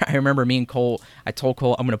 I remember me and Cole, I told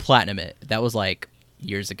Cole I'm going to platinum it. That was like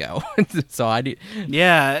years ago. So I did.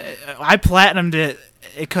 Yeah, I platinumed it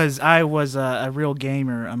because I was a real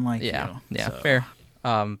gamer, unlike you. Yeah, so. fair.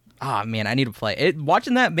 Man, I need to play it.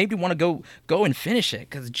 Watching that made me want to go and finish it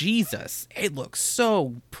because Jesus, it looks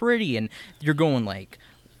so pretty, and you're going like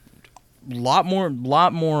lot more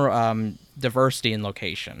diversity in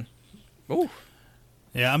location. Ooh.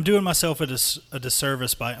 Yeah, I'm doing myself a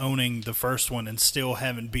disservice by owning the first one and still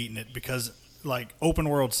haven't beaten it because, like, open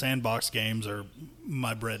world sandbox games are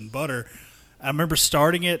my bread and butter. I remember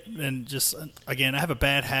starting it and just, again, I have a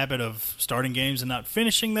bad habit of starting games and not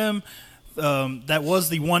finishing them. That was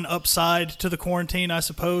the one upside to the quarantine, I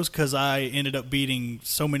suppose, because I ended up beating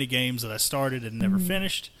so many games that I started and never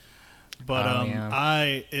finished. But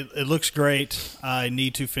it looks great. I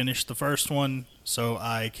need to finish the first one so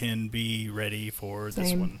I can be ready for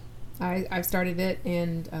this one. I've started it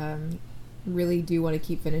and really do want to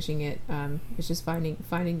keep finishing it. It's just finding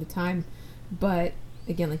the time. But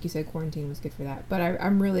again, like you said, quarantine was good for that. But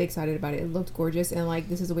I'm really excited about it. It looked gorgeous, and like,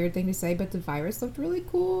 this is a weird thing to say, but the virus looked really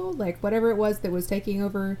cool. Like, whatever it was that was taking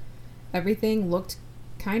over everything looked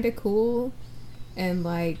kind of cool, and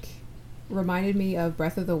like reminded me of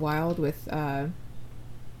Breath of the Wild with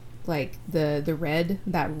like the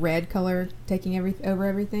red color taking over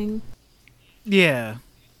everything. Yeah,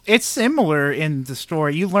 it's similar in the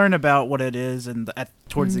story. You learn about what it is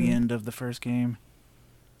towards the end of the first game.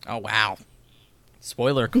 Oh wow.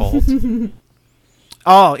 Spoiler Colt.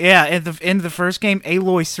 Oh yeah, in the first game,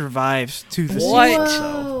 Aloy survives to the What?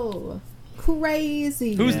 sequel. Whoa,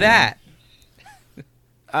 crazy! Who's that?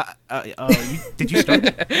 Did you start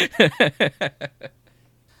it?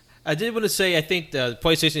 I did want to say I think the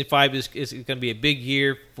PlayStation 5 is going to be a big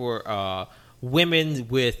year for women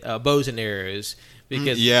with bows and arrows.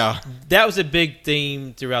 Because that was a big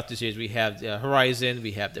theme throughout this series. We have Horizon,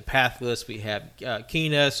 we have the Pathless, we have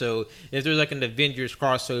Kena. So if there's like an Avengers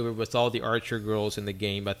crossover with all the Archer girls in the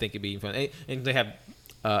game, I think it'd be fun. And they have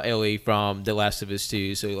Ellie from The Last of Us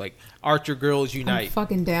 2. So like Archer girls unite. I'm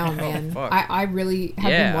fucking down, man. I really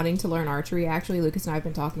have been wanting to learn archery. Actually, Lucas and I have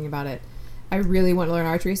been talking about it. I really want to learn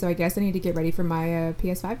archery, so I guess I need to get ready for my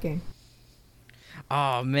PS5 game.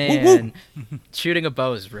 Oh man, shooting a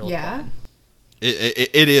bow is real fun.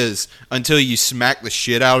 It is until you smack the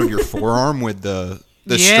shit out of your forearm with the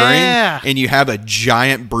string, and you have a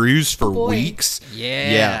giant bruise for weeks.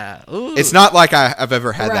 Yeah. Ooh. It's not like I've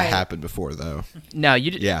ever had that happen before, though. No,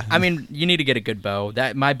 I mean, you need to get a good bow.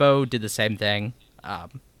 My bow did the same thing.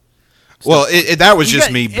 Well, that was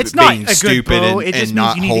just me being stupid and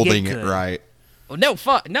not holding it right. Oh, no,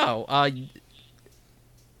 fuck no.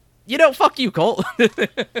 Fuck you, Colt.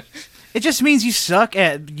 It just means you suck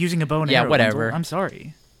at using a bow and arrow. Yeah, whatever. Wenzel. I'm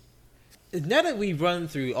sorry. Now that we've run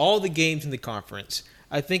through all the games in the conference,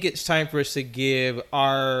 I think it's time for us to give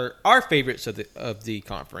our favorites of the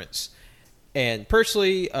conference. And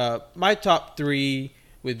personally, my top 3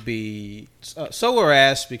 would be Solar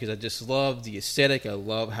Ash, because I just love the aesthetic. I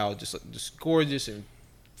love how just gorgeous and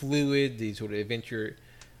fluid the sort of adventure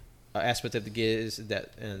aspect of the game is. And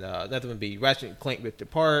another one would be Ratchet and Clank Rift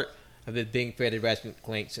Apart. I've been a big fan of Ratchet and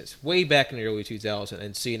Clank since way back in the early 2000s,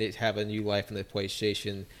 and seeing it have a new life on the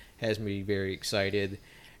PlayStation has me very excited.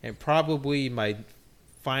 And probably my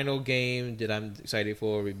final game that I'm excited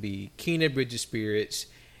for would be Kena Bridge of Spirits.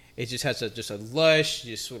 It just has just a lush,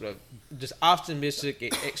 just optimistic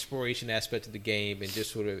exploration aspect of the game, and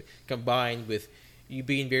just sort of combined with you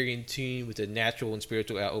being very in tune with the natural and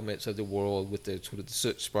spiritual elements of the world with the sort of the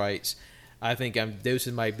soot sprites. I think those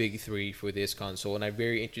are my big 3 for this console, and I'm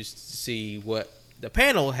very interested to see what the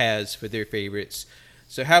panel has for their favorites.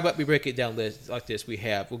 So how about we break it down like this?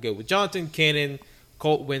 We'll go with Jonathan, Cannon,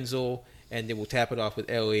 Colt Wenzel, and then we'll tap it off with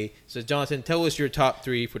Ellie. So, Jonathan, tell us your top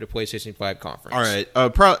 3 for the PlayStation 5 conference. All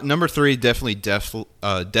right. Number 3, definitely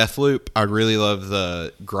Deathloop. I really love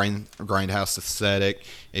the grindhouse aesthetic.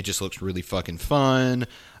 It just looks really fucking fun.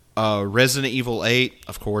 Resident Evil 8,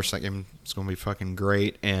 of course, that game is going to be fucking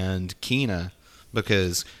great. And Kena,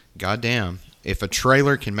 because, goddamn, if a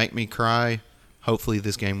trailer can make me cry, hopefully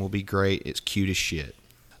this game will be great. It's cute as shit.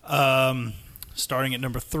 Starting at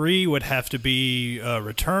number 3 would have to be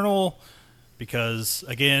Returnal, because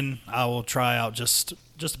again, I will try out just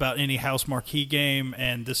about any house marquee game,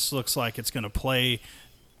 and this looks like it's going to play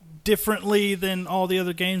differently than all the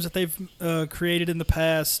other games that they've created in the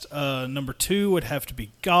past. Number 2 would have to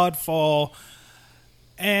be Godfall,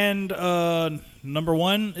 and number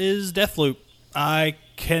 1 is Deathloop. I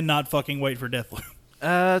cannot fucking wait for Deathloop.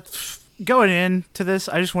 Going into this,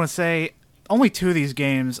 I just want to say only 2 of these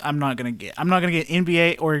games I'm not gonna get. I'm not gonna get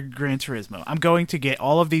NBA or Gran Turismo. I'm going to get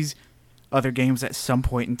all of these other games at some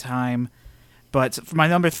point in time. But for my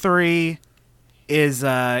number 3 is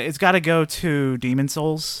it's got to go to Demon's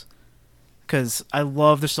Souls, because I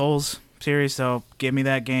love the Souls series. So give me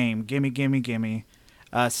that game. Gimme.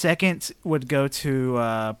 Second would go to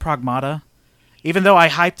Pragmata. Even though I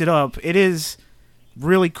hyped it up, it is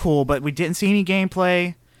really cool, but we didn't see any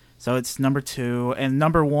gameplay, so it's number 2. And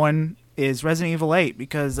number 1 is Resident Evil 8,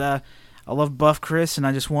 because I love Buff Chris, and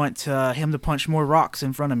I just want him to punch more rocks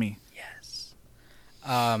in front of me. Yes.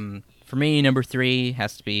 For me, number 3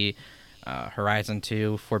 has to be Horizon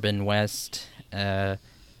 2 Forbidden West.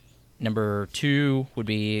 Number 2 would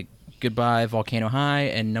be Goodbye Volcano High,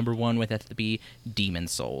 and number 1 would have to be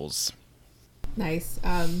Demon's Souls. Nice.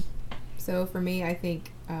 So for me, I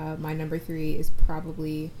think my number 3 is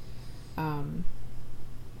probably,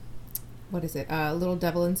 what is it? Little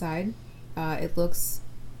Devil Inside. It looks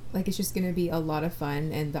like it's just going to be a lot of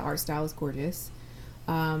fun, and the art style is gorgeous.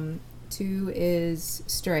 2 is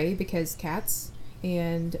Stray, because cats,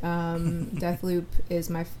 and Deathloop is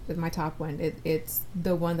my top one. It's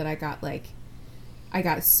the one that I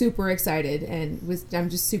got super excited, and I'm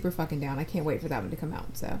just super fucking down. I can't wait for that one to come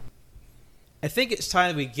out. So I think it's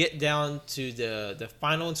time we get down to the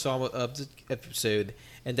final installment of the episode,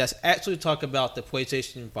 and that's actually talk about the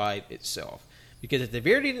PlayStation 5 itself. Because at the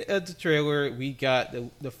very end of the trailer, we got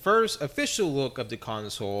the first official look of the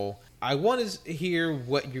console. I want to hear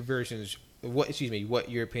what your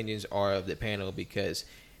opinions are of the panel, because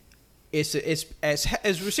it's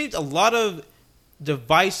received a lot of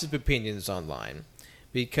divisive opinions online,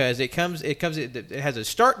 because it has a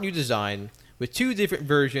stark new design with 2 different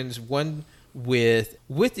versions, one with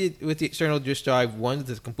the external disk drive, one with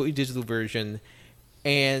the completely digital version,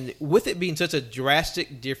 and with it being such a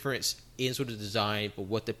drastic difference in sort of design for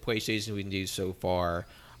what the PlayStation we do so far,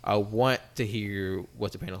 I want to hear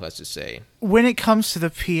what the panel has to say. When it comes to the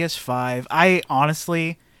PS5, I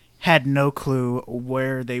honestly had no clue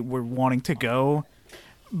where they were wanting to go,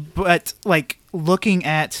 but like looking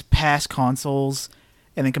at past consoles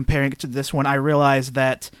and then comparing it to this one, I realized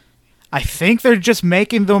that I think they're just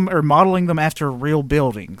making them or modeling them after real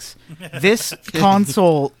buildings. This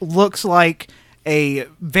console looks like a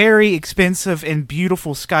very expensive and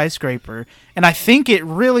beautiful skyscraper, and I think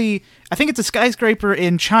it's a skyscraper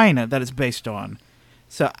in China that it's based on.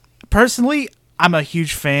 So personally, I'm a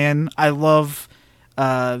huge fan. I love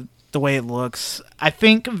the way it looks. I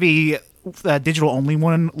think the digital only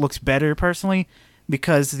one looks better personally,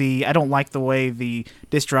 because I don't like the way the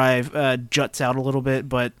disk drive juts out a little bit,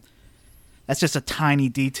 but that's just a tiny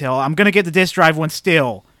detail. I'm going to get the disk drive one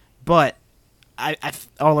still, but I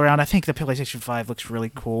all around, I think the PlayStation 5 looks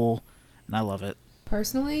really cool, and I love it.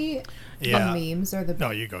 Personally, Yeah. the memes are the No,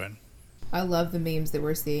 you go ahead. I love the memes that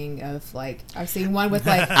we're seeing of, like, I've seen one with,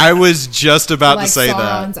 like, I was just about to say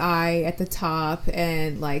Sauron's that. eye at the top,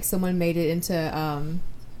 and, like, someone made it into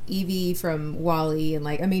Eevee from WALL-E, and,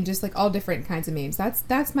 like, I mean, just, like, all different kinds of memes.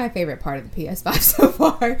 That's my favorite part of the PS5 so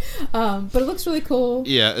far. But it looks really cool.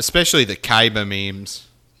 Yeah, especially the Kaiba memes.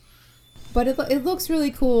 But it looks really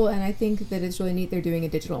cool, and I think that it's really neat they're doing a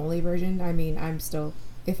digital-only version. I mean,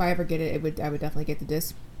 if I ever get it, I would definitely get the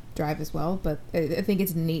disc drive as well, but I think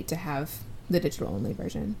it's neat to have the digital-only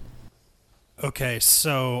version. Okay,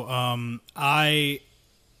 so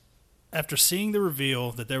after seeing the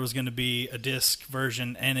reveal that there was going to be a disc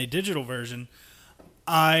version and a digital version,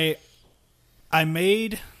 I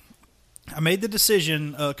made the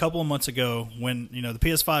decision a couple of months ago when the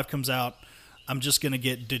PS5 comes out. I'm just going to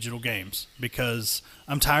get digital games because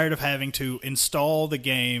I'm tired of having to install the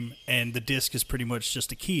game and the disc is pretty much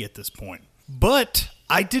just a key at this point. But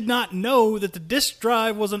I did not know that the disc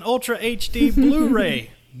drive was an Ultra HD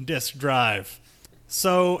Blu-ray disc drive.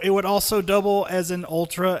 So it would also double as an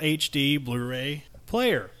Ultra HD Blu-ray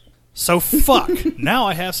player. So fuck. Now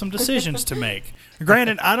I have some decisions to make.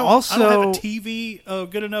 Granted, I don't have a TV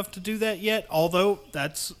good enough to do that yet, although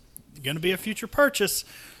that's going to be a future purchase.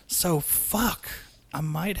 So fuck. I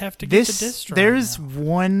might have to get the disc drive. There's now.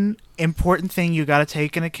 one important thing you got to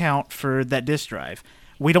take into account for that disc drive.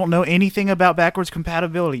 We don't know anything about backwards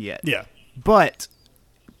compatibility yet. Yeah. But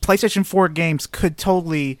PlayStation 4 games could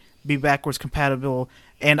totally be backwards compatible,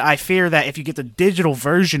 and I fear that if you get the digital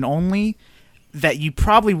version only, that you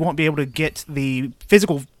probably won't be able to get the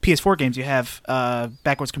physical PS4 games you have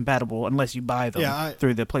backwards compatible unless you buy them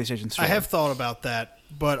through the PlayStation Store. I have thought about that,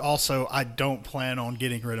 but also I don't plan on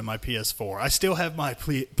getting rid of my PS4. I still have my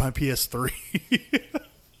PS3.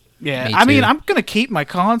 Yeah, Me I mean, too. I'm going to keep my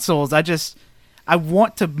consoles. I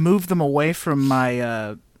want to move them away from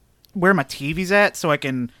my where my TV's at so I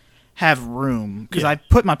can have room. Because I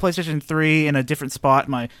put my PlayStation 3 in a different spot.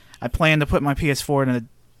 I plan to put my PS4 in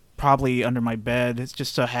probably under my bed. It's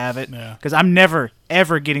just to have it. Because I'm never,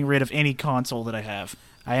 ever getting rid of any console that I have.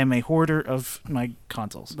 I am a hoarder of my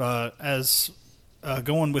consoles. As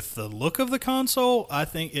going with the look of the console, I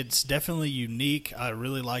think it's definitely unique. I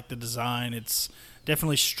really like the design. It's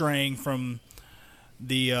definitely straying from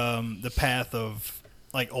the path of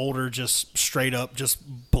like older, just straight up,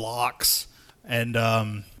 just blocks.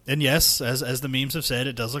 And yes, as the memes have said,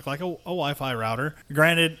 it does look like a Wi-Fi router.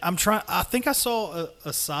 Granted, I think I saw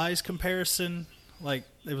a size comparison. Like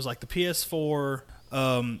it was like the PS4,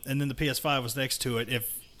 and then the PS5 was next to it.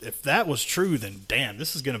 If that was true, then damn,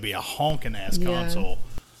 this is going to be a honking ass console.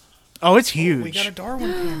 Oh, it's huge. Oh, we got a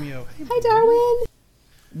Darwin cameo. Hey, Hi, Darwin.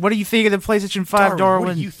 What do you think of the PlayStation 5, Darwin?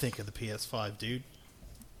 What do you think of the PS5, dude?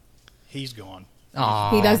 He's gone.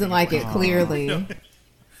 Aw. He doesn't like it, clearly.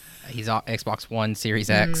 He's on Xbox One Series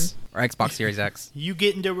X or Xbox Series X. You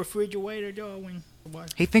get in the refrigerator, Darwin.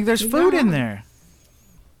 He think there's food in there.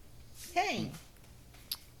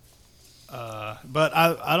 But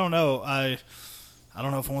I don't know. I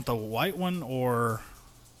don't know if I want the white one or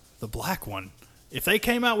the black one. If they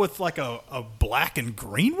came out with like a black and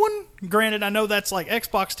green one, granted, I know that's like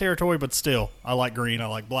Xbox territory, but still, I like green, I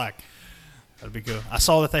like black. That'd be good. I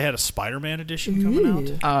saw that they had a Spider-Man edition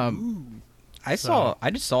coming out. I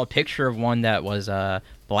just saw a picture of one that was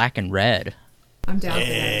black and red. I'm down for that.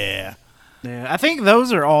 Yeah. Yeah, I think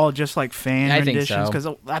those are all just like fan I think renditions so. because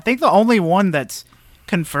I think the only one that's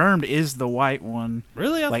confirmed is the white one.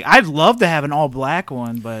 Really? Like I'd love to have an all black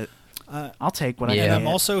one, but I'll take what I Yeah. can. And I'm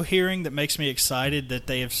also hearing that makes me excited that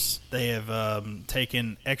they have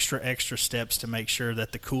taken extra steps to make sure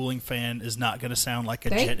that the cooling fan is not going to sound like a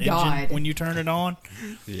Thank jet God. engine when you turn it on.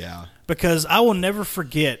 Yeah. Because I will never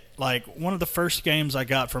forget, like, one of the first games I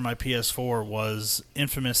got for my PS4 was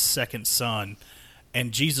Infamous Second Son.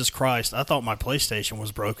 And Jesus Christ, I thought my PlayStation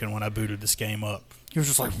was broken when I booted this game up. It was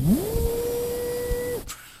just like, woo!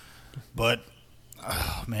 But,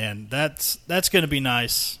 oh, man, that's going to be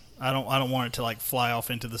nice. I don't want it to, like, fly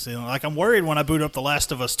off into the ceiling. Like, I'm worried when I boot up The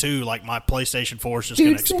Last of Us 2, like, my PlayStation 4 is just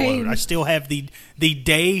going to explode. Same. I still have the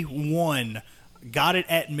day one, got it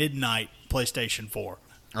at midnight PlayStation 4.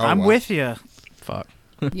 Oh, I'm wow. with you. Fuck.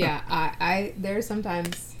 Yeah, I there's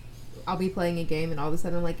sometimes I'll be playing a game and all of a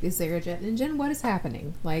sudden I'm like, is there a jet engine? What is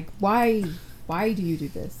happening? Like, why do you do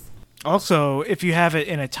this? Also, if you have it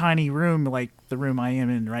in a tiny room like the room I am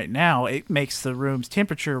in right now, it makes the room's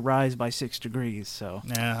temperature rise by 6 degrees. So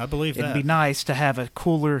Yeah, I believe it'd that. be nice to have a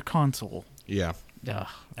cooler console. Yeah. Ugh.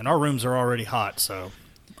 And our rooms are already hot, so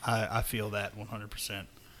I feel that 100%.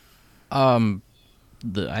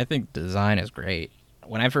 I think the design is great.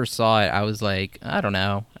 When I first saw it, I was like, I don't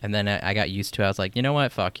know, and then I got used to it. I was like, you know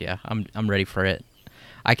what? Fuck yeah, I'm ready for it.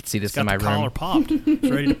 I could see this It's in got my the collar room. popped. It's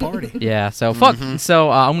ready to party. Yeah. So fuck.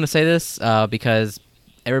 So I'm gonna say this because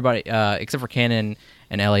everybody except for Cannon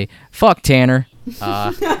and Ellie, fuck Tanner.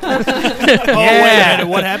 Oh, wait a minute.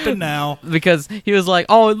 What happened now? Because he was like,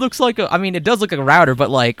 oh, it looks like it does look like a router, but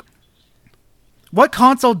like What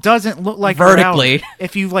console doesn't look like Vertically. a router,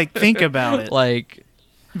 if you like think about it? like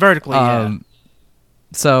Vertically, yeah.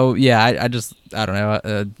 So yeah, I don't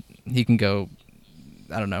know. He can go,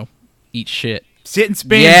 I don't know, eat shit. Sit and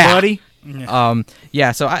spin, Yeah. buddy.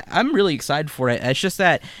 Yeah. So I'm really excited for it. It's just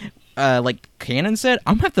that, like Cannon said,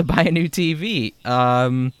 I'm gonna have to buy a new TV.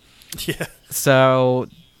 Yeah. So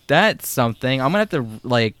that's something. I'm gonna have to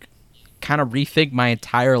like kind of rethink my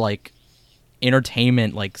entire like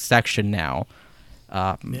entertainment like section now.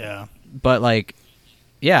 Yeah. But like,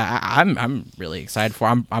 yeah, I'm really excited for.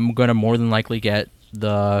 I'm gonna more than likely get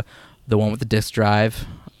the one with the disc drive.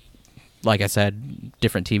 Like I said,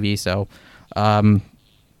 different TV. So,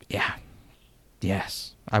 yeah,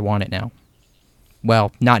 yes, I want it now.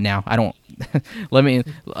 Well, not now. I don't. Let me.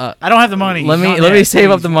 I don't have the money. Let Not me yet. save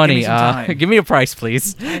up Please, the give money. me some time. Give me a price,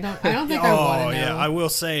 please. I don't think I want Oh to know. yeah, I will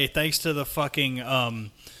say thanks to the fucking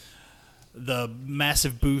the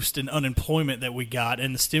massive boost in unemployment that we got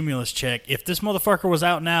and the stimulus check. If this motherfucker was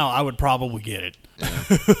out now, I would probably get it.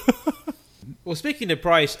 Well, speaking of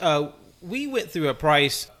price, we went through a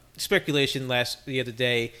price speculation the other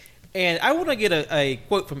day, and I want to get a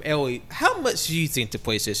quote from Ellie. How much do you think the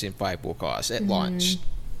PlayStation 5 will cost at launch?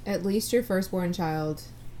 At least your firstborn child,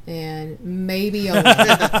 and maybe a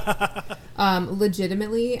lot.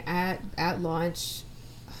 Legitimately, at launch,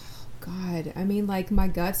 oh God, I mean, like, my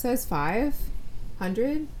gut says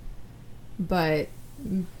 500, but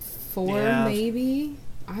 4 Yeah. maybe.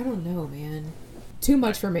 I don't know, man. Too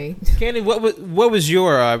much for me. Candy, what was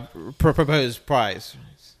your proposed price?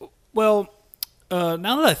 Well, now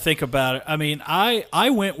that I think about it, I mean, I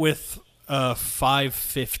went with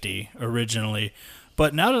 $550 originally,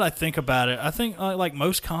 but now that I think about it, I think like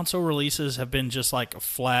most console releases have been just like a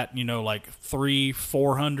flat, like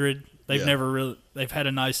 300-400. They've had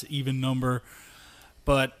a nice even number,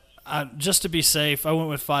 but just to be safe, I went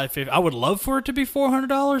with $550. I would love for it to be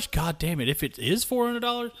 $400. God damn it, if it is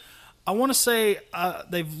 $400. I want to say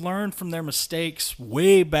they've learned from their mistakes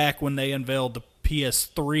way back when they unveiled the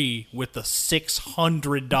PS3 with the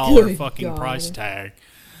 $600 Good fucking God. price tag.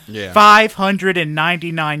 Yeah.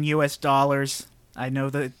 $599 US. I know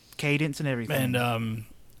the cadence and everything. And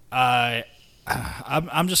I'm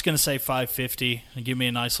just gonna say $550 and give me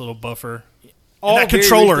a nice little buffer. And that very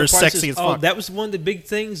controller reasonable is prices. sexy as Oh, fuck. that was one of the big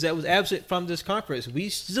things that was absent from this conference. We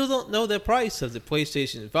still don't know the price of the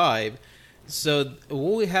PlayStation 5, so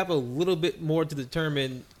we'll have a little bit more to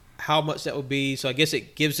determine how much that will be. So I guess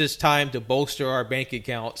it gives us time to bolster our bank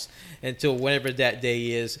accounts until whenever that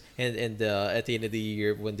day is, and at the end of the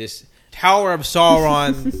year when this Tower of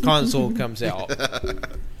Sauron console comes out.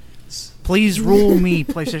 Please rule me,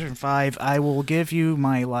 PlayStation 5. I will give you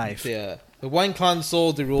my life. Yeah, the one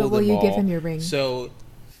console to rule But will them you all. give him your ring? So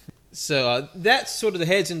that's sort of the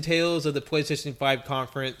heads and tails of the PlayStation 5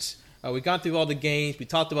 conference. We've gone through all the games. We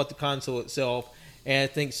talked about the console itself, and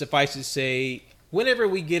I think suffice to say, whenever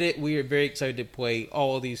we get it, we are very excited to play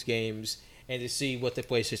all of these games and to see what the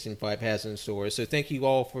PlayStation 5 has in store. So thank you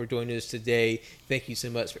all for joining us today. Thank you so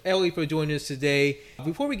much for Ellie for joining us today.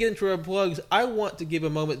 Before we get into our plugs, I want to give a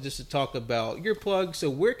moment just to talk about your plugs. So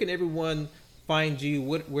where can everyone find you?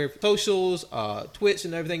 Where socials, Twitch,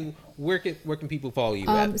 and everything? Where can people follow you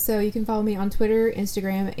at? So you can follow me on Twitter,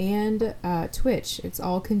 Instagram, and Twitch. It's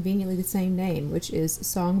all conveniently the same name, which is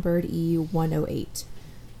SongbirdE108.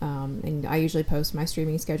 And I usually post my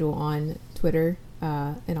streaming schedule on Twitter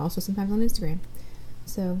and also sometimes on Instagram.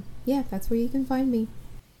 So, yeah, that's where you can find me.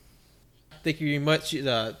 Thank you very much.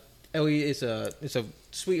 Ellie is a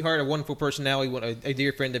sweetheart, a wonderful personality, a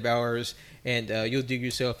dear friend of ours, and you'll do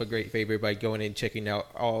yourself a great favor by going and checking out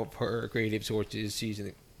all of her creative sources. She's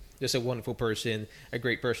just a wonderful person, a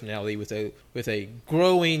great personality with a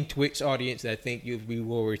growing Twitch audience, and I think you'll be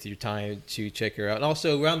well worth your time to check her out. And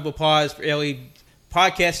also, round of applause for Ellie.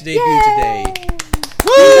 Podcast debut today.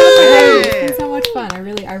 It's so much fun. I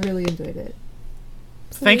really enjoyed it.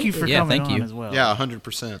 Thank you for Yeah, coming thank on you. as well. Yeah,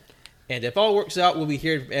 100%. And if all works out, we'll be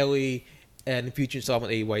hearing from Ellie and the future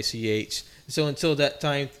installment of AYCH. So until that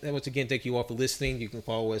time, once again, thank you all for listening. You can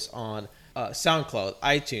follow us on SoundCloud,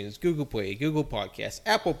 iTunes, Google Play, Google Podcasts,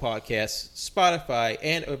 Apple Podcasts, Spotify,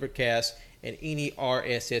 and Overcast, and any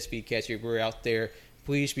RSS feed catcher we're out there.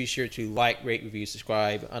 Please be sure to like, rate, review,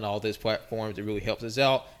 subscribe on all those platforms. It really helps us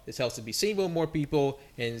out. This helps to be seen by more people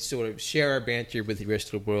and sort of share our banter with the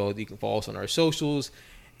rest of the world. You can follow us on our socials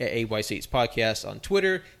at AYCH Podcast on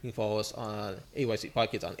Twitter. You can follow us on AYCH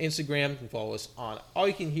Podcast on Instagram. You can follow us on All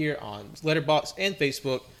You Can Hear on Letterboxd and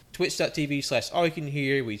Facebook. Twitch.tv/All You Can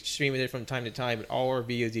Hear. We stream it there from time to time, and all our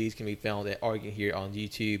VODs can be found at All You Can Hear on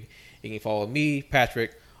YouTube. You can follow me,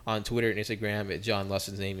 Patrick, on Twitter and Instagram at John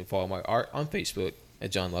Luss's Name, and follow my art on Facebook at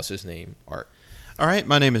John Luss's Name Art. All right,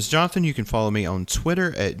 my name is Jonathan. You can follow me on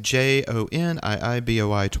Twitter at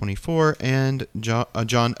JONIIBOI24 and John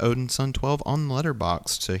Odinson12 on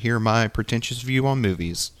Letterboxd to hear my pretentious view on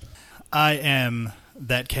movies. I am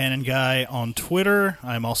That Canon Guy on Twitter.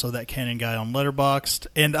 I'm also That Canon Guy on Letterboxd.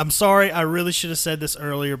 And I'm sorry, I really should have said this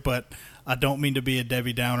earlier, but I don't mean to be a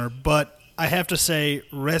Debbie Downer. But I have to say,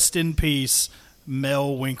 rest in peace,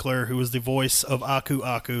 Mel Winkler, who was the voice of Aku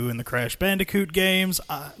Aku in the Crash Bandicoot games.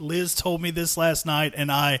 Liz told me this last night,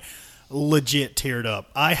 and I legit teared up.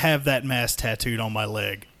 I have that mask tattooed on my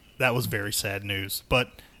leg. That was very sad news. But,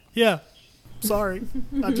 yeah, sorry.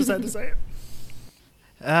 I just had to say it.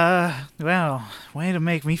 Well, way to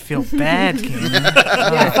make me feel bad, Ken.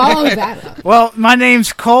 Yeah, follow that up. Well, my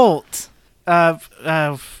name's Colt. My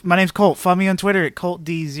name's Colt. Follow me on Twitter at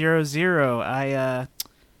ColtD00.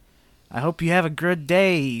 I hope you have a good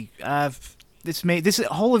day. This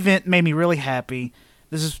whole event made me really happy.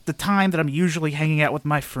 This is the time that I'm usually hanging out with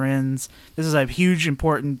my friends. This is a huge,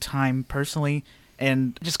 important time personally,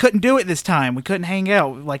 and just couldn't do it this time. We couldn't hang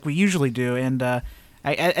out like we usually do, and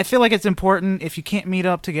I feel like it's important if you can't meet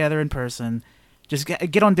up together in person, just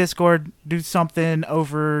get on Discord, do something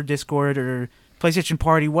over Discord or PlayStation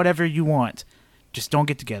Party, whatever you want. Just don't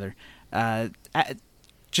get together.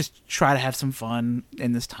 Just try to have some fun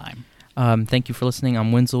in this time. Thank you for listening.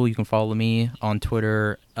 I'm Wenzel. You can follow me on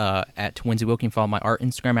Twitter at Winsy Wilk. You can follow my art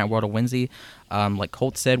Instagram at World of Winsy. Like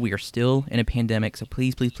Colt said, we are still in a pandemic, so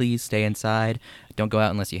please, please, please stay inside. Don't go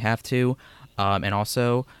out unless you have to. And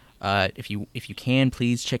also, if you can,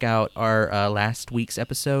 please check out our last week's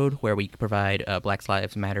episode where we provide Black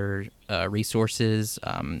Lives Matter resources.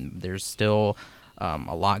 There's still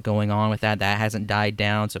a lot going on with that. That hasn't died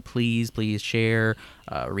down, so please share,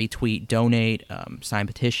 retweet, donate, sign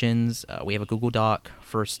petitions. We have a Google Doc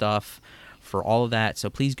for stuff for all of that,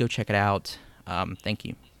 so please go check it out. Thank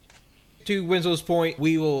you. To Wenzel's point,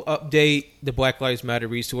 we will update the Black Lives Matter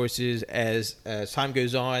resources as time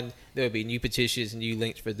goes on. There will be new petitions and new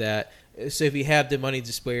links for that. So if you have the money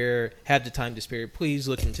to spare, have the time to spare, please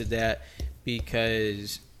look into that,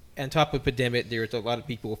 because on top of pandemic, there's a lot of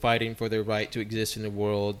people fighting for their right to exist in the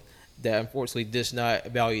world that unfortunately does not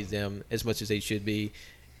value them as much as they should be.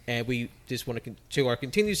 And we just want to show our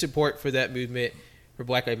continued support for that movement, for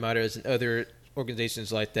Black Lives Matter and other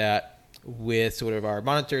organizations like that, with sort of our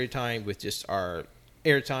monetary time, with just our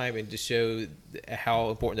airtime, and to show how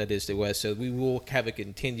important that is to us. So we will have a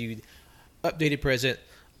continued updated present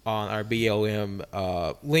on our BLM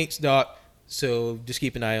links doc. So just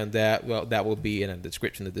keep an eye on that. Well, that will be in the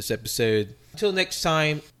description of this episode. Until next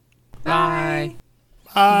time. Bye.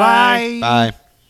 Bye. Bye.